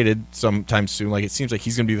gets traded sometime soon, like it seems like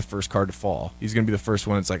he's going to be the first card to fall. He's going to be the first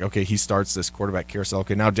one. It's like, okay, he starts this quarterback carousel.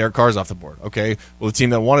 Okay, now Derek Carr's off the board. Okay, well, the team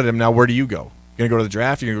that wanted him, now where do you go? You're going to go to the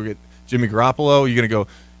draft? You're going to go get Jimmy Garoppolo? You're going to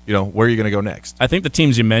go – where are you going to go next? I think the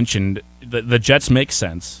teams you mentioned, the Jets make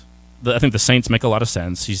sense. I think the Saints make a lot of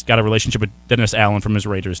sense. He's got a relationship with Dennis Allen from his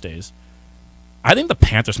Raiders days. I think the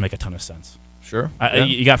Panthers make a ton of sense. Sure.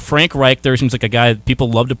 You got Frank Reich there. Seems like a guy people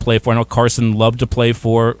love to play for. I know Carson loved to play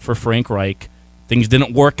for Frank Reich. Things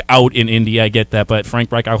didn't work out in Indy, I get that, but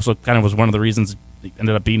Frank Reich also kind of was one of the reasons he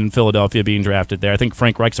ended up being in Philadelphia, being drafted there. I think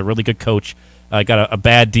Frank Reich's a really good coach. Got a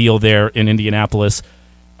bad deal there in Indianapolis.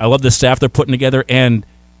 I love the staff they're putting together, and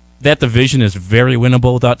that division is very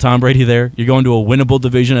winnable without Tom Brady there. You're going to a winnable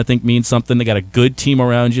division, I think, means something. They got a good team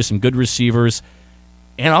around you, some good receivers,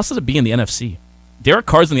 and also to be in the NFC. Derek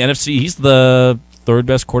Carr's in the NFC. He's the third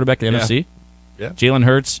best quarterback in the NFC. Yeah. Jalen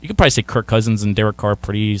Hurts. You could probably say Kirk Cousins and Derek Carr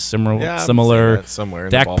pretty similar. Yeah, somewhere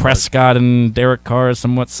in Dak the ballpark. Prescott and Derek Carr is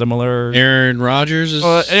somewhat similar. Aaron Rodgers is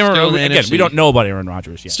still in the again, NFC. we don't know about Aaron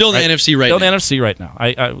Rodgers yet. Still in the NFC right Still now. in the NFC right now.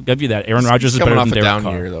 I'll give you that. Aaron Rodgers is coming better off than a Derek down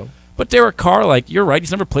Carr. year, though. But Derek Carr, like, you're right,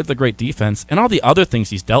 he's never played with a great defense. And all the other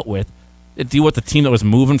things he's dealt with, to deal with the team that was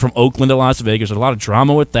moving from Oakland to Las Vegas, there's a lot of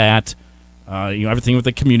drama with that. Everything with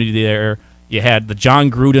the community there. You had the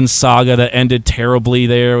John Gruden saga that ended terribly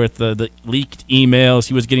there with the leaked emails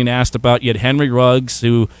he was getting asked about. You had Henry Ruggs,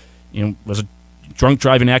 who was a drunk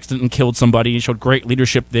driving accident and killed somebody. He showed great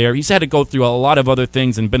leadership there. He's had to go through a lot of other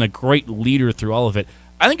things and been a great leader through all of it.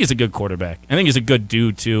 I think he's a good quarterback. I think he's a good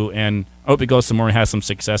dude, too, and I hope he goes somewhere and has some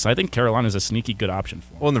success. I think Carolina's a sneaky good option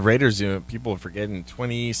for him. Well, and the Raiders, people forget in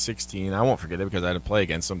 2016, I won't forget it because I had to play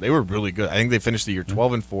against them. They were really good. I think they finished the year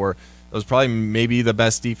 12-4. That was probably maybe the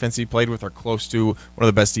best defense he played with, or close to one of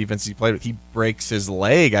the best defenses he played with. He breaks his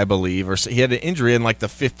leg, I believe, or he had an injury in like the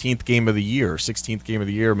 15th game of the year, or 16th game of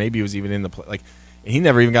the year. Maybe he was even in the play. Like, and he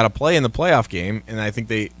never even got a play in the playoff game. And I think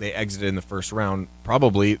they exited in the first round,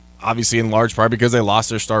 probably, obviously in large part because they lost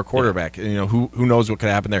their star quarterback. And, who knows what could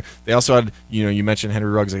happen there. They also had, you mentioned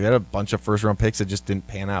Henry Ruggs. They had a bunch of first-round picks that just didn't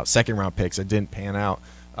pan out, second-round picks that didn't pan out.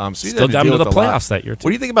 So still got into the playoffs that year, too. What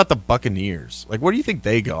do you think about the Buccaneers? Like, where do you think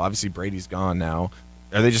they go? Obviously, Brady's gone now.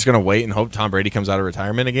 Are they just going to wait and hope Tom Brady comes out of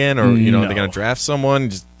retirement again? Or, are they going to draft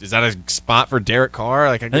someone? Is that a spot for Derek Carr?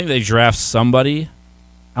 I think they draft somebody.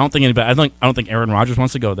 I don't think anybody. I don't think Aaron Rodgers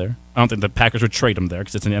wants to go there. I don't think the Packers would trade him there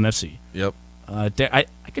because it's in the NFC. Yep. I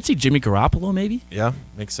could see Jimmy Garoppolo maybe. Yeah,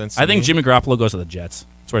 makes sense. I think Jimmy Garoppolo goes to the Jets.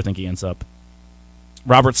 That's where I think he ends up.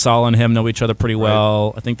 Robert Saleh and him know each other pretty well.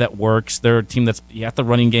 Right. I think that works. They're a team that's you have the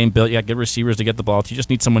running game built. You got good receivers to get the ball. You just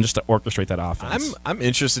need someone just to orchestrate that offense. I'm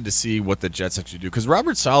interested to see what the Jets actually do because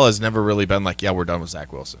Robert Saleh has never really been like, yeah, we're done with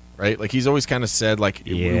Zach Wilson, right? Like he's always kind of said like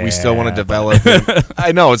we still want to develop him.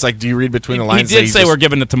 I know it's like, do you read between the lines? He did say we're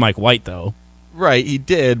giving it to Mike White though. Right, he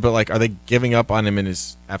did, but like, are they giving up on him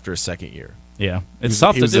after his second year? Yeah, it's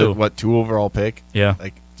tough to do. 2 overall pick? Yeah,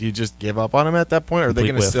 like, do you just give up on him at that point, or are they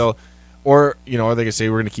going to still? Or, are they going to say,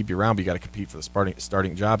 we're going to keep you around, but you got to compete for the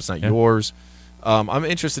starting job. It's not yours. I'm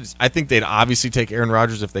interested. I think they'd obviously take Aaron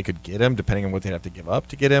Rodgers if they could get him, depending on what they'd have to give up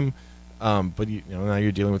to get him. But, now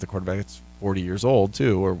you're dealing with a quarterback that's 40 years old,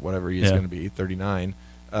 too, or whatever he is going to be, 39.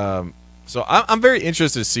 So I'm very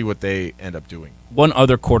interested to see what they end up doing. One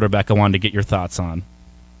other quarterback I wanted to get your thoughts on.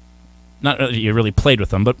 Not that you really played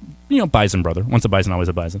with them, but, Bison brother. Once a Bison, always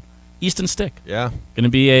a Bison. Easton Stick. Yeah. Going to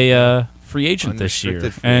be a free agent this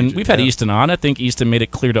year. And we've had Easton on. I think Easton made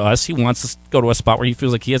it clear to us he wants to go to a spot where he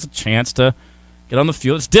feels like he has a chance to get on the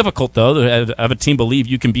field. It's difficult, though, to have a team believe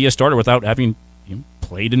you can be a starter without having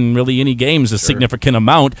played in really any games, a significant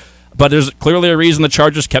amount. But there's clearly a reason the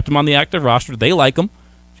Chargers kept him on the active roster. They like him.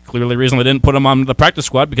 Clearly a reason they didn't put him on the practice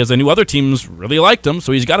squad because they knew other teams really liked him.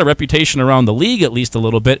 So he's got a reputation around the league at least a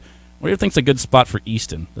little bit. What do you think's a good spot for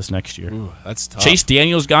Easton this next year? Ooh, that's tough. Chase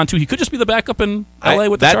Daniel's gone too. He could just be the backup in LA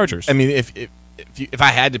with the Chargers. I mean, if I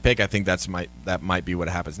had to pick, I think that might be what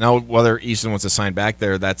happens. Now, whether Easton wants to sign back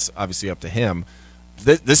there, that's obviously up to him.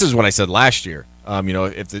 This is what I said last year.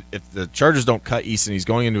 If the Chargers don't cut Easton, he's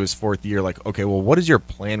going into his 4th year. Like, okay, well, what is your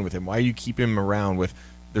plan with him? Why do you keep him around with?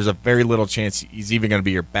 There's a very little chance he's even going to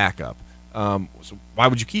be your backup. So why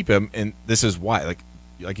would you keep him? And this is why.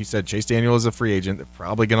 Like you said, Chase Daniel is a free agent. They're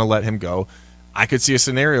probably going to let him go. I could see a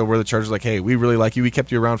scenario where the Chargers are like, hey, we really like you. We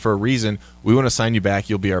kept you around for a reason. We want to sign you back.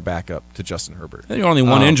 You'll be our backup to Justin Herbert. You're only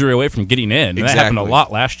one injury away from getting in. Exactly. That happened a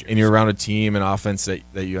lot last year. And you're around a team and offense that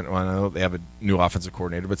you – I know they have a new offensive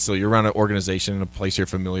coordinator, but still you're around an organization and a place you're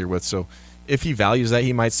familiar with. So if he values that,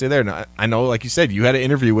 he might stay there. Now, I know, like you said, you had an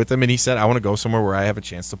interview with him, and he said, I want to go somewhere where I have a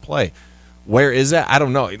chance to play. Where is that? I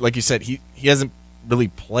don't know. Like you said, he hasn't really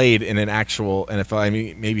played in an actual NFL. I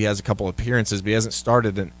mean, maybe he has a couple appearances, but he hasn't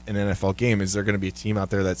started an NFL game. Is there going to be a team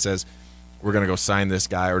out there that says we're going to go sign this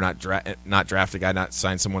guy, or not draft a guy, not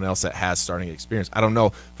sign someone else that has starting experience? I don't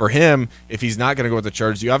know. For him, if he's not going to go with the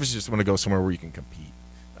Chargers, you obviously just want to go somewhere where you can compete.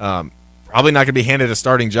 Probably not going to be handed a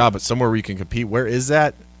starting job, but somewhere where you can compete. Where is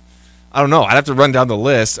that? I don't know. I'd have to run down the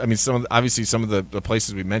list. I mean, some of the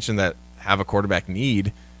places we mentioned that have a quarterback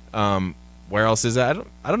need. Where else is that?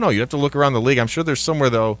 I don't know. You have to look around the league. I'm sure there's somewhere,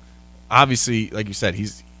 though. Obviously, like you said,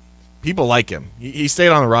 people like him. He stayed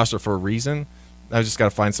on the roster for a reason. I just got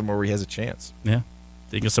to find somewhere where he has a chance. Yeah.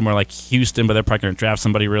 Think of somewhere like Houston, but they're probably going to draft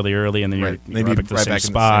somebody really early, and then you're maybe right back to the same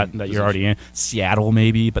spot that you're already in. Seattle,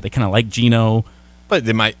 maybe, but they kind of like Geno. But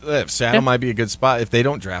they might. Seattle might be a good spot if they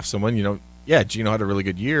don't draft someone. Geno had a really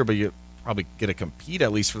good year, but you probably get to compete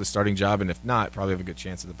at least for the starting job, and if not, probably have a good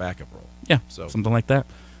chance at the backup role. Yeah, so something like that.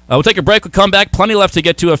 We'll take a break. We'll come back. Plenty left to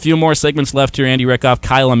get to. A few more segments left here. Andy Reckoff,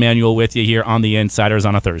 Kyle Emanuel with you here on the Insiders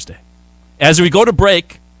on a Thursday. As we go to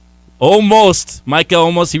break,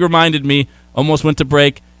 Micah he reminded me, almost went to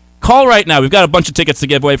break. Call right now. We've got a bunch of tickets to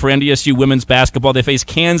give away for NDSU women's basketball. They face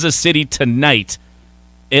Kansas City tonight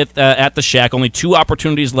at the Shack. Only 2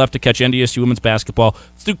 opportunities left to catch NDSU women's basketball.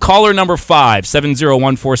 Let's do caller number 5,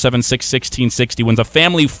 701-476-1660. Wins a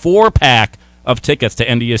family 4-pack of tickets to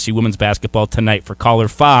NDSU women's basketball tonight for caller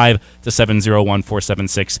 5 to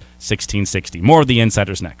 701-476-1660. More of the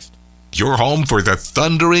Insiders next. Your home for the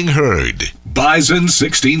Thundering Herd. Bison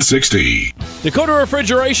 1660. Dakota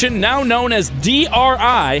Refrigeration, now known as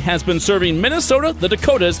DRI, has been serving Minnesota, the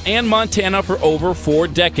Dakotas, and Montana for over 4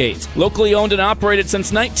 decades. Locally owned and operated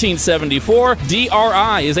since 1974,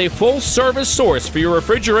 DRI is a full-service source for your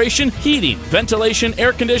refrigeration, heating, ventilation,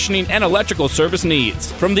 air conditioning, and electrical service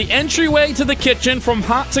needs. From the entryway to the kitchen, from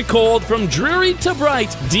hot to cold, from dreary to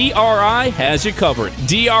bright, DRI has you covered.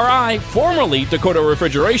 DRI, formerly Dakota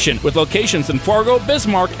Refrigeration, with locations locations in Fargo,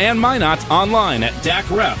 Bismarck, and Minot online at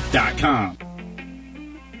dacref.com.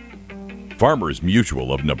 Farmers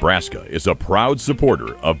Mutual of Nebraska is a proud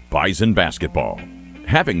supporter of Bison basketball.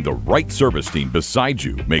 Having the right service team beside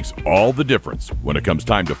you makes all the difference when it comes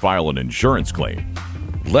time to file an insurance claim.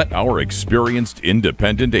 Let our experienced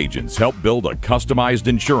independent agents help build a customized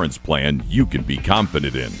insurance plan you can be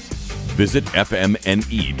confident in. Visit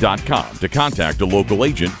fmne.com to contact a local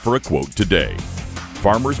agent for a quote today.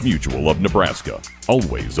 Farmers Mutual of Nebraska,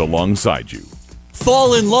 always alongside you.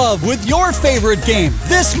 Fall in love with your favorite game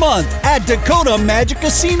this month at Dakota Magic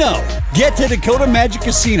Casino. Get to Dakota Magic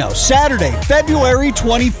Casino Saturday, February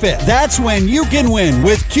 25th. That's when you can win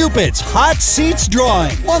with Cupid's Hot Seats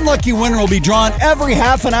Drawing. One lucky winner will be drawn every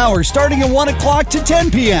half an hour starting at 1 o'clock to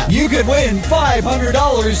 10 p.m. You could win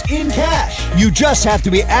 $500 in cash. You just have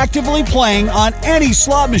to be actively playing on any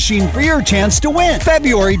slot machine for your chance to win.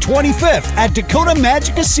 February 25th at Dakota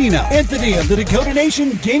Magic Casino, entity of the Dakota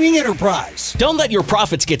Nation Gaming Enterprise. Don't let your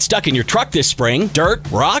profits get stuck in your truck this spring. Dirt,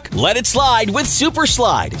 rock, let it slide with Super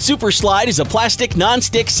Slide. Super Slide is a plastic,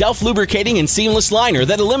 non-stick, self-lubricating, and seamless liner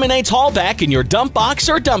that eliminates haulback in your dump box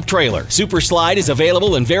or dump trailer. Super Slide is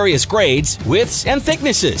available in various grades, widths, and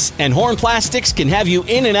thicknesses, and Horn Plastics can have you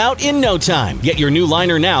in and out in no time. Get your new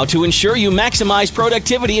liner now to ensure you maximize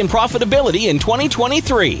productivity and profitability in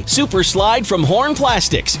 2023. Super Slide from Horn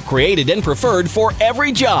Plastics, created and preferred for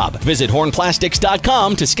every job. Visit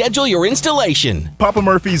hornplastics.com to schedule your installation. Papa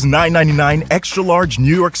Murphy's $9.99 extra large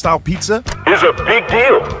New York style pizza is a big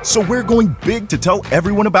deal. So we're going big to tell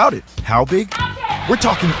everyone about it. How big? We're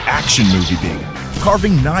talking action movie big.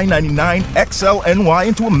 Carving $9.99 XLNY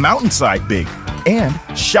into a mountainside big. And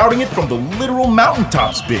shouting it from the literal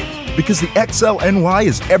mountaintops big. Because the XLNY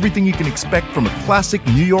is everything you can expect from a classic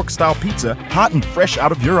New York style pizza, hot and fresh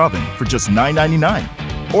out of your oven for just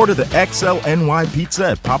 $9.99. Order the XLNY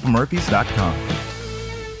pizza at papamurphys.com.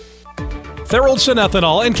 Herlickson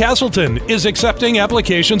Ethanol in Castleton is accepting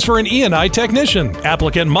applications for an E&I technician.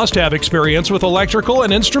 Applicant must have experience with electrical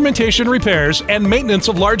and instrumentation repairs and maintenance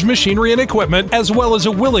of large machinery and equipment, as well as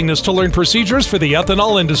a willingness to learn procedures for the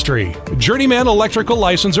ethanol industry. Journeyman electrical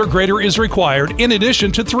license or greater is required in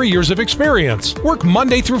addition to 3 years of experience. Work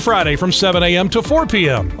Monday through Friday from 7 a.m. to 4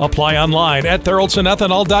 p.m. Apply online at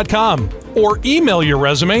herlicksonethanol.com or email your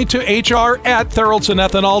resume to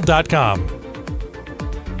hr@herlicksonethanol.com.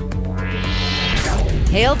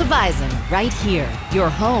 Hail the Bison, right here, your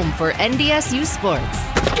home for NDSU sports.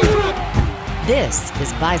 This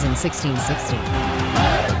is Bison 1660.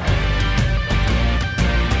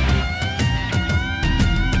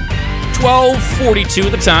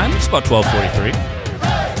 $12:42 the time. It's about 12:43.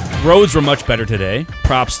 Roads were much better today.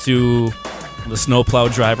 Props to the snowplow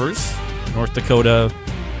drivers, North Dakota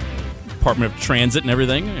Department of Transit and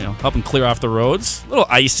everything, helping clear off the roads. A little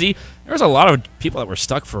icy. There was a lot of people that were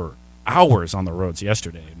stuck for hours on the roads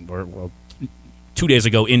yesterday, or 2 days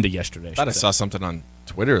ago into yesterday. I thought I saw something on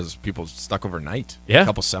Twitter. There's people stuck overnight. Yeah, a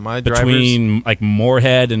couple semi-drivers. Between like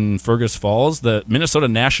Moorhead and Fergus Falls, the Minnesota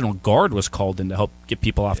National Guard was called in to help get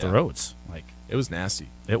people off the roads. Like, it was nasty.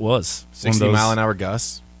 It was 60-mile-an-hour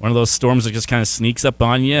gusts. One of those storms that just kind of sneaks up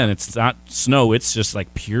on you, and it's not snow; it's just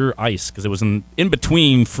like pure ice because it was in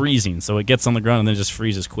between freezing, so it gets on the ground and then just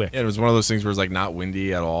freezes quick. Yeah, it was one of those things where it was like not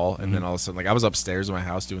windy at all, and then all of a sudden, like I was upstairs in my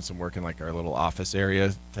house doing some work in like our little office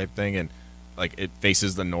area type thing, and like it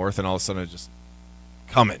faces the north, and all of a sudden it just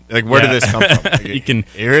coming. Like, where did this come from? Like, you can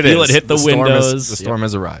here it feel is. It hit the windows. The storm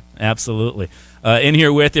has arrived. Absolutely. In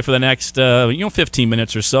here with you for the next 15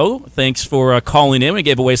 minutes or so. Thanks for calling in. We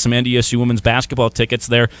gave away some NDSU women's basketball tickets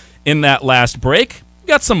there in that last break. We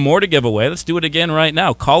got some more to give away. Let's do it again right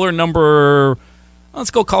now.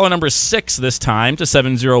 Let's go caller number 6 this time to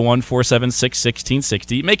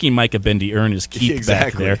 701-476-1660. Making Micah Bendy earn his keep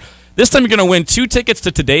back there. This time you're going to win 2 tickets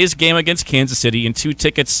to today's game against Kansas City and 2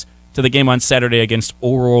 tickets to the game on Saturday against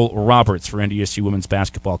Oral Roberts for NDSU women's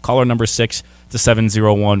basketball. Caller number 6 to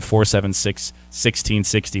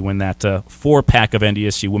 701-476-1660. Win that 4-pack of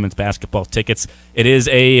NDSU women's basketball tickets. It is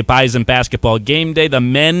a Bison basketball game day. The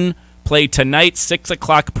men play tonight, 6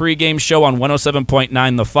 o'clock pregame show on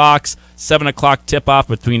 107.9 The Fox, 7 o'clock tip-off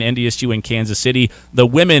between NDSU and Kansas City. The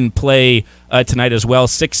women play tonight as well,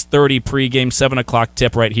 6:30 pregame, 7 o'clock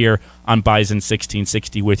tip right here on Bison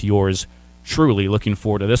 1660 with yours truly. Looking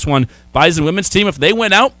forward to this one. Bison women's team, if they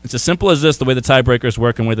win out, it's as simple as this, the way the tiebreakers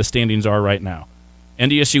work and where the standings are right now.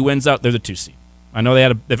 NDSU wins out, they're the 2 seed. I know they're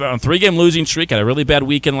on a 3-game losing streak, had a really bad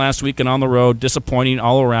weekend last weekend on the road, disappointing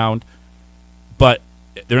all around, but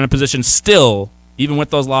they're in a position still, even with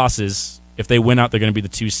those losses, if they win out, they're going to be the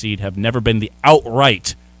 2 seed, have never been the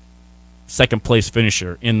outright second-place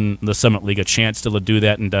finisher in the Summit League a chance still to do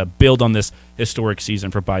that and build on this historic season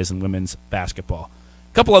for Bison women's basketball.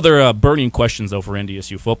 A couple other burning questions, though, for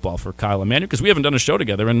NDSU football for Kyle Emanuel, because we haven't done a show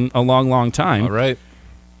together in a long, long time. All right.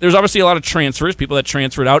 There's obviously a lot of transfers, people that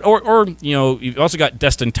transferred out, or you've also got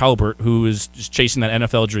Destin Talbert, who is just chasing that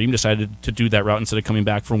NFL dream, decided to do that route instead of coming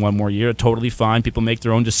back for one more year. Totally fine. People make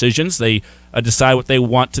their own decisions. They decide what they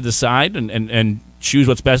want to decide and choose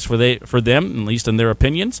what's best for them, at least in their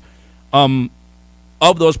opinions.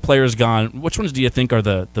 Of those players gone, which ones do you think are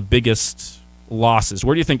the biggest losses?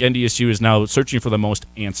 Where do you think NDSU is now searching for the most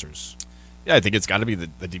answers? Yeah, I think it's got to be the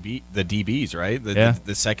DBs, right?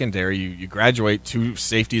 The secondary. You graduate two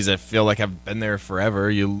safeties that feel like have been there forever.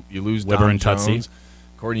 You lose Weber Dom and Jones. Tutsi.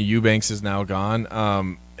 Courtney Eubanks is now gone.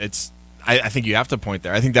 I think you have to point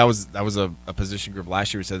there. I think that was a position group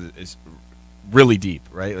last year we said is really deep,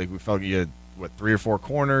 right? Like we felt you had 3 or 4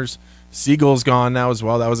 corners. Siegel's gone now as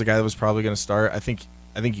well. That was a guy that was probably going to start. I think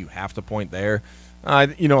you have to point there.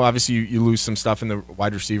 Obviously you lose some stuff in the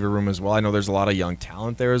wide receiver room as well. I know there's a lot of young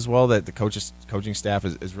talent there as well that the coaching staff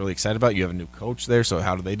is really excited about. You have a new coach there, so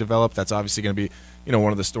how do they develop? That's obviously going to be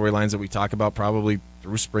one of the storylines that we talk about probably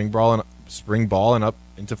through spring ball and up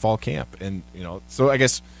into fall camp. And so I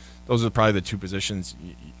guess those are probably the 2 positions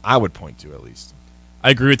I would point to at least.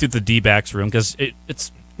 I agree with you, the D-backs room, because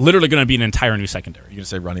it's literally going to be an entire new secondary. You're going to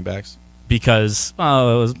say running backs? Because, it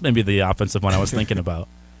was maybe the offensive one I was thinking about.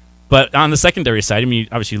 But on the secondary side,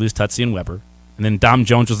 obviously you lose Tutsi and Weber. And then Dom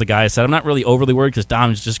Jones was the guy I said, I'm not really overly worried because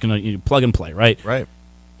Dom is just going to plug and play, right? Right.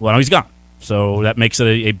 Well, now he's gone. So that makes it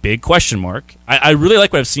a big question mark. I really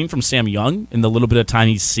like what I've seen from Sam Young in the little bit of time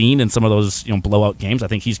he's seen in some of those blowout games. I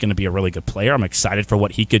think he's going to be a really good player. I'm excited for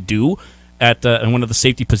what he could do at in one of the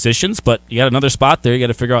safety positions. But you got another spot there. You got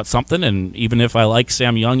to figure out something. And even if I like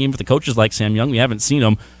Sam Young, even if the coaches like Sam Young, we haven't seen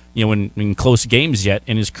him in close games yet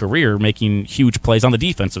in his career, making huge plays on the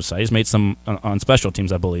defensive side. He's made some on special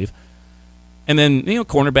teams, I believe. And then,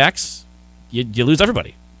 cornerbacks, you lose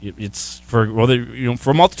everybody. It's for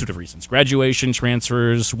a multitude of reasons. Graduation,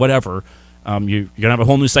 transfers, whatever. You're going to have a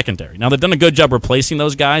whole new secondary. Now, they've done a good job replacing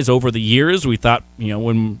those guys over the years. We thought,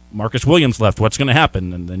 when Marcus Williams left, what's going to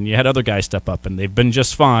happen? And then you had other guys step up, and they've been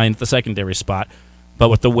just fine at the secondary spot. But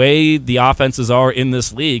with the way the offenses are in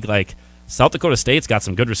this league, like, South Dakota State's got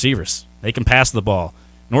some good receivers. They can pass the ball.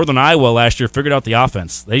 Northern Iowa last year figured out the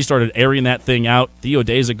offense. They started airing that thing out. Theo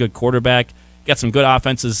Day's a good quarterback. Got some good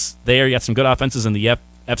offenses there. You got some good offenses in the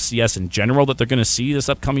FCS in general that they're going to see this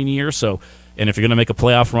upcoming year. So, and if you're going to make a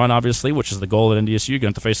playoff run, obviously, which is the goal at NDSU, you're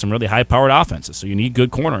going to have to face some really high-powered offenses. So you need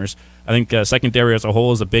good corners. I think secondary as a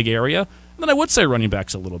whole is a big area. And then I would say running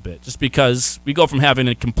backs a little bit, just because we go from having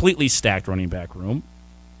a completely stacked running back room,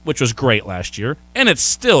 which was great last year, and it's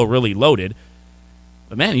still really loaded.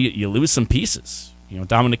 But, man, you lose some pieces.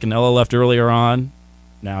 Dominic Canella left earlier on.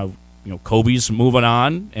 Now, Kobe's moving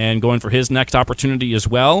on and going for his next opportunity as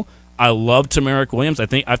well. I love Tamarick Williams.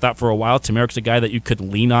 I thought for a while Tamarick's a guy that you could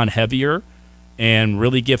lean on heavier and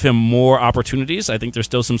really give him more opportunities. I think there's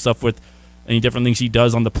still some stuff with any different things he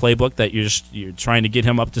does on the playbook that you're trying to get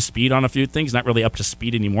him up to speed on a few things. Not really up to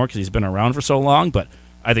speed anymore because he's been around for so long, but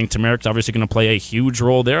I think Tamarick's obviously going to play a huge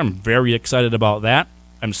role there. I'm very excited about that.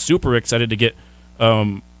 I'm super excited to get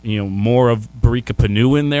more of Barika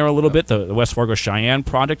Panu in there a little bit, the West Fargo Cheyenne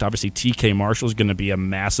product. Obviously, TK Marshall is going to be a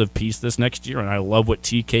massive piece this next year, and I love what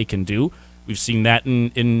TK can do. We've seen that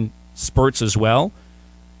in spurts as well.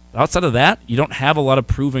 Outside of that, you don't have a lot of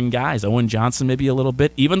proven guys. Owen Johnson maybe a little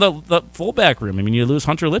bit. Even the fullback room. You lose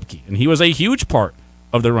Hunter Lipke, and he was a huge part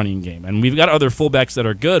of the running game. And we've got other fullbacks that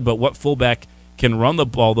are good, but what fullback can run the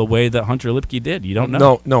ball the way that Hunter Lipke did? You don't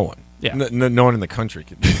know. No one. Yeah. No one in the country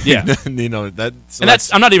can. Yeah.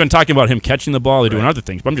 That's I'm not even talking about him catching the ball or doing other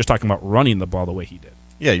things, but I'm just talking about running the ball the way he did.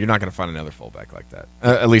 Yeah, you're not going to find another fullback like that.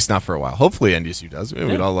 At least not for a while. Hopefully NDSU does.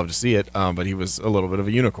 We'd all love to see it, but he was a little bit of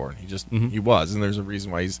a unicorn. He was, and there's a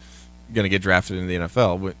reason why he's going to get drafted into the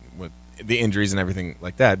NFL with the injuries and everything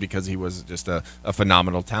like that, because he was just a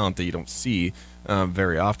phenomenal talent that you don't see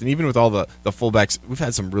very often. Even with all the fullbacks, we've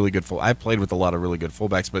had some really good I played with a lot of really good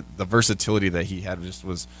fullbacks, but the versatility that he had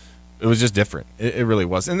was just different. It really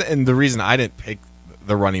was. And the reason I didn't pick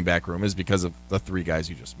the running back room is because of the 3 guys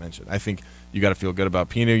you just mentioned. I think you got to feel good about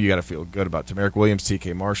Pinu. You got to feel good about Tamarick Williams,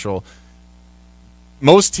 TK Marshall.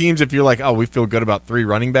 Most teams, if you're like, oh, we feel good about 3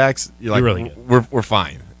 running backs, you're like, really we're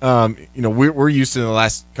fine. We're used to in the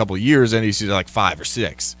last couple of years, and you see like 5 or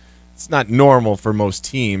 6. It's not normal for most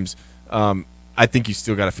teams. I think you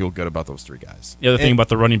still got to feel good about those 3 guys. The other thing about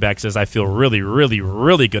the running backs is I feel really, really,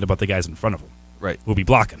 really good about the guys in front of them. Right. Who'll be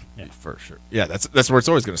blocking. Yeah. For sure. Yeah, that's where it's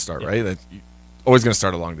always going to start, right? You're always going to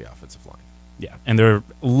start along the offensive line. Yeah, and they're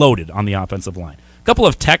loaded on the offensive line. A couple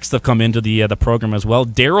of texts have come into the program as well.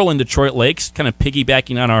 Daryl in Detroit Lakes, kind of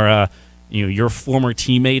piggybacking on our your former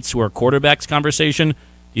teammates who are quarterbacks conversation. Do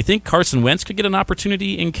you think Carson Wentz could get an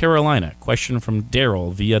opportunity in Carolina? Question from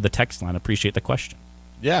Daryl via the text line. Appreciate the question.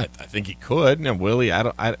 Yeah, I think he could. And Willie,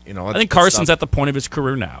 I think Carson's at the point of his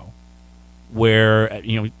career now where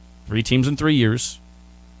 3 teams in 3 years.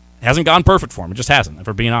 It hasn't gone perfect for him. It just hasn't. If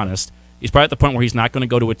we're being honest, he's probably at the point where he's not going to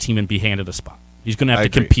go to a team and be handed a spot. He's going to have to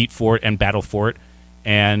compete for it and battle for it.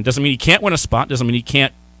 And doesn't mean he can't win a spot. Doesn't mean he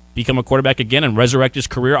can't become a quarterback again and resurrect his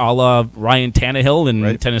career a la Ryan Tannehill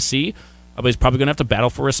in Tennessee. But he's probably going to have to battle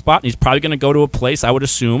for a spot. And he's probably going to go to a place, I would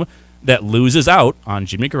assume, that loses out on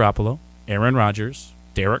Jimmy Garoppolo, Aaron Rodgers,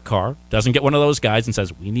 Derek Carr, doesn't get one of those guys and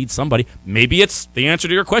says, we need somebody. Maybe it's the answer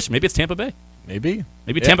to your question. Maybe it's Tampa Bay. Maybe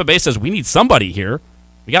Tampa Bay says, we need somebody here.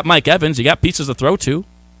 We got Mike Evans. You got pieces to throw to.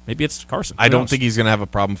 Maybe it's Carson. I don't think he's going to have a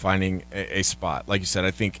problem finding a spot. Like you said,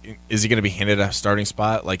 I think, is he going to be handed a starting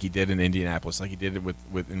spot like he did in Indianapolis, like he did it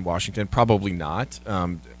with in Washington? Probably not.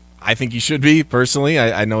 I think he should be, personally.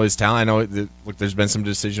 I know his talent. I know there's been some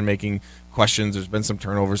decision-making questions. There's been some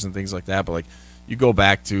turnovers and things like that. But, you go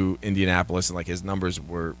back to Indianapolis, and, his numbers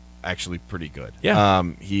were actually pretty good. Yeah.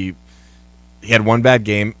 He had one bad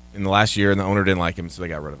game in the last year, and the owner didn't like him, so they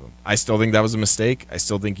got rid of him. I still think that was a mistake. I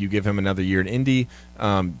still think you give him another year in Indy,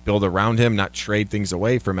 build around him, not trade things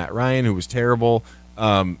away for Matt Ryan, who was terrible.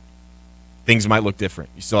 Things might look different.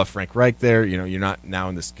 You still have Frank Reich there. You're not now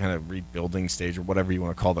in this kind of rebuilding stage or whatever you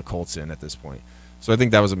want to call the Colts in at this point. So I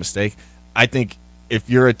think that was a mistake. I think if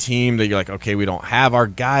you're a team that you're like, okay, we don't have our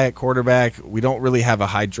guy at quarterback, we don't really have a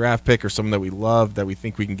high draft pick or someone that we love that we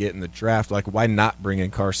think we can get in the draft, why not bring in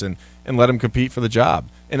Carson and let him compete for the job?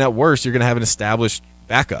 And at worst, you're going to have an established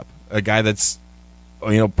backup, a guy that's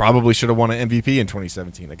probably should have won an MVP in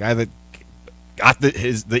 2017, a guy that got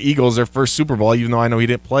the Eagles their first Super Bowl, even though I know he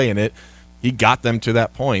didn't play in it. He got them to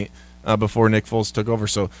that point before Nick Foles took over.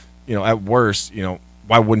 So, at worst,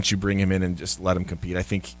 why wouldn't you bring him in and just let him compete? I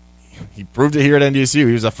think he proved it here at NDSU.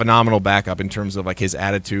 He was a phenomenal backup in terms of his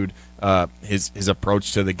attitude, his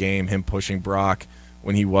approach to the game, him pushing Brock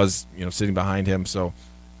when he was sitting behind him. So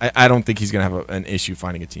I don't think he's going to have an issue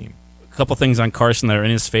finding a team. A couple things on Carson that are in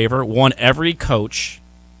his favor. One, every coach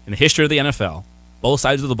in the history of the NFL, both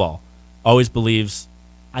sides of the ball, always believes,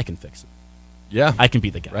 I can fix it. Yeah. I can be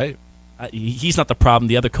the guy. Right. He's not the problem.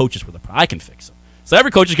 The other coaches were the problem. I can fix him. So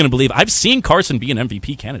every coach is going to believe, I've seen Carson be an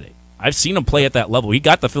MVP candidate. I've seen him play at that level. He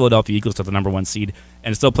got the Philadelphia Eagles to the number 1 seed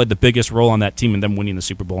and still played the biggest role on that team in them winning the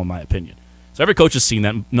Super Bowl, in my opinion. So every coach has seen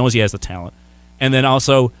that, knows he has the talent. And then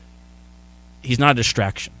also, he's not a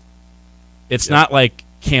distraction. It's not like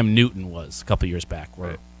Cam Newton was a couple years back,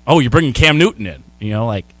 where, you're bringing Cam Newton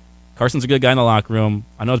in. Carson's a good guy in the locker room.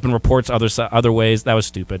 I know there's been reports other ways. That was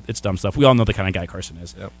stupid. It's dumb stuff. We all know the kind of guy Carson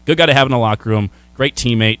is. Yep. Good guy to have in the locker room. Great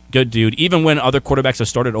teammate. Good dude. Even when other quarterbacks have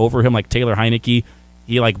started over him, like Taylor Heineke,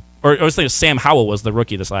 or I was thinking Sam Howell was the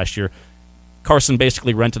rookie this last year. Carson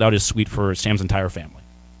basically rented out his suite for Sam's entire family.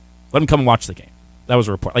 Let him come and watch the game. That was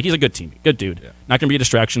a report. He's a good teammate. Good dude. Yeah. Not going to be a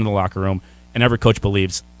distraction in the locker room. And every coach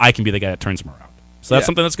believes, I can be the guy that turns him around. So that's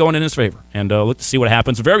something that's going in his favor. And look to see what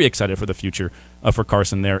happens. Very excited for the future for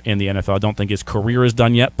Carson there in the NFL. I don't think his career is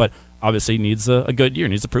done yet, but obviously needs a good year,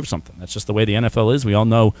 needs to prove something. That's just the way the NFL is. We all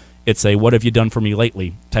know it's a what have you done for me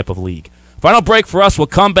lately type of league. Final break for us. We'll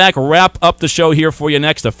come back, wrap up the show here for you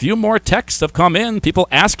next. A few more texts have come in. People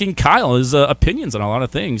asking Kyle his opinions on a lot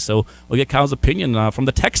of things. So we'll get Kyle's opinion from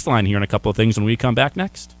the text line here in a couple of things when we come back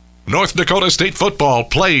next. North Dakota State football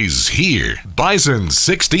plays here. Bison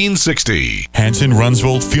 1660. Hanson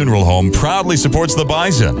Runsvold Funeral Home proudly supports the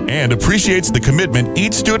Bison and appreciates the commitment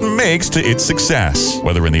each student makes to its success.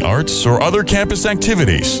 Whether in the arts or other campus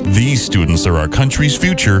activities, these students are our country's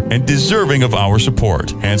future and deserving of our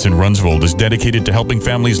support. Hanson Runsvold is dedicated to helping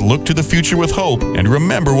families look to the future with hope and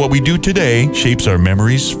remember what we do today shapes our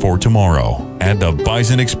memories for tomorrow. Add the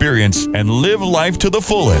Bison experience and live life to the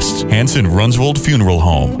fullest. Hanson Runsvold Funeral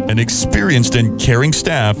Home, an experienced and caring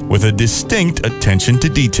staff with a distinct attention to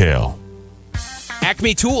detail.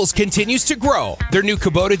 Acme Tools continues to grow. Their new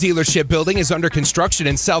Kubota dealership building is under construction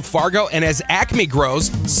in South Fargo, and as Acme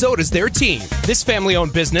grows, so does their team. This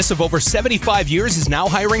family-owned business of over 75 years is now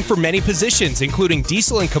hiring for many positions, including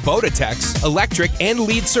diesel and Kubota techs, electric and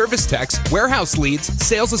lead service techs, warehouse leads,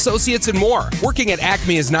 sales associates, and more. Working at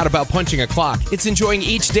Acme is not about punching a clock. It's enjoying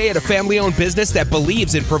each day at a family-owned business that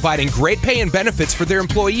believes in providing great pay and benefits for their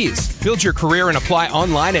employees. Build your career and apply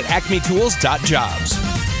online at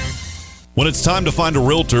acmetools.jobs. When it's time to find a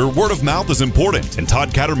realtor, word of mouth is important, and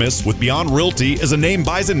Todd Cattermas with Beyond Realty is a name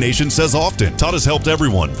Bison Nation says often. Todd has helped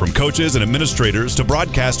everyone from coaches and administrators to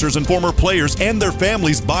broadcasters and former players and their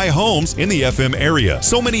families buy homes in the FM area.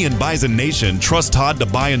 So many in Bison Nation trust Todd to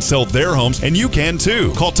buy and sell their homes, and you can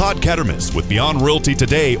too. Call Todd Cattermas with Beyond Realty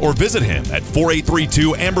today or visit him at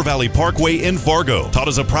 4832 Amber Valley Parkway in Fargo. Todd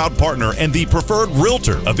is a proud partner and the preferred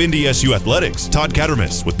realtor of NDSU Athletics. Todd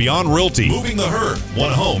Cattermas with Beyond Realty, moving the herd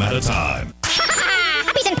one home at a time.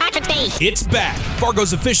 Happy St. Patrick's Day! It's back.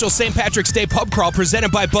 Fargo's official St. Patrick's Day pub crawl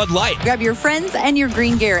presented by Bud Light. Grab your friends and your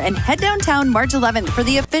green gear and head downtown March 11th for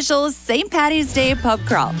the official St. Patty's Day pub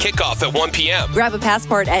crawl. Kickoff at 1 p.m. Grab a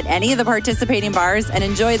passport at any of the participating bars and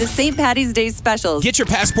enjoy the St. Patty's Day specials. Get your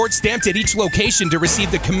passport stamped at each location to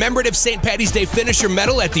receive the commemorative St. Patty's Day finisher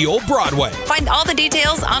medal at the Old Broadway. Find all the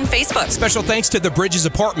details on Facebook. Special thanks to the Bridges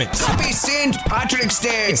Apartments. Happy St. Patrick's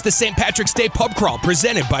Day! It's the St. Patrick's Day pub crawl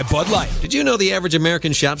presented by Bud Light. Did you know the average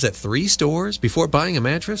American shops at 3 stores before buying a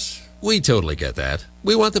mattress? We totally get that.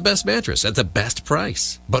 We want the best mattress at the best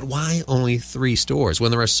price. But why only 3 stores when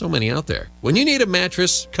there are so many out there? When you need a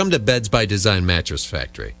mattress, come to Beds by Design Mattress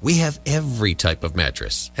Factory. We have every type of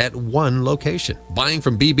mattress at one location. Buying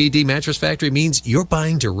from BBD Mattress Factory means you're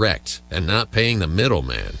buying direct and not paying the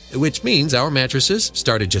middleman, which means our mattresses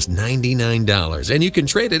start at just $99 and you can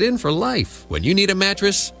trade it in for life. When you need a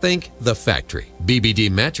mattress, think the factory. BBD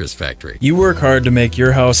Mattress Factory. You work hard to make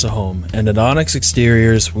your house a home, and at Onyx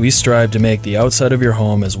Exteriors, we strive to make the outside of your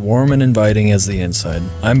home as warm and inviting as the inside.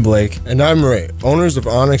 I'm Blake. And I'm Ray, owners of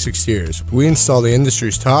Onyx Exteriors. We install the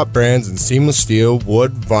industry's top brands in seamless steel,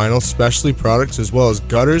 wood, vinyl, specialty products, as well as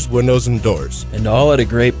gutters, windows, and doors. And all at a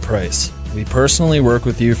great price. We personally work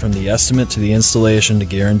with you from the estimate to the installation to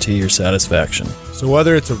guarantee your satisfaction. So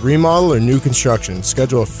whether it's a remodel or new construction,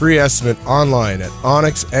 schedule a free estimate online at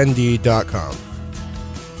onyxnd.com.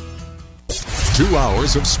 2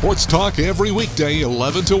 hours of sports talk every weekday,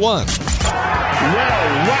 11 to 1. Well.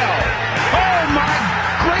 Oh, my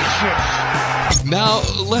gracious. Now,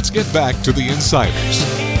 let's get back to the Insiders.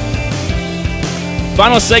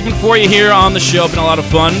 Final segment for you here on the show. Been a lot of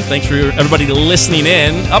fun. Thanks for everybody listening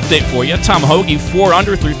in. Update for you. Tom Hoagie, 4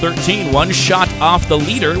 under through 13. 1 shot off the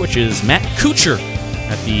leader, which is Matt Kuchar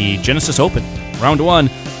at the Genesis Open. Round 1.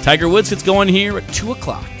 Tiger Woods gets going here at 2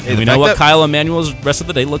 o'clock. And we know what Kyle Emanuel's rest of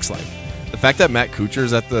the day looks like. The fact that Matt Kuchar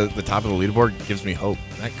is at the top of the leaderboard gives me hope.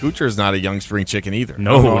 Matt Kuchar is not a young spring chicken either.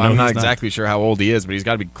 No, I'm not exactly sure how old he is, but he's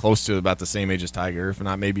got to be close to about the same age as Tiger, if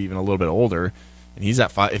not maybe even a little bit older. And he's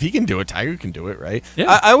at 5. If he can do it, Tiger can do it, right?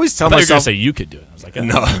 Yeah. I always tell myself, you're gonna say you could do it. I was like, oh.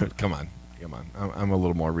 No, come on. I'm a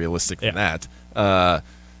little more realistic than that.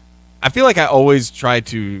 I feel like I always try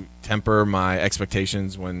to temper my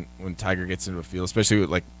expectations when Tiger gets into a field, especially with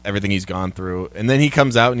like everything he's gone through. And then he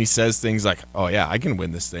comes out and he says things like, "Oh yeah, I can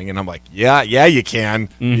win this thing," and I'm like, "Yeah, you can.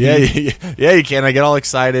 Mm-hmm. Yeah, you can." I get all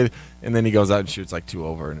excited, and then he goes out and shoots like 2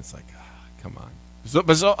 over, and it's like, come on.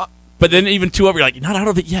 But then even 2 over, you're like, you're not out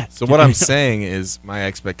of it yet. So what I'm saying is my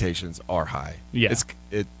expectations are high. Yeah,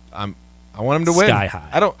 I want him to win. Sky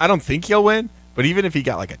high. I don't think he'll win, but even if he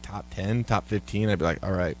got like a top 10, top 15, I'd be like,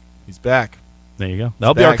 all right, he's back. There you go.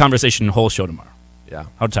 That'll be our conversation whole show tomorrow. Yeah.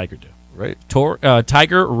 How'd Tiger do? Right.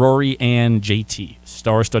 Tiger, Rory, and JT.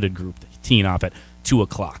 Star-studded group teeing off at 2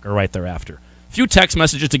 o'clock or right thereafter. A few text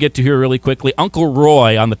messages to get to here really quickly. Uncle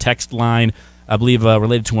Roy on the text line, I believe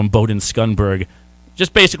related to Bowden Skunberg,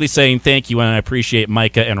 just basically saying thank you and I appreciate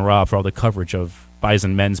Micah and Rob for all the coverage of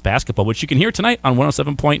Bison men's basketball, which you can hear tonight on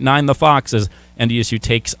 107.9 The Fox as NDSU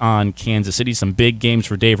takes on Kansas City. Some big games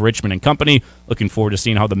for Dave Richmond and company. Looking forward to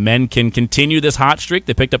seeing how the men can continue this hot streak.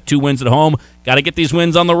 They picked up 2 wins at home. Got to get these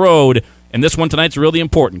wins on the road. And this one tonight's really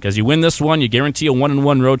important because you win this one, you guarantee a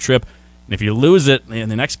 1-1 road trip. And if you lose it,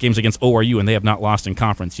 and the next game's against ORU, and they have not lost in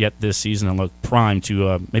conference yet this season and look primed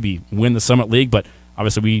to maybe win the Summit League. But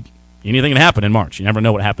obviously, anything can happen in March. You never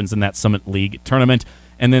know what happens in that Summit League tournament.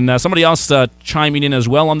 And then somebody else chiming in as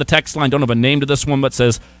well on the text line. Don't have a name to this one, but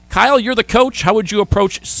says, Kyle, you're the coach. How would you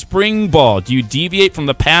approach spring ball? Do you deviate from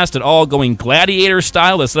the past at all, going gladiator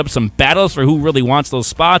style to set up some battles for who really wants those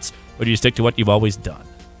spots, or do you stick to what you've always done?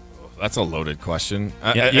 That's a loaded question.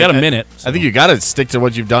 Yeah, you got a minute. So. I think you got to stick to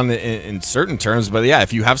what you've done in certain terms. But yeah,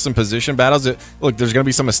 if you have some position battles, look, there's going to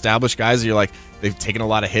be some established guys that you're like, they've taken a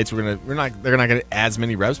lot of hits. They're not going to add as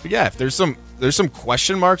many reps. But yeah, if there's some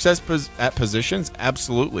question marks at positions,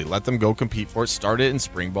 absolutely let them go compete for it. Start it in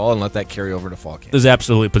spring ball and let that carry over to fall camp. There's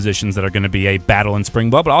absolutely positions that are going to be a battle in spring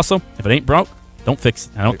ball. But also, if it ain't broke, don't fix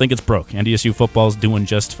it. I don't think it's broke. NDSU football's doing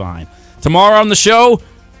just fine. Tomorrow on the show,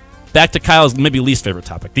 back to Kyle's maybe least favorite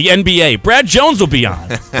topic, the NBA. Brad Jones will be on.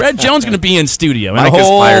 Brad Jones going to be in studio. And Mike a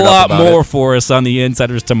whole fired up lot about more it. for us on the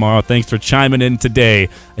Insiders tomorrow. Thanks for chiming in today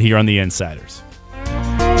here on the Insiders.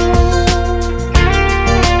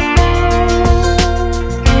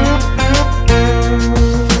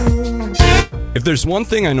 If there's one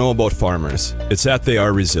thing I know about farmers, it's that they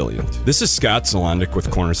are resilient. This is Scott Zolandic with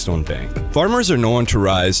Cornerstone Bank. Farmers are known to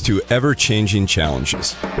rise to ever-changing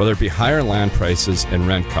challenges, whether it be higher land prices and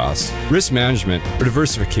rent costs, risk management, or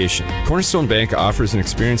diversification. Cornerstone Bank offers an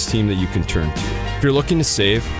experienced team that you can turn to. If you're looking to save,